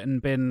into it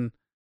and been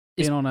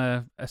on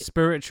a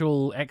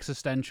spiritual,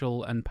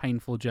 existential, and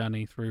painful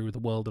journey through the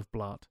world of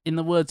Blart. in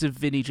the words of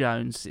Vinnie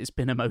Jones, it's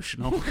been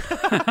emotional.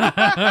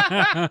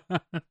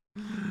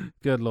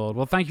 Good Lord.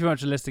 Well, thank you very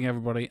much for listening,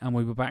 everybody, and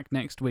we'll be back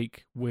next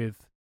week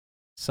with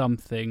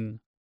something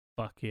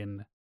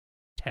fucking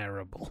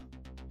terrible.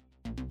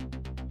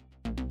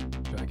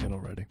 Dragon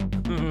already.